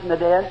He's raised from the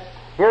dead?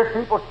 Here's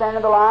people standing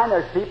in the line.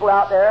 There's people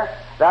out there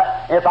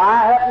that if I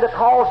happen to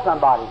call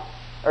somebody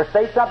or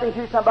say something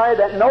to somebody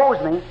that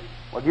knows me,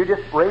 well, you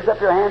just raise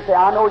up your hand and say,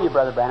 I know you,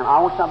 Brother Branham. I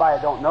want somebody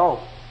I don't know.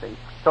 See?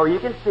 So you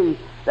can see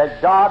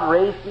that God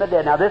raised from the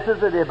dead. Now this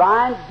is a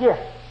divine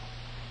gift.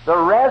 The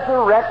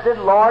resurrected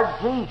Lord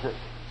Jesus.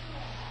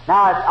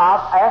 Now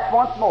I'll ask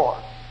once more.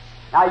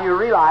 Now you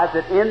realize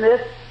that in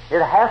this,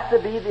 it has to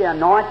be the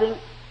anointing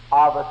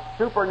of a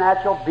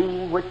supernatural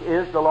being, which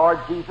is the Lord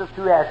Jesus,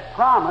 who has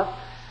promised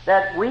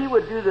that we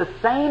would do the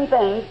same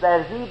things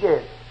that He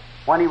did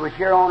when He was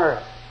here on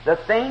earth. The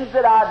things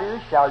that I do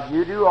shall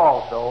you do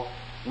also.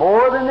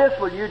 More than this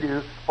will you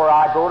do, for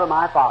I go to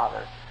my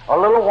Father. A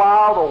little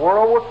while the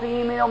world will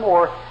see me no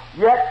more,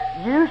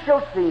 yet you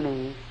shall see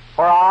me,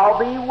 for I'll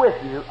be with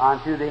you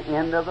unto the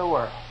end of the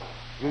world.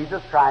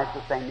 Jesus Christ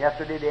the same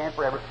yesterday, today, and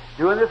forever,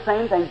 doing the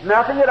same things,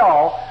 nothing at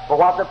all but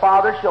what the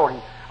Father showed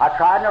Him. I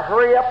tried in a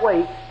hurry-up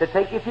way to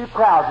take you through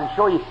crowds and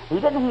show you. He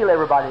didn't heal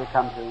everybody that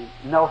come to Him.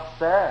 No,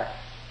 sir.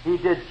 He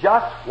did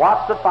just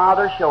what the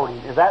Father showed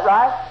Him. Is that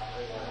right?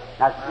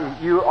 Now,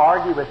 you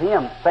argue with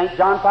Him. St.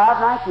 John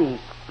 5:19.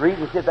 Read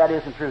and see if that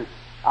isn't true.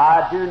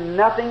 I do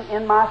nothing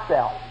in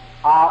myself.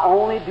 I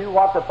only do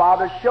what the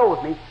Father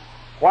shows me,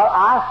 what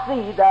I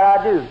see that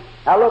I do.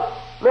 Now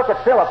look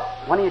at Philip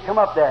when he come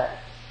up there,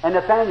 and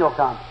Nathanael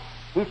comes.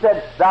 He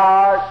said, Thou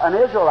art an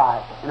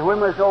Israelite. And when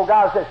was no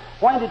God, said,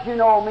 When did you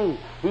know me?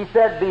 He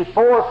said,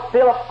 Before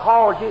Philip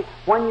called you,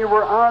 when you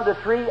were under the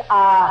tree,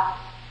 I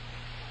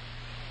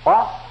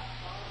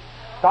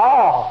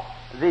saw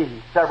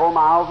thee several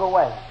miles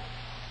away.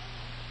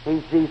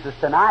 He's Jesus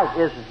tonight,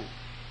 isn't He?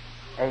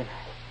 Amen.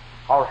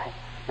 All right.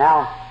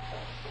 Now,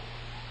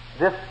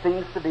 this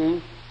seems to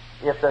be,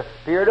 if the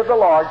Spirit of the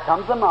Lord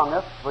comes among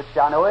us, which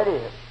I know it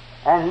is,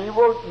 and He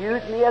will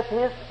use me as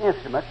His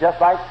instrument, just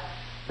like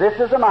this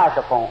is a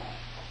microphone.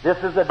 This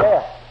is a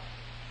desk.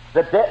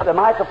 The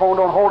microphone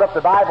don't hold up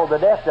the Bible. The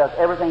desk does.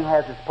 Everything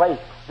has its place.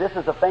 This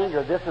is a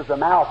finger. This is the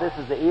mouth. This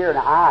is the ear and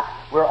the eye.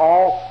 We're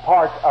all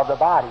parts of the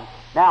body.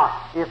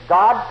 Now, if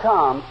God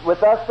comes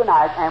with us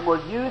tonight and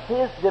will use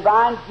His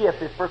divine gift,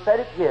 His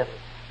prophetic gift,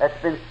 that's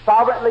been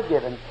sovereignly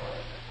given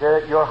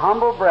to your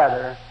humble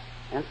brother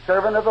and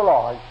servant of the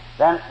Lord,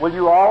 then will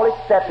you all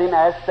accept Him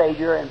as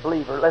Savior and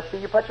believer? Let's see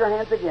you put your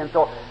hands again.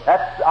 So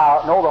that's,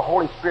 I know the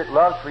Holy Spirit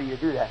loves for you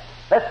to do that.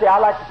 Let's see, I'd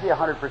like to see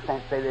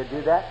 100% say they'd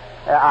do that.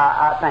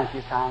 I thank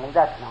you kindly.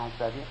 That's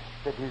nice of you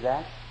to do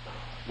that.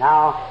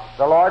 Now,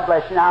 the Lord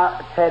bless you.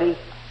 Now, Teddy,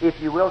 if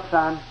you will,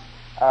 son,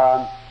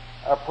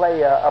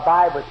 play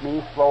Abide with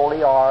me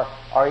slowly, or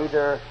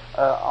either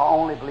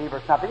Only Believe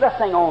or something. Let's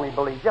sing Only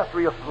Believe, just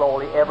real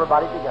slowly,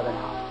 everybody together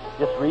now.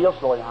 Just real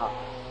slowly now.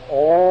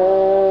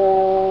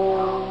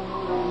 Oh,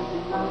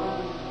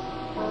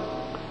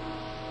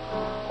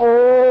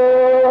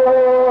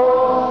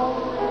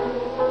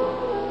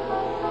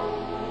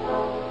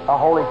 the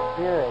Holy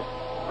Spirit.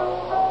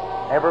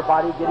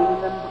 Everybody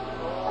getting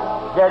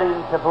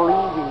to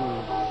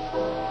believing.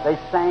 They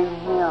sang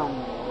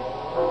hymns.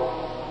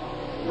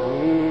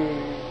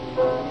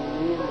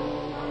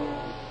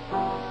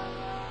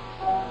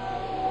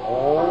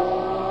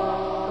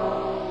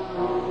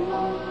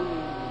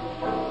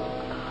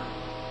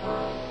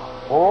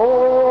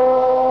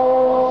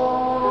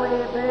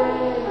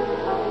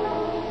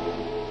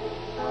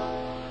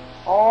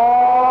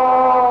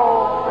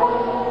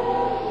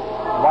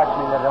 Watch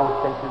me that I don't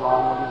stay too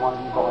long when you want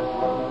to be voices.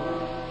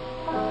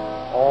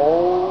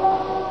 Oh,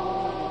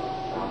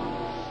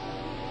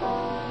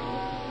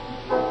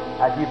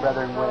 As you,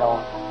 brethren, will.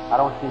 I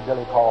don't see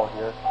Billy Paul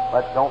here,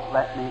 but don't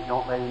let me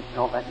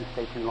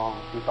stay too long,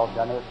 because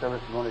another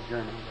service is going to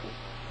Germany.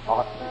 All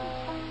right.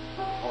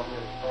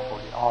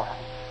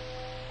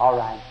 All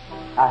right.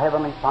 Our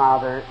Heavenly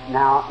Father,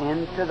 now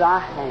into Thy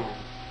hands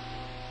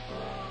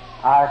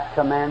I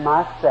commend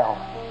myself,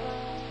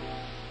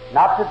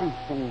 not to be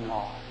seen,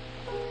 Lord,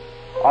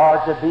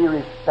 or to be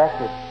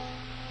respected,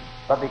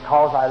 but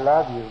because I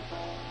love you,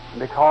 and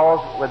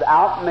because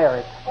without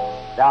merit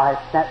Thou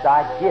hast sent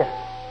Thy gift.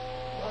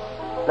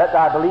 Let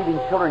Thy believing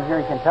children here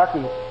in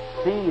Kentucky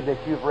see that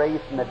You've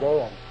raised from the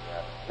dead,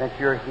 that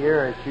You're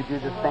here, that You do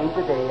the same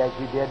today as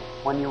You did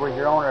when You were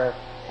here on earth.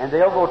 And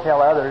they'll go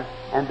tell others,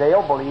 and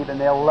they'll believe, and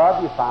they'll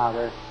love You,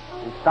 Father.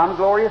 And some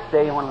glorious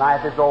day when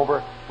life is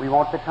over, we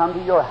want to come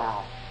to Your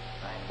house.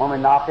 When we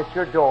knock at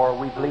Your door,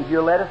 we believe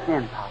You'll let us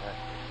in, Father.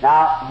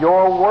 Now,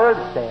 Your Word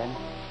said,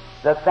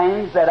 the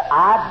things that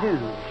I do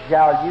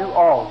shall you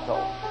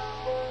also.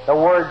 The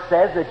Word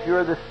says that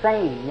You're the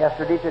same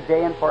yesterday,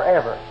 today, and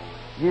forever.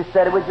 You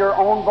said it with Your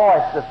own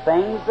voice, the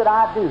things that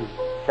I do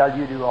shall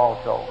you do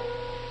also.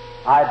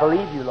 I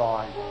believe You,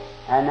 Lord.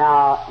 And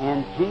now,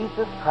 in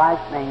Jesus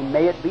Christ's name,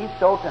 may it be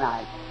so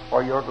tonight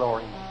for Your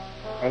glory.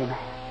 Amen.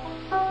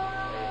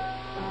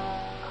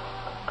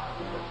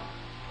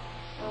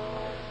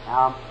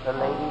 Now, the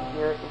lady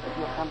here, if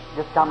you'll come,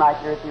 just come right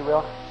here if you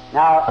will.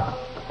 Now,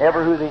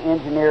 ever who the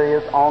engineer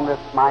is on this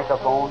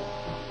microphone,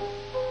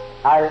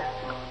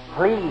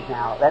 please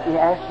now, let me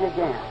ask you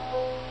again.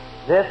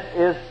 This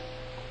is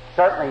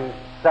certainly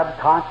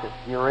subconscious.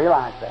 You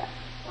realize that.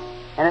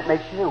 And it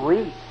makes you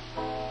weak.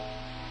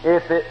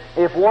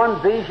 If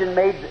one vision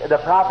made the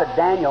prophet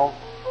Daniel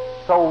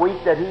so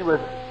weak that he was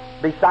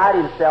beside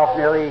himself,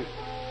 nearly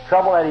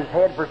trouble at his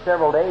head for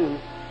several days,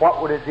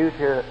 what would it do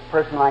to a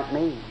person like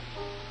me?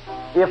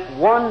 If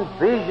one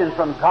vision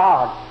from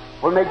God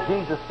would make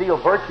Jesus feel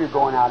virtue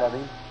going out of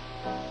him,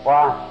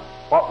 why,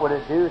 what would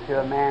it do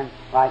to a man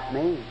like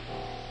me?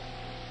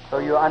 So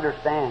you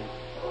understand.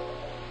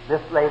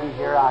 This lady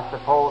here, I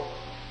suppose,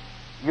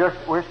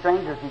 we're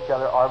strangers to each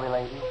other, are we,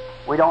 lady?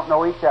 We don't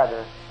know each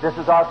other. This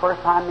is our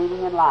first time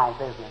meeting in life,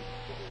 isn't it?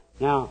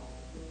 Now,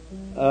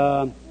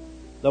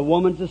 the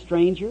woman's a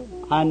stranger.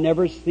 I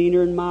never seen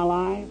her in my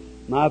life.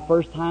 My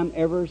first time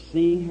ever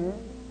seeing her.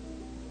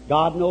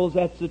 God knows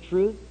that's the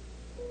truth.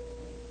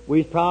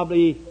 We've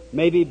probably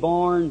maybe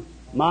born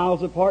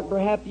miles apart,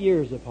 perhaps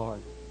years apart.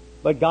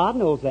 But God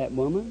knows that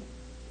woman.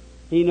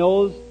 He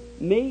knows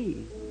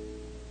me.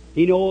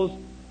 He knows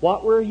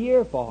what we're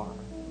here for.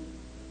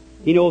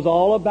 He knows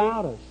all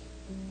about us.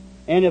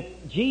 And if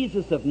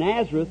Jesus of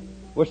Nazareth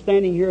were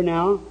standing here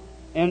now,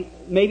 and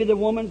maybe the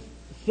woman's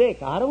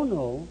sick, I don't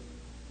know.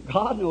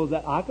 God knows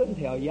that. I couldn't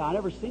tell you. I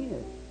never seen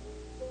her.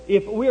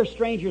 If we're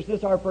strangers, this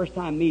is our first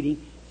time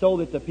meeting, so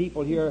that the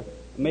people here,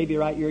 maybe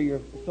right here,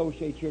 your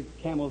associates here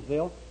at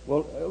Camelsville,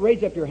 well,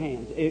 raise up your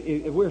hands.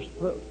 If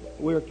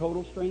we're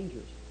total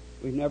strangers.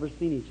 We've never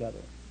seen each other.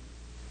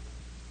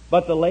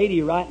 But the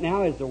lady right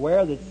now is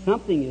aware that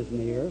something is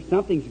near,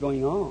 something's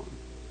going on.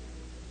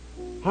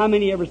 How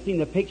many ever seen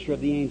the picture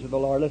of the angel of the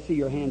Lord? Let's see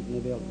your hands in the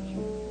village.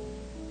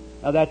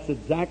 Now that's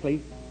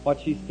exactly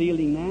what she's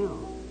feeling now.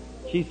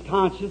 She's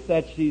conscious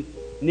that she's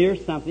near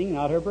something,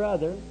 not her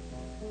brother.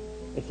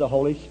 It's the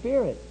Holy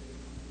Spirit.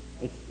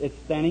 It's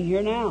standing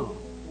here now.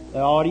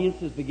 The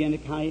audience is beginning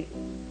to kind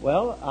of,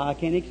 well, I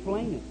can't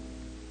explain it.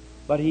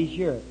 But He's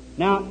here.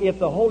 Now, if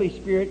the Holy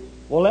Spirit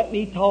will let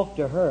me talk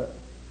to her,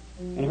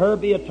 and her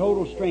be a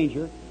total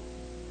stranger,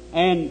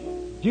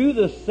 and do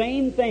the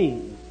same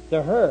thing to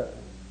her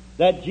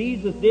that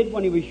Jesus did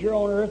when He was here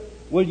on earth,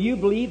 will you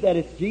believe that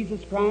it's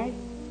Jesus Christ?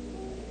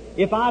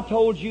 If I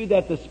told you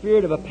that the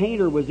spirit of a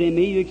painter was in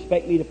me, you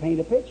expect me to paint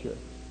a picture.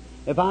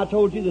 If I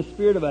told you the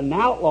spirit of an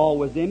outlaw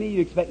was in me,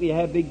 you expect me to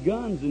have big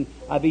guns and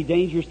I'd be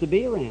dangerous to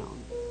be around.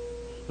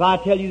 If I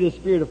tell you the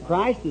Spirit of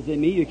Christ is in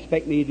me, you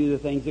expect me to do the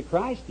things that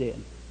Christ did,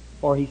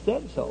 for He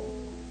said so.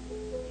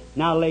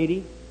 Now,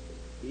 lady,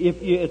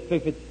 if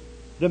it's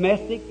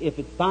domestic, if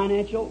it's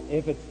financial,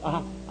 if it's...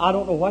 I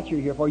don't know what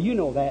you're here for. You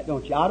know that,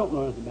 don't you? I don't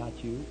know anything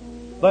about you.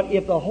 But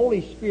if the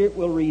Holy Spirit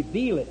will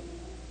reveal it,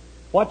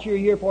 what you're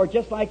here for,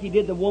 just like He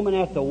did the woman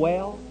at the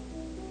well,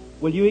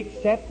 will you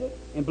accept it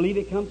and believe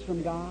it comes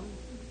from God?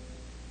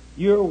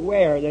 You're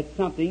aware that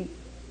something...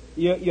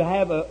 You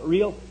have a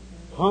real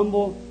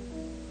humble,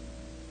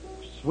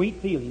 sweet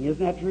feeling.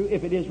 Isn't that true?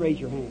 If it is, raise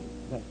your hand.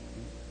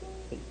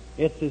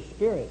 It's His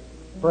Spirit.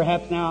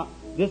 Perhaps now,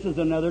 this is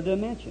another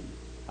dimension.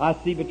 I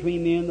see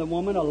between me and the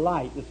woman a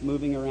light that's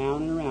moving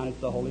around and around.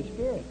 It's the Holy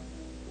Spirit.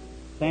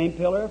 Same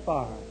pillar of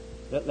fire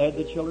that led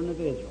the children of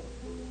Israel.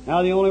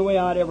 Now, the only way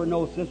I'd ever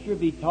know, sister, if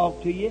He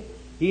talked to you,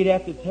 He'd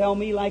have to tell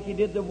me like He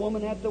did the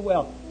woman at the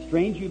well.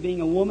 Strange, you being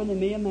a woman and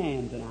me a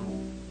man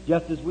tonight,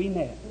 just as we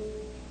met.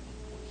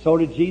 So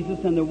did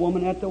Jesus and the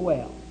woman at the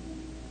well.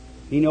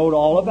 He knowed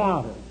all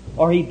about her.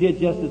 Or He did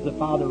just as the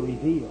Father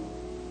revealed.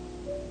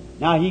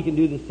 Now He can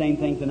do the same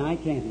thing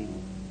tonight, can't He?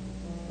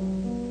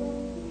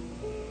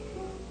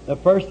 The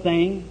first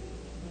thing,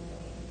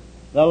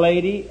 the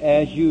lady,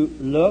 as you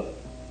look,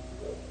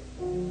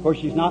 Of course,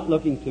 she's not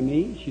looking to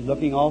me. She's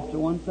looking off to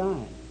one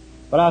side.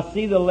 But I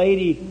see the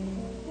lady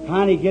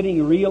kind of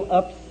getting real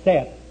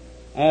upset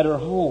at her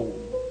home.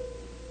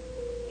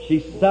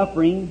 She's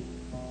suffering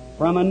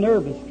from a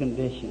nervous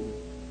condition.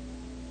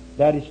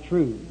 That is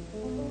true.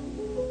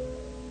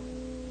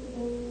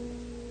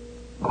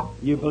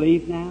 You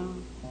believe now?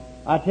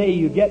 I tell you,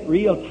 you get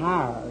real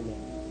tired.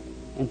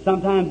 And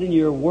sometimes in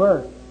your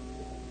work,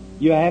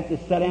 you have to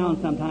sit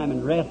down sometime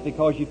and rest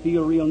because you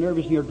feel real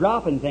nervous and you're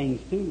dropping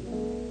things too.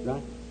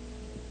 Right?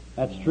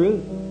 That's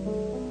true.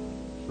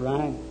 That's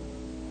right.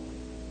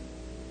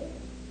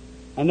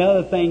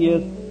 Another thing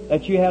is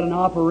that you had an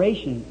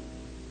operation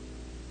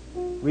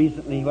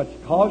recently, what's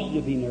caused you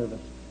to be nervous.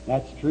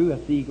 That's true. I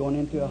see you going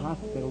into a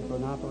hospital for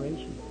an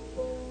operation.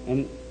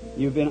 And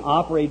you've been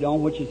operated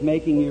on, which is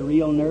making you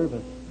real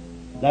nervous.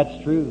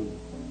 That's true.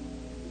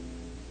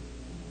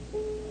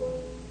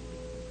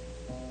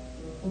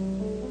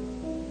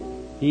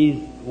 He's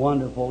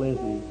wonderful,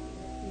 isn't he?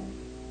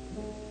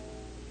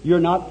 You're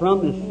not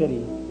from this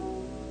city.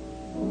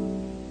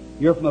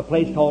 You're from a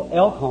place called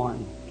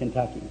Elkhorn,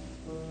 Kentucky.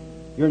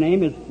 Your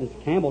name is Miss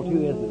Campbell,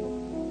 too, isn't it?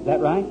 Is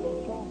that right?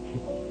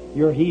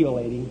 You're healed,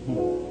 lady.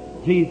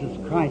 Jesus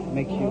Christ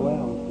makes you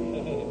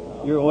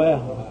well. You're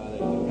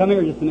well. Come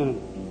here just a minute.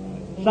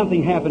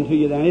 Something happened to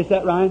you then. Is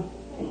that right?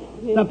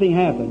 Something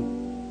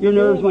happened. Your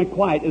nerves went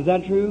quiet. Is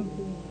that true?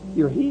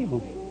 You're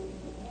healed.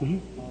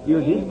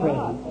 You're in His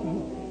presence.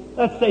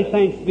 Let's say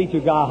thanks be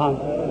to God.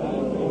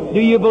 Do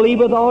you believe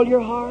with all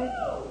your heart?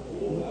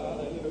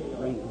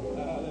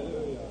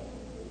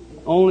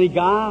 Only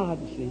God,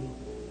 see.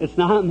 It's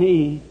not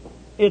me.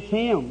 It's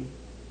Him.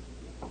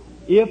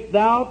 If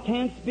thou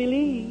canst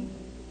believe,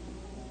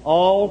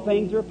 all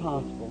things are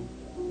possible.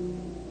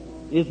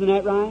 Isn't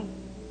that right?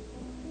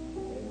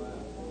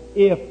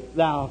 If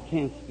thou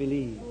canst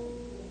believe.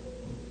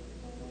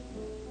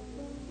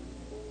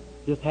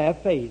 Just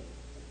have faith.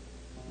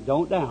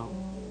 Don't doubt.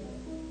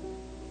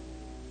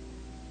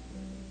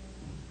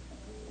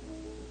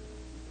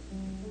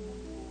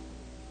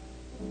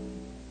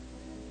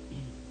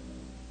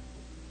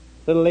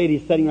 Little lady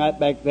sitting right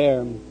back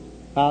there,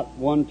 about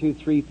 1, 2,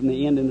 3 from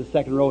the end in the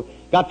second row.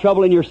 Got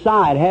trouble in your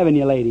side, haven't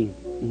you, lady?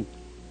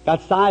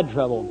 Got side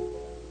trouble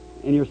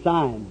in your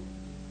side.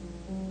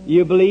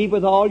 You believe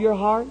with all your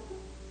heart?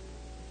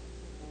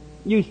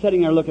 You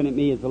sitting there looking at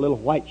me as a little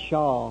white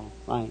shawl,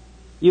 right?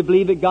 You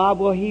believe that God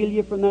will heal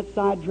you from that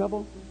side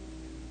trouble?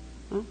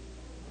 Huh?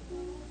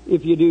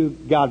 If you do,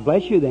 God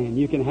bless you then.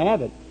 You can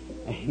have it.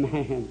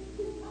 Amen.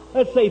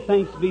 Let's say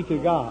thanks be to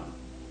God.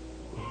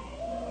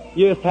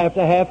 You just have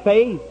to have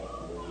faith.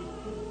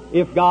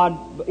 If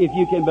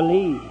you can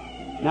believe.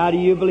 Now, do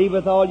you believe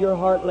with all your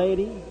heart,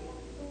 lady?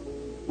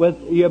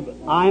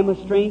 I am a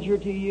stranger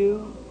to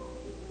you.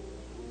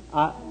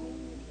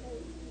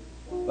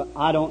 But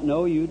I don't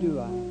know you, do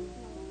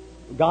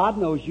I? God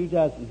knows you,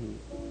 doesn't He?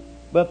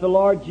 But the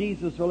Lord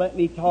Jesus will let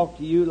me talk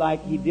to you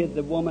like He did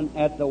the woman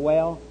at the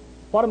well.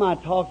 What am I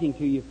talking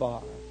to you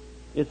for?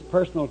 It's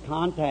personal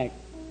contact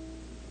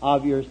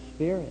of your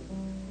spirit.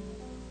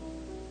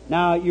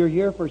 Now, you're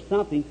here for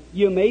something.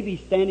 You may be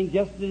standing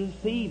just to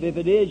deceive. If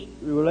it is,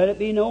 let it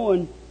be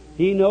known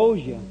He knows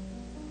you.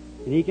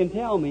 And He can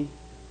tell me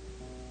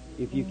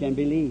if you can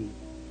believe.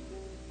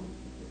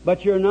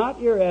 But you're not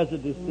here as a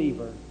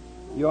deceiver.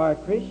 You are a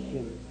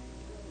Christian.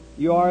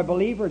 You are a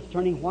believer. It's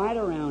turning white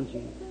around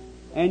you.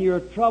 And you're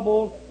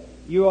troubled.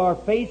 You are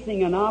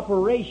facing an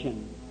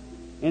operation.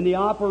 And the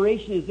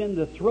operation is in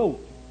the throat.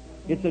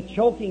 It's a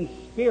choking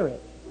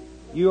spirit.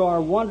 You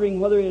are wondering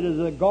whether it is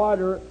a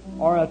goiter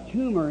or a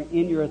tumor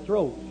in your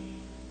throat.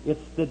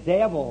 It's the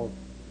devil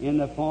in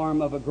the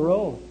form of a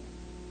growth.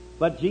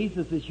 But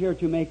Jesus is here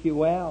to make you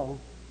well.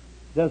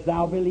 Does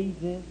thou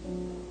believe this?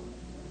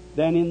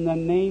 Then in the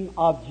name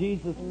of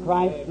Jesus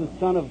Christ, the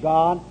Son of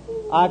God,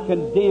 I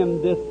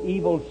condemn this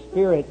evil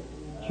spirit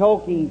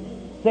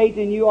choking.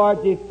 Satan, you are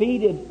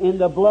defeated in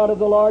the blood of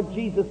the Lord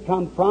Jesus.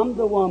 Come from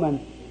the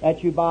woman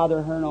that you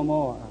bother her no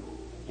more.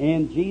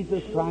 In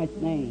Jesus Christ's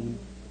name,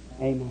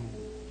 amen.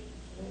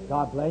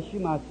 God bless you,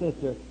 my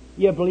sister.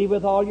 You believe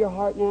with all your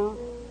heart now?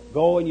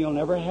 Go and you'll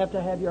never have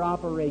to have your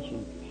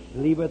operation.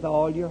 Believe with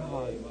all your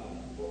heart.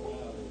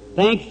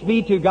 Thanks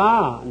be to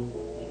God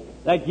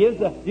that gives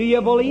the... Do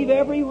you believe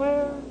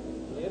everywhere?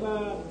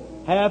 Amen.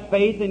 Have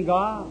faith in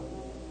God.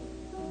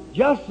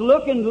 Just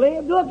look and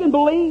live. Look and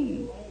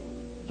believe.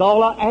 That's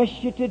all I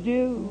ask you to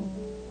do.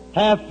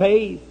 Have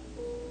faith.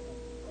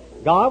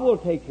 God will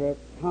take care of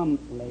it. Come,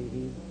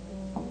 lady.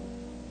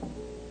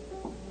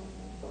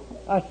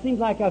 It seems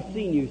like I've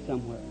seen you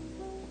somewhere.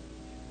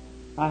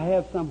 I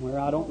have somewhere.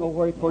 I don't know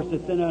where. Of course,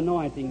 it's an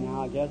anointing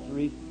now, I guess.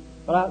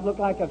 But I look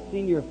like I've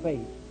seen your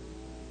face.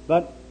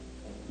 But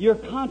you're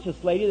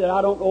conscious, lady, that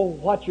I don't know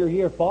what you're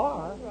here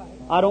for.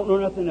 I don't know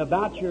nothing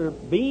about your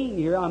being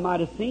here. I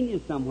might have seen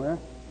you somewhere.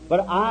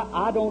 But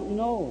I don't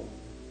know.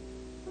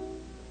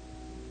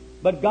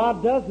 But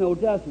God does know,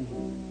 doesn't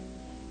He?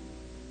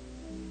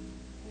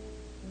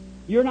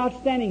 You're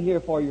not standing here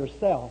for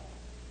yourself.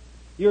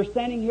 You're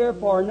standing here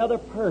for another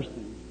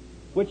person,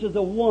 which is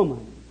a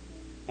woman.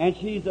 and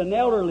she's an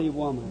elderly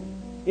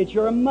woman. It's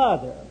your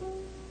mother,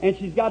 and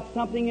she's got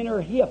something in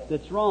her hip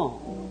that's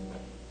wrong.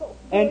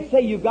 And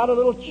say you've got a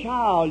little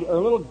child or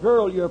a little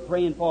girl you're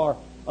praying for,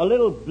 a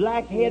little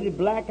black-headed,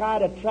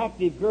 black-eyed,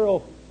 attractive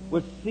girl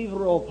with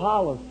cerebral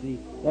palsy,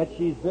 that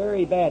she's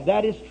very bad.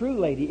 That is true,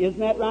 lady. Isn't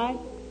that right?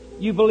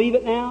 You believe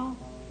it now?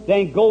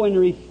 Then go and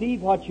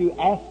receive what you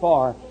ask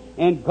for,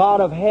 and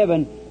God of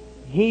heaven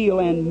heal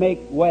and make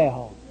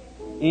well.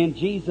 In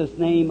Jesus'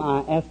 name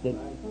I ask it.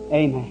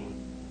 Amen.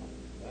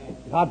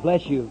 God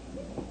bless you.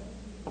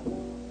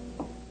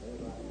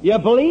 You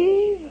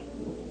believe?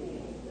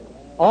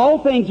 All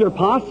things are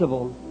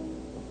possible.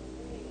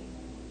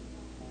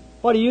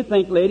 What do you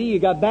think, lady? You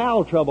got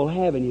bowel trouble,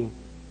 haven't you?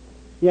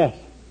 Yes.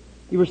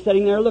 You were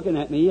sitting there looking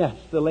at me. Yes,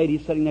 the lady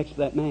sitting next to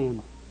that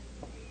man.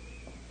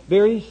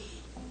 Very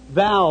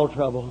bowel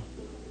trouble.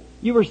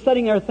 You were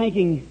sitting there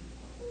thinking,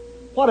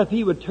 what if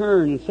he would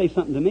turn and say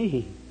something to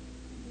me?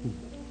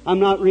 I'm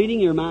not reading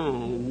your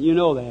mind. You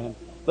know that.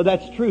 But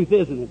that's truth,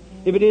 isn't it?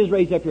 If it is,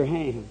 raise up your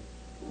hand.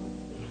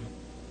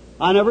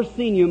 I never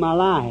seen you in my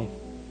life.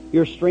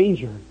 You're a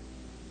stranger.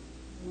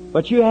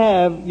 But you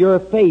have, your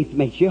faith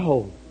makes you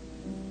whole.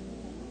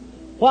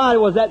 Why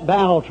was that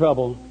bowel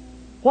trouble?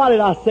 Why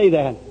did I say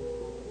that?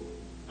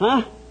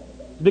 Huh?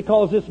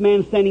 Because this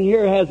man standing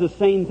here has the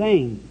same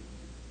thing.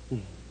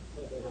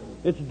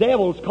 It's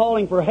devils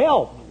calling for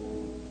help.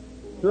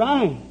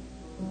 Right.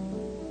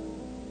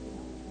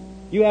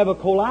 You have a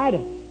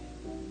colitis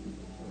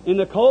in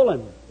the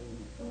colon.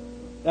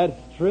 That's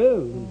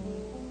true.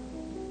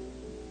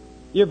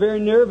 You're very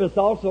nervous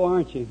also,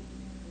 aren't you?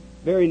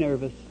 Very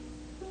nervous.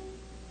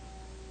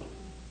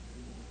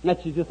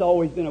 That's just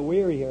always been a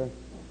wearier,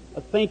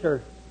 a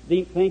thinker,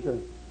 deep thinker.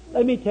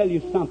 Let me tell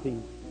you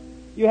something.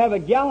 You have a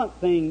gallant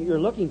thing you're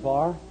looking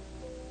for.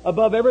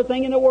 Above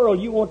everything in the world,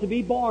 you want to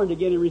be born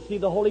again and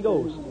receive the Holy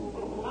Ghost.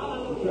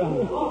 That's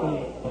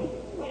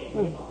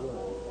right.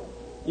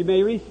 You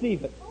may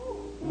receive it.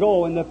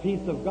 Go in the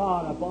peace of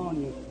God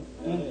upon you.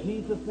 In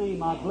Jesus'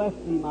 name, I bless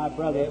thee, my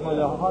brother, for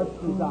the heart's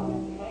desire.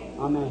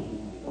 Amen.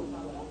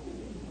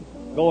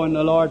 Go and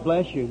the Lord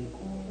bless you.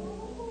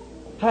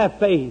 Have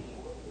faith.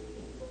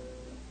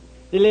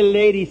 The little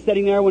lady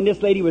sitting there, when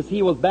this lady was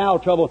healed with bowel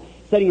trouble,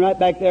 sitting right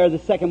back there, the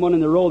second one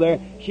in the row there,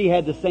 she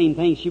had the same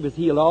thing. She was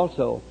healed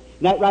also.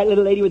 Isn't that right,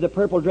 little lady with the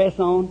purple dress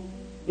on?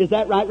 Is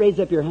that right? Raise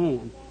up your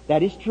hand.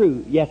 That is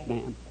true. Yes,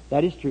 ma'am.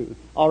 That is true.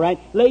 All right.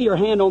 Lay your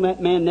hand on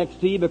that man next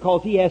to you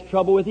because he has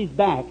trouble with his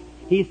back.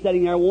 He's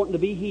sitting there wanting to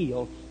be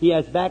healed. He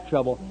has back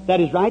trouble. That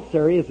is right,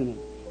 sir, isn't it?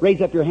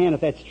 Raise up your hand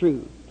if that's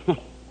true.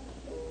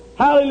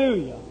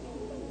 Hallelujah.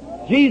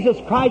 Jesus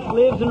Christ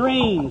lives and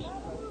reigns.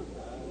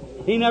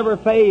 He never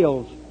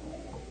fails.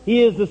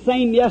 He is the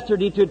same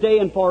yesterday, today,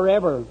 and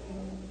forever.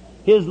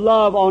 His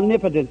love,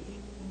 omnipotence,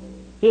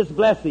 His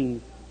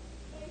blessings.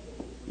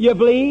 You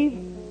believe?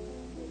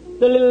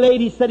 The little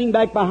lady sitting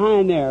back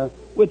behind there,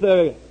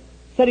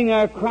 sitting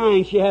there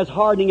crying, she has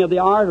hardening of the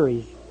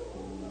arteries.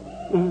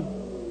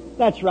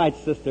 That's right,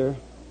 sister.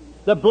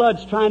 The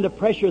blood's trying to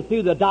pressure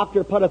through. The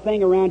doctor put a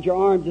thing around your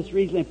arm just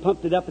recently and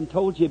pumped it up and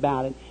told you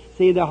about it.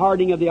 See, the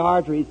hardening of the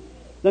arteries.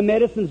 The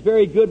medicine's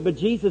very good, but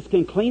Jesus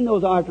can clean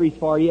those arteries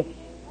for you.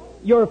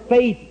 Your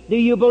faith, do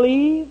you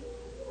believe?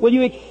 Will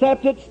you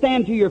accept it?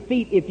 Stand to your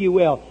feet, if you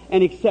will,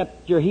 and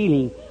accept your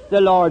healing.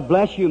 The Lord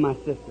bless you, my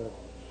sister.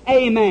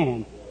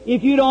 Amen.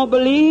 If you don't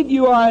believe,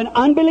 you are an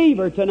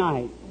unbeliever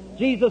tonight.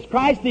 Jesus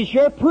Christ is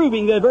sure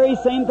proving the very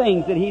same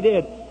things that He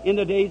did in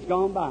the days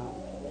gone by.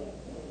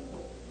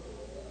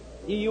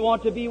 Do you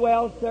want to be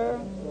well,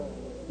 sir?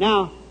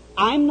 Now,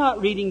 I'm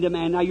not reading the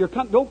man. Now,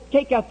 don't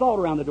take that thought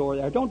around the door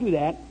there. Don't do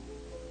that.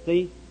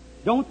 See?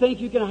 Don't think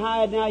you can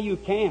hide now. You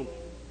can't.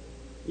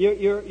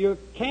 You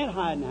can't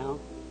hide now.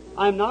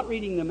 I'm not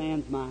reading the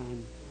man's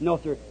mind. No,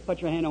 sir.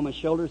 Put your hand on my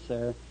shoulder,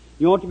 sir.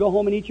 You want to go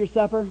home and eat your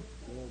supper?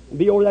 And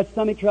be over that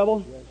stomach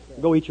trouble?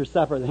 Go eat your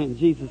supper then.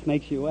 Jesus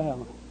makes you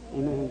well.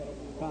 Amen.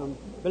 Come.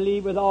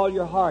 Believe with all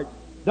your heart.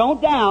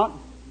 Don't doubt.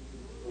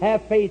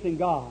 Have faith in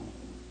God.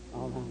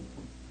 All right.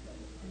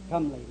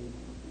 Come, lady.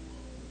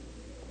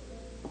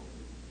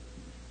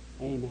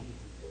 Amen.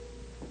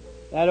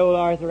 That old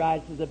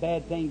arthritis is a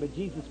bad thing, but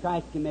Jesus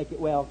Christ can make it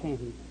well, can't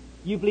He?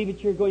 You believe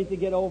that you're going to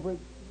get over it?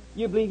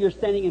 You believe you're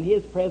standing in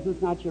His presence,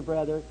 not your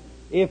brother?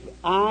 If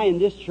I and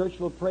this church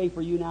will pray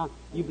for you now,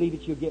 you believe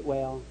that you'll get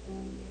well?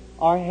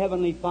 Our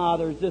Heavenly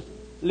Father is this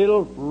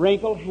little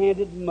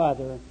wrinkle-handed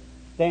mother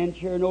stands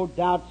here, no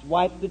doubt,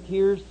 wiped the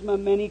tears from a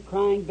many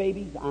crying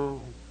baby's eyes.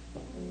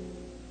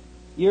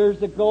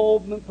 Years ago,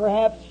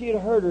 perhaps she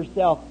had hurt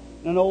herself,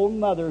 and an old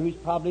mother who's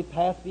probably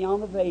passed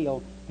beyond the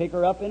veil pick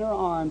her up in her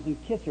arms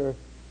and kiss her,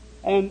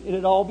 and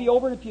it'd all be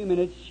over in a few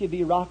minutes. She'd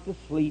be rocked to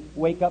sleep,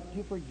 wake up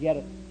to forget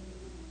it.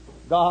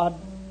 God,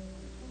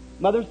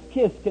 mother's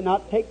kiss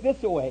cannot take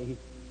this away,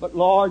 but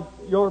Lord,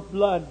 your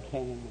blood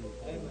can.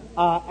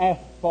 I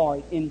ask for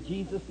it in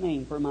Jesus'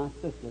 name for my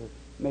sister.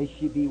 May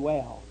she be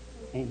well.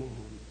 Amen.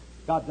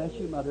 God bless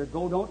you, mother.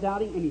 Go, don't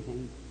doubting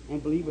anything,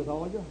 and believe with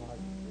all your heart.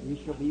 You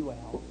shall be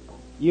well.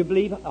 You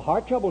believe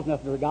heart trouble is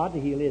nothing for God to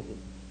heal, is it?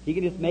 He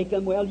can just make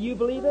them well. You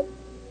believe it?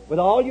 With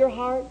all your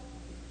heart?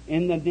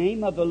 In the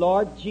name of the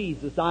Lord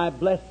Jesus, I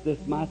bless this,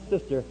 my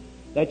sister,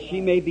 that she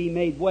may be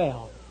made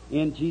well.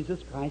 In Jesus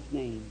Christ's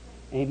name.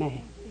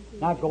 Amen.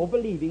 Now go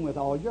believing with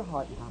all your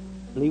heart now.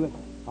 Believe it.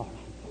 All right.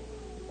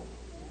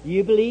 Do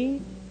you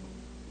believe?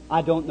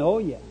 I don't know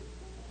yet.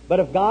 But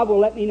if God will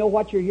let me know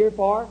what you're here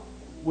for,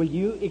 will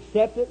you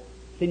accept it?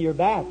 It's in your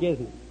back,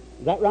 isn't it?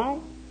 Is that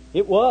right?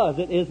 It was.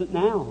 It isn't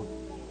now.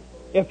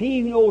 If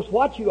He knows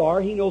what you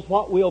are, He knows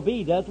what will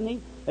be, doesn't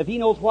He? If He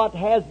knows what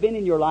has been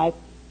in your life,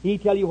 He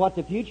tell you what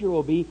the future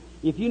will be.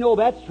 If you know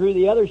that's true,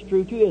 the other's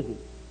true too, isn't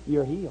it?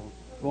 You're healed.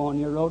 Go on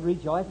your road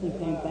rejoicing,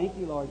 saying, thank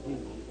you, Lord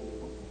Jesus.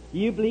 Do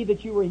you believe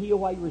that you were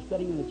healed while you were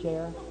sitting in the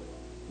chair?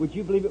 Would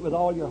you believe it with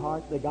all your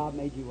heart that God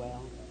made you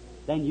well?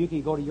 Then you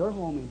can go to your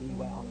home and be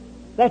well.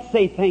 Let's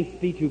say thanks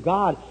be to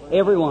God.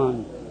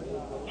 Everyone,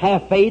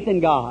 have faith in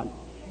God.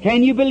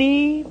 Can you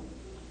believe?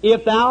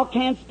 If thou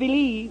canst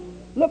believe,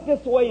 look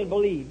this way and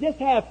believe. Just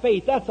have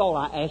faith. That's all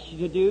I ask you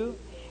to do.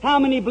 How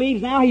many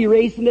believes now He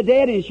raised from the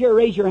dead? And sure,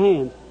 raise your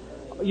hands.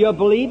 You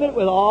believe it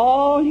with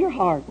all your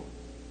heart.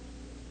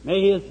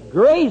 May His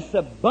grace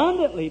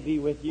abundantly be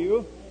with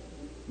you.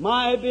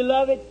 My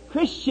beloved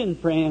Christian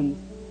friends,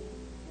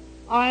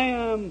 I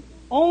am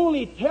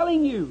only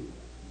telling you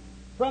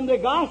from the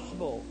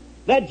gospel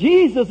that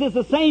Jesus is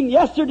the same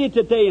yesterday,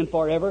 today, and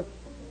forever,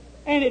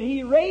 and that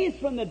He raised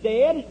from the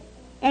dead,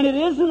 and it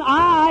isn't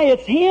I,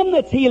 it's Him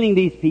that's healing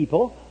these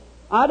people.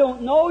 I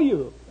don't know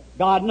you.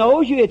 God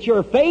knows you. It's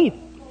your faith.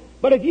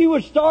 But if you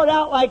would start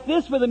out like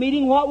this with a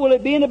meeting, what will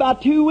it be in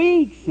about 2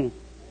 weeks?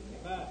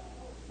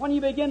 When you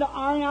begin to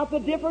iron out the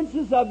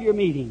differences of your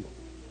meeting.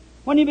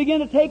 When you begin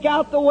to take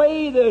out the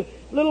way the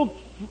little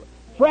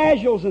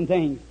fragiles and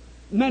things.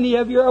 Many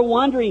of you are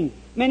wondering.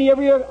 Many of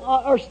you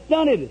are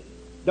stunted.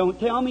 Don't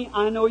tell me,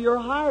 I know your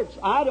hearts.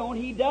 I don't,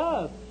 He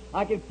does.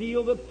 I can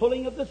feel the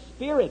pulling of the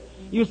Spirit.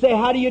 You say,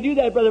 how do you do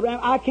that, Brother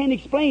Branham? I can't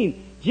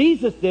explain.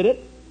 Jesus did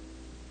it.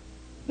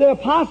 The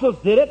apostles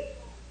did it.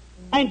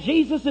 And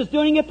Jesus is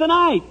doing it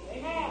tonight.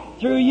 Amen.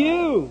 Through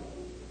you.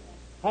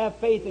 Have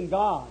faith in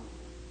God.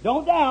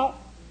 Don't doubt,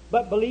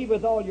 but believe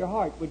with all your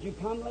heart. Would you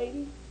come,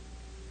 lady?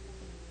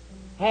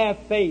 Have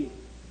faith.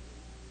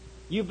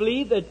 You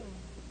believe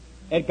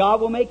that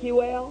God will make you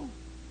well?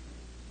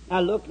 Now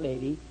look,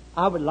 lady,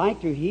 I would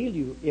like to heal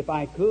you if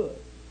I could.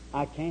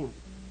 I can't.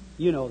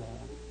 You know that.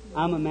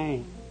 I'm a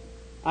man.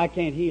 I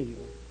can't heal you.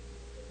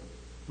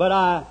 But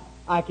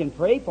I can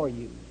pray for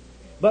you.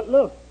 But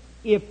look,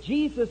 if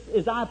Jesus,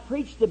 as I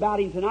preached about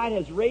Him tonight,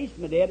 has raised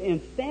from the dead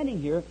and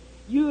standing here,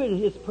 you in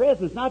His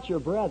presence, not your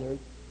brother,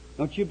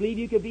 don't you believe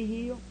you could be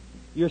healed?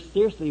 You're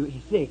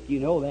seriously sick, you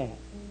know that.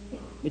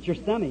 It's your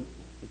stomach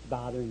that's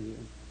bothering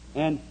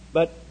you.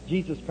 But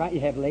Jesus Christ,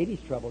 you have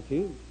ladies' trouble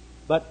too.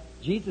 But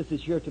Jesus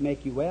is here to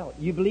make you well.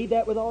 You believe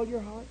that with all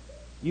your heart?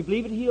 You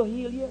believe that He'll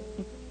heal you?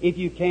 If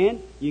you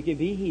can, you can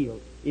be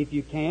healed. If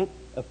you can't,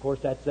 of course,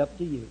 that's up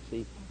to you.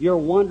 See, you're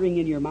wondering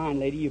in your mind,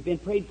 lady. You've been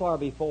prayed for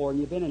before, and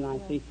you've been in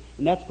line, see,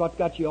 and that's what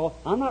got you all.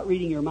 I'm not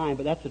reading your mind,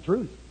 but that's the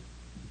truth.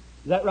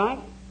 Is that right?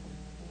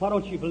 Why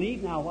don't you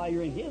believe now while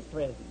you're in His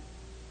presence?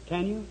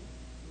 Can you?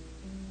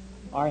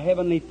 Our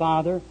Heavenly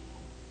Father,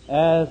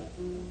 as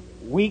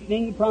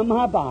weakening from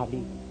my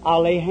body,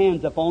 I'll lay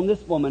hands upon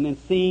this woman and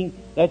seeing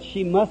that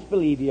she must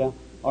believe you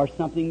or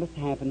something must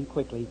happen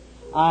quickly.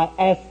 I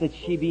ask that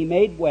she be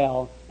made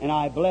well, and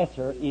I bless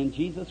her in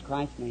Jesus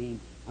Christ's name.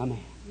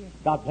 Amen.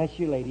 God bless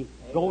you, lady.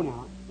 Go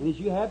now. And as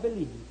you have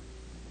believed,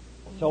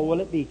 so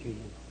will it be to you.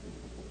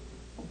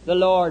 The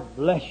Lord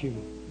bless you.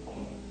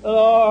 The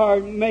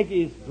Lord make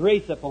His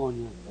grace upon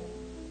you.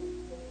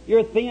 You're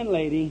a thin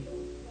lady.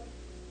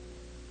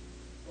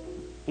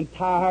 And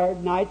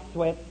tired, night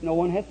sweats. No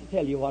one has to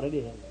tell you what it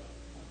is.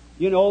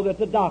 You know that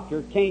the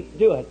doctor can't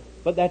do it.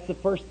 But that's the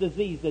first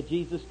disease that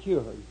Jesus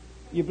cured.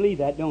 You believe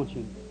that, don't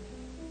you?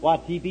 Why,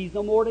 TB's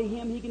no more to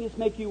Him. He can just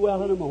make you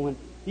well in a moment.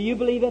 Do you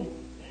believe it?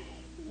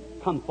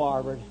 Come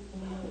forward.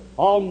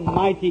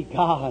 Almighty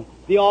God,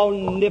 the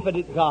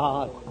omnipotent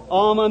God,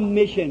 on my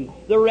mission,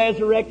 the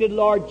resurrected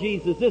Lord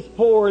Jesus, this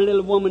poor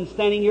little woman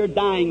standing here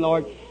dying,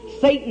 Lord.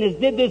 Satan has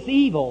did this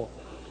evil,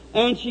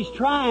 and she's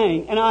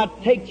trying, and I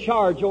take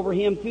charge over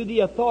him through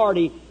the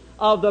authority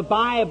of the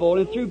Bible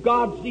and through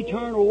God's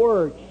eternal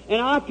Word. And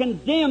I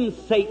condemn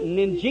Satan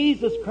in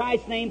Jesus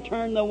Christ's name.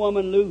 Turn the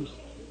woman loose,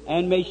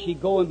 and may she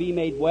go and be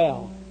made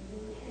well.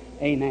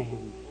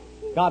 Amen.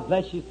 God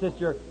bless you,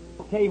 sister.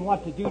 I'll tell you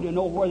what to do to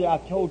know whether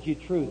I've told you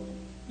truth.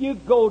 You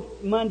go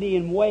Monday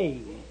and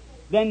weigh,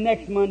 then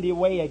next Monday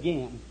weigh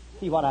again.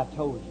 See what I've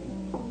told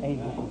you.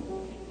 Amen.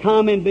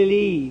 Come and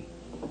believe.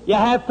 You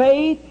have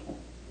faith?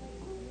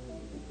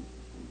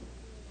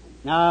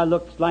 Now it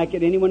looks like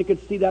it. Anyone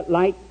could see that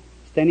light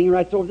standing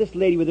right over this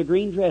lady with a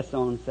green dress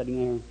on, sitting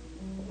there.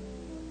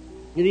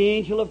 And the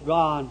angel of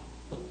God.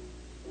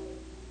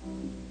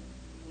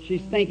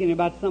 She's thinking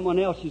about someone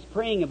else. She's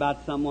praying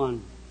about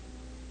someone.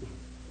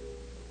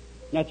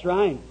 That's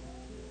right.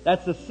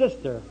 That's a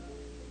sister.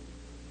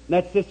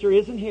 That sister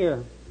isn't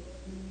here.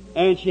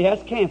 And she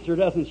has cancer,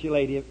 doesn't she,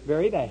 lady?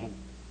 Very bad.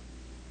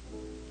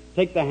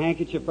 Take the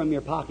handkerchief from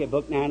your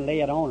pocketbook now and lay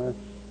it on her.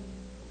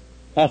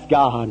 Ask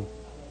God.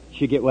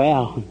 She'll get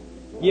well.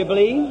 You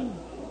believe?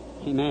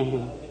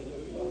 Amen.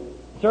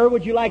 Sir,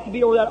 would you like to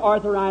be over that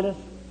arthritis?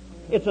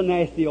 It's a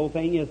nasty old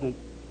thing, isn't it?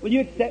 Will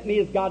you accept me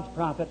as God's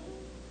prophet?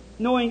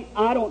 Knowing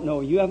I don't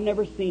know you, I've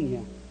never seen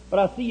you. But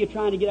I see you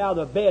trying to get out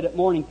of the bed at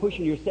morning,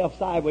 pushing yourself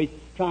sideways,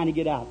 trying to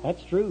get out.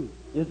 That's true.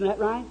 Isn't that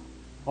right?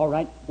 All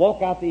right.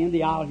 Walk out the end of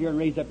the aisle here and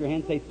raise up your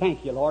hand and say,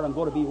 thank you, Lord, I'm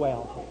going to be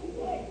well.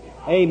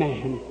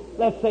 Amen.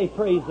 Let's say,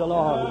 praise the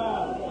Lord.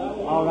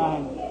 All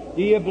right.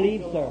 Do you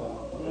believe, sir?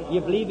 You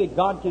believe that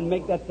God can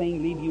make that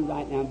thing leave you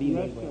right now and be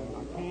made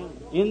well?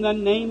 In the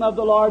name of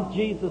the Lord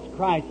Jesus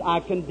Christ, I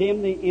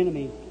condemn the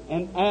enemy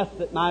and ask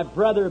that my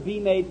brother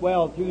be made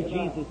well through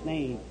Jesus'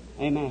 name.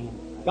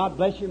 Amen. God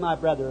bless you, my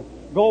brother.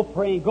 Go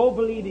praying, go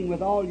believing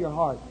with all your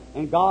heart,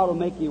 and God will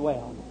make you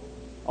well.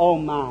 Oh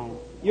my,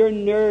 you're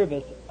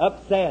nervous,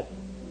 upset.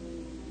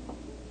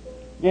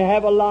 You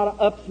have a lot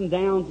of ups and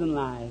downs in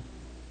life.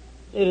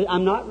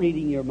 I'm not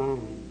reading your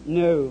mind.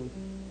 No.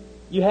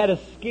 You had a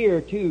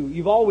scare too.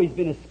 You've always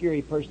been a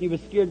scary person. You were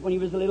scared when you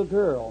was a little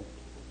girl.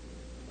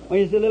 When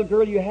you was a little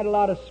girl, you had a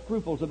lot of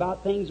scruples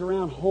about things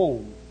around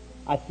home.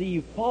 I see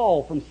you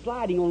fall from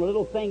sliding on a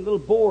little thing, little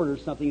board or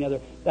something or other.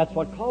 That's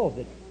what caused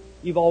it.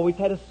 You've always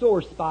had a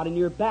sore spot in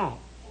your back.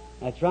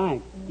 That's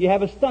right. You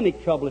have a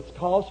stomach trouble. It's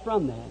caused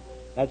from that.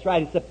 That's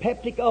right. It's a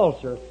peptic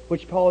ulcer,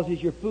 which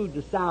causes your food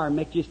to sour and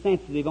makes you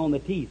sensitive on the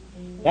teeth.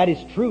 That is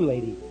true,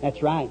 lady.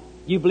 That's right.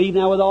 You believe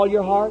now with all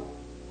your heart?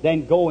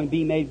 Then go and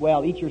be made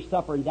well. Eat your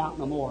supper and doubt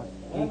no more.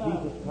 In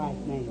Jesus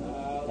Christ's name.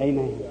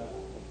 Amen.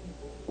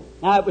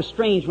 Now, it was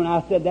strange when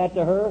I said that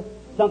to her.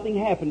 Something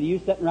happened to you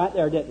sitting right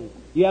there, didn't it?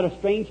 You had a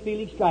strange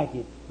feeling strike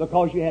you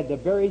because you had the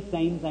very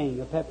same thing,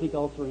 a peptic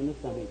ulcer in the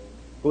stomach.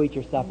 Go eat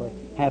your supper.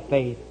 Have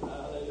faith.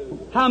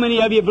 How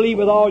many of you believe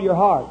with all your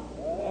heart?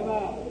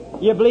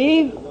 You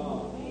believe?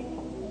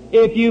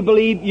 If you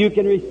believe, you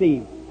can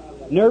receive.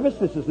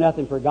 Nervousness is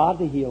nothing for God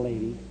to heal,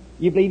 ladies.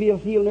 You believe He'll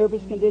heal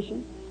nervous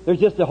condition? There's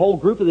just a whole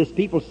group of this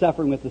people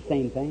suffering with the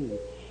same thing.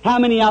 How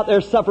many out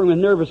there suffering with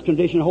nervous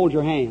condition? Hold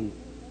your hand.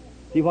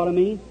 See what I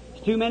mean?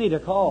 It's too many to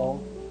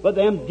call. But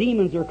them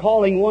demons are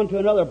calling one to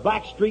another.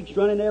 Black streaks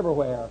running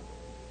everywhere.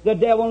 The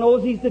devil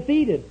knows he's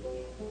defeated.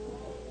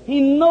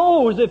 He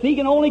knows if he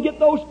can only get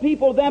those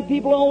people, them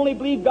people only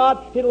believe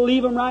God, He'll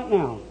leave them right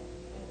now.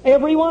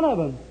 Every one of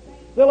them.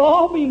 They'll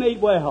all be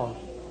made well.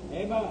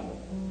 Amen.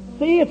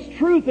 See, it's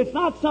truth. It's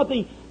not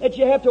something that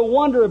you have to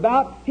wonder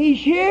about. He's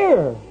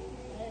here.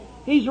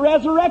 He's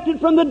resurrected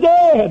from the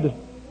dead.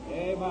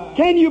 Amen.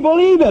 Can you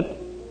believe it?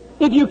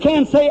 If you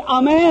can, say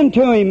amen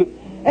to Him.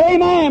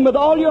 Amen with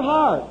all your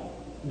heart.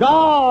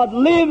 God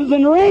lives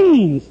and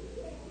reigns.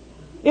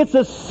 It's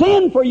a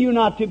sin for you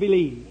not to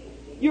believe.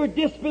 You're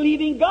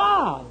disbelieving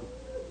God.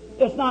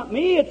 It's not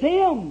me, it's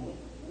Him.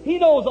 He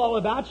knows all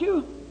about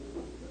you.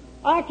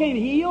 I can't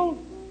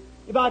heal.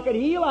 If I could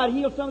heal, I'd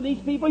heal some of these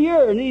people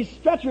here in these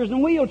stretchers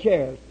and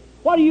wheelchairs.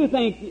 What do you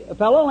think, a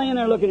fellow laying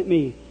there looking at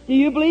me? Do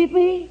you believe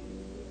me?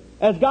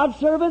 As God's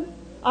servant,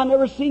 I've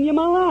never seen you in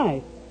my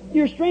life.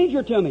 You're a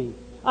stranger to me.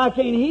 I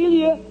can't heal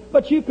you,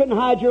 but you couldn't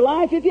hide your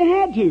life if you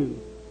had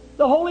to.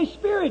 The Holy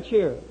Spirit's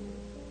here.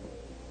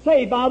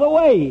 Say, by the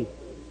way,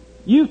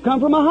 you've come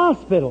from a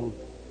hospital.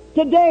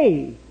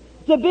 Today,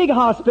 it's a big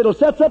hospital,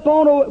 sets up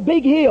on a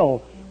big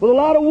hill with a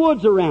lot of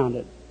woods around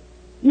it.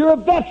 You're a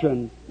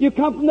veteran. You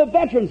come from the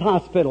Veterans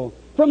Hospital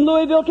from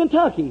Louisville,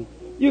 Kentucky.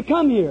 You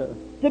come here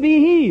to be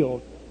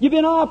healed. You've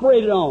been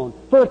operated on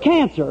for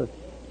cancer,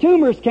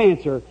 tumors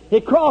cancer.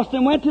 It crossed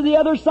and went to the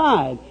other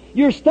side.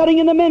 You're studying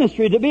in the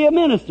ministry to be a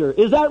minister.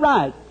 Is that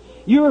right?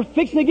 You're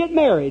fixing to get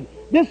married.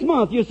 This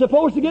month you're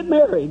supposed to get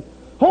married.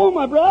 Oh,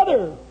 my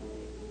brother,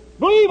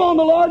 believe on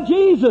the Lord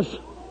Jesus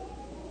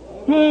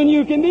and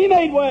you can be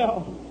made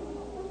well.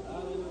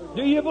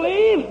 Do you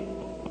believe?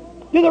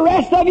 Do the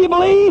rest of you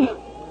believe?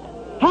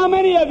 How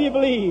many of you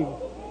believe?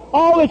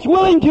 All that's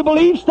willing to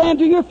believe, stand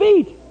to your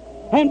feet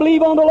and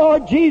believe on the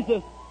Lord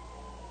Jesus.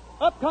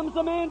 Up comes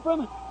the man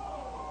from,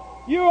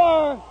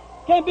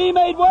 can be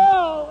made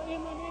well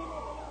in the name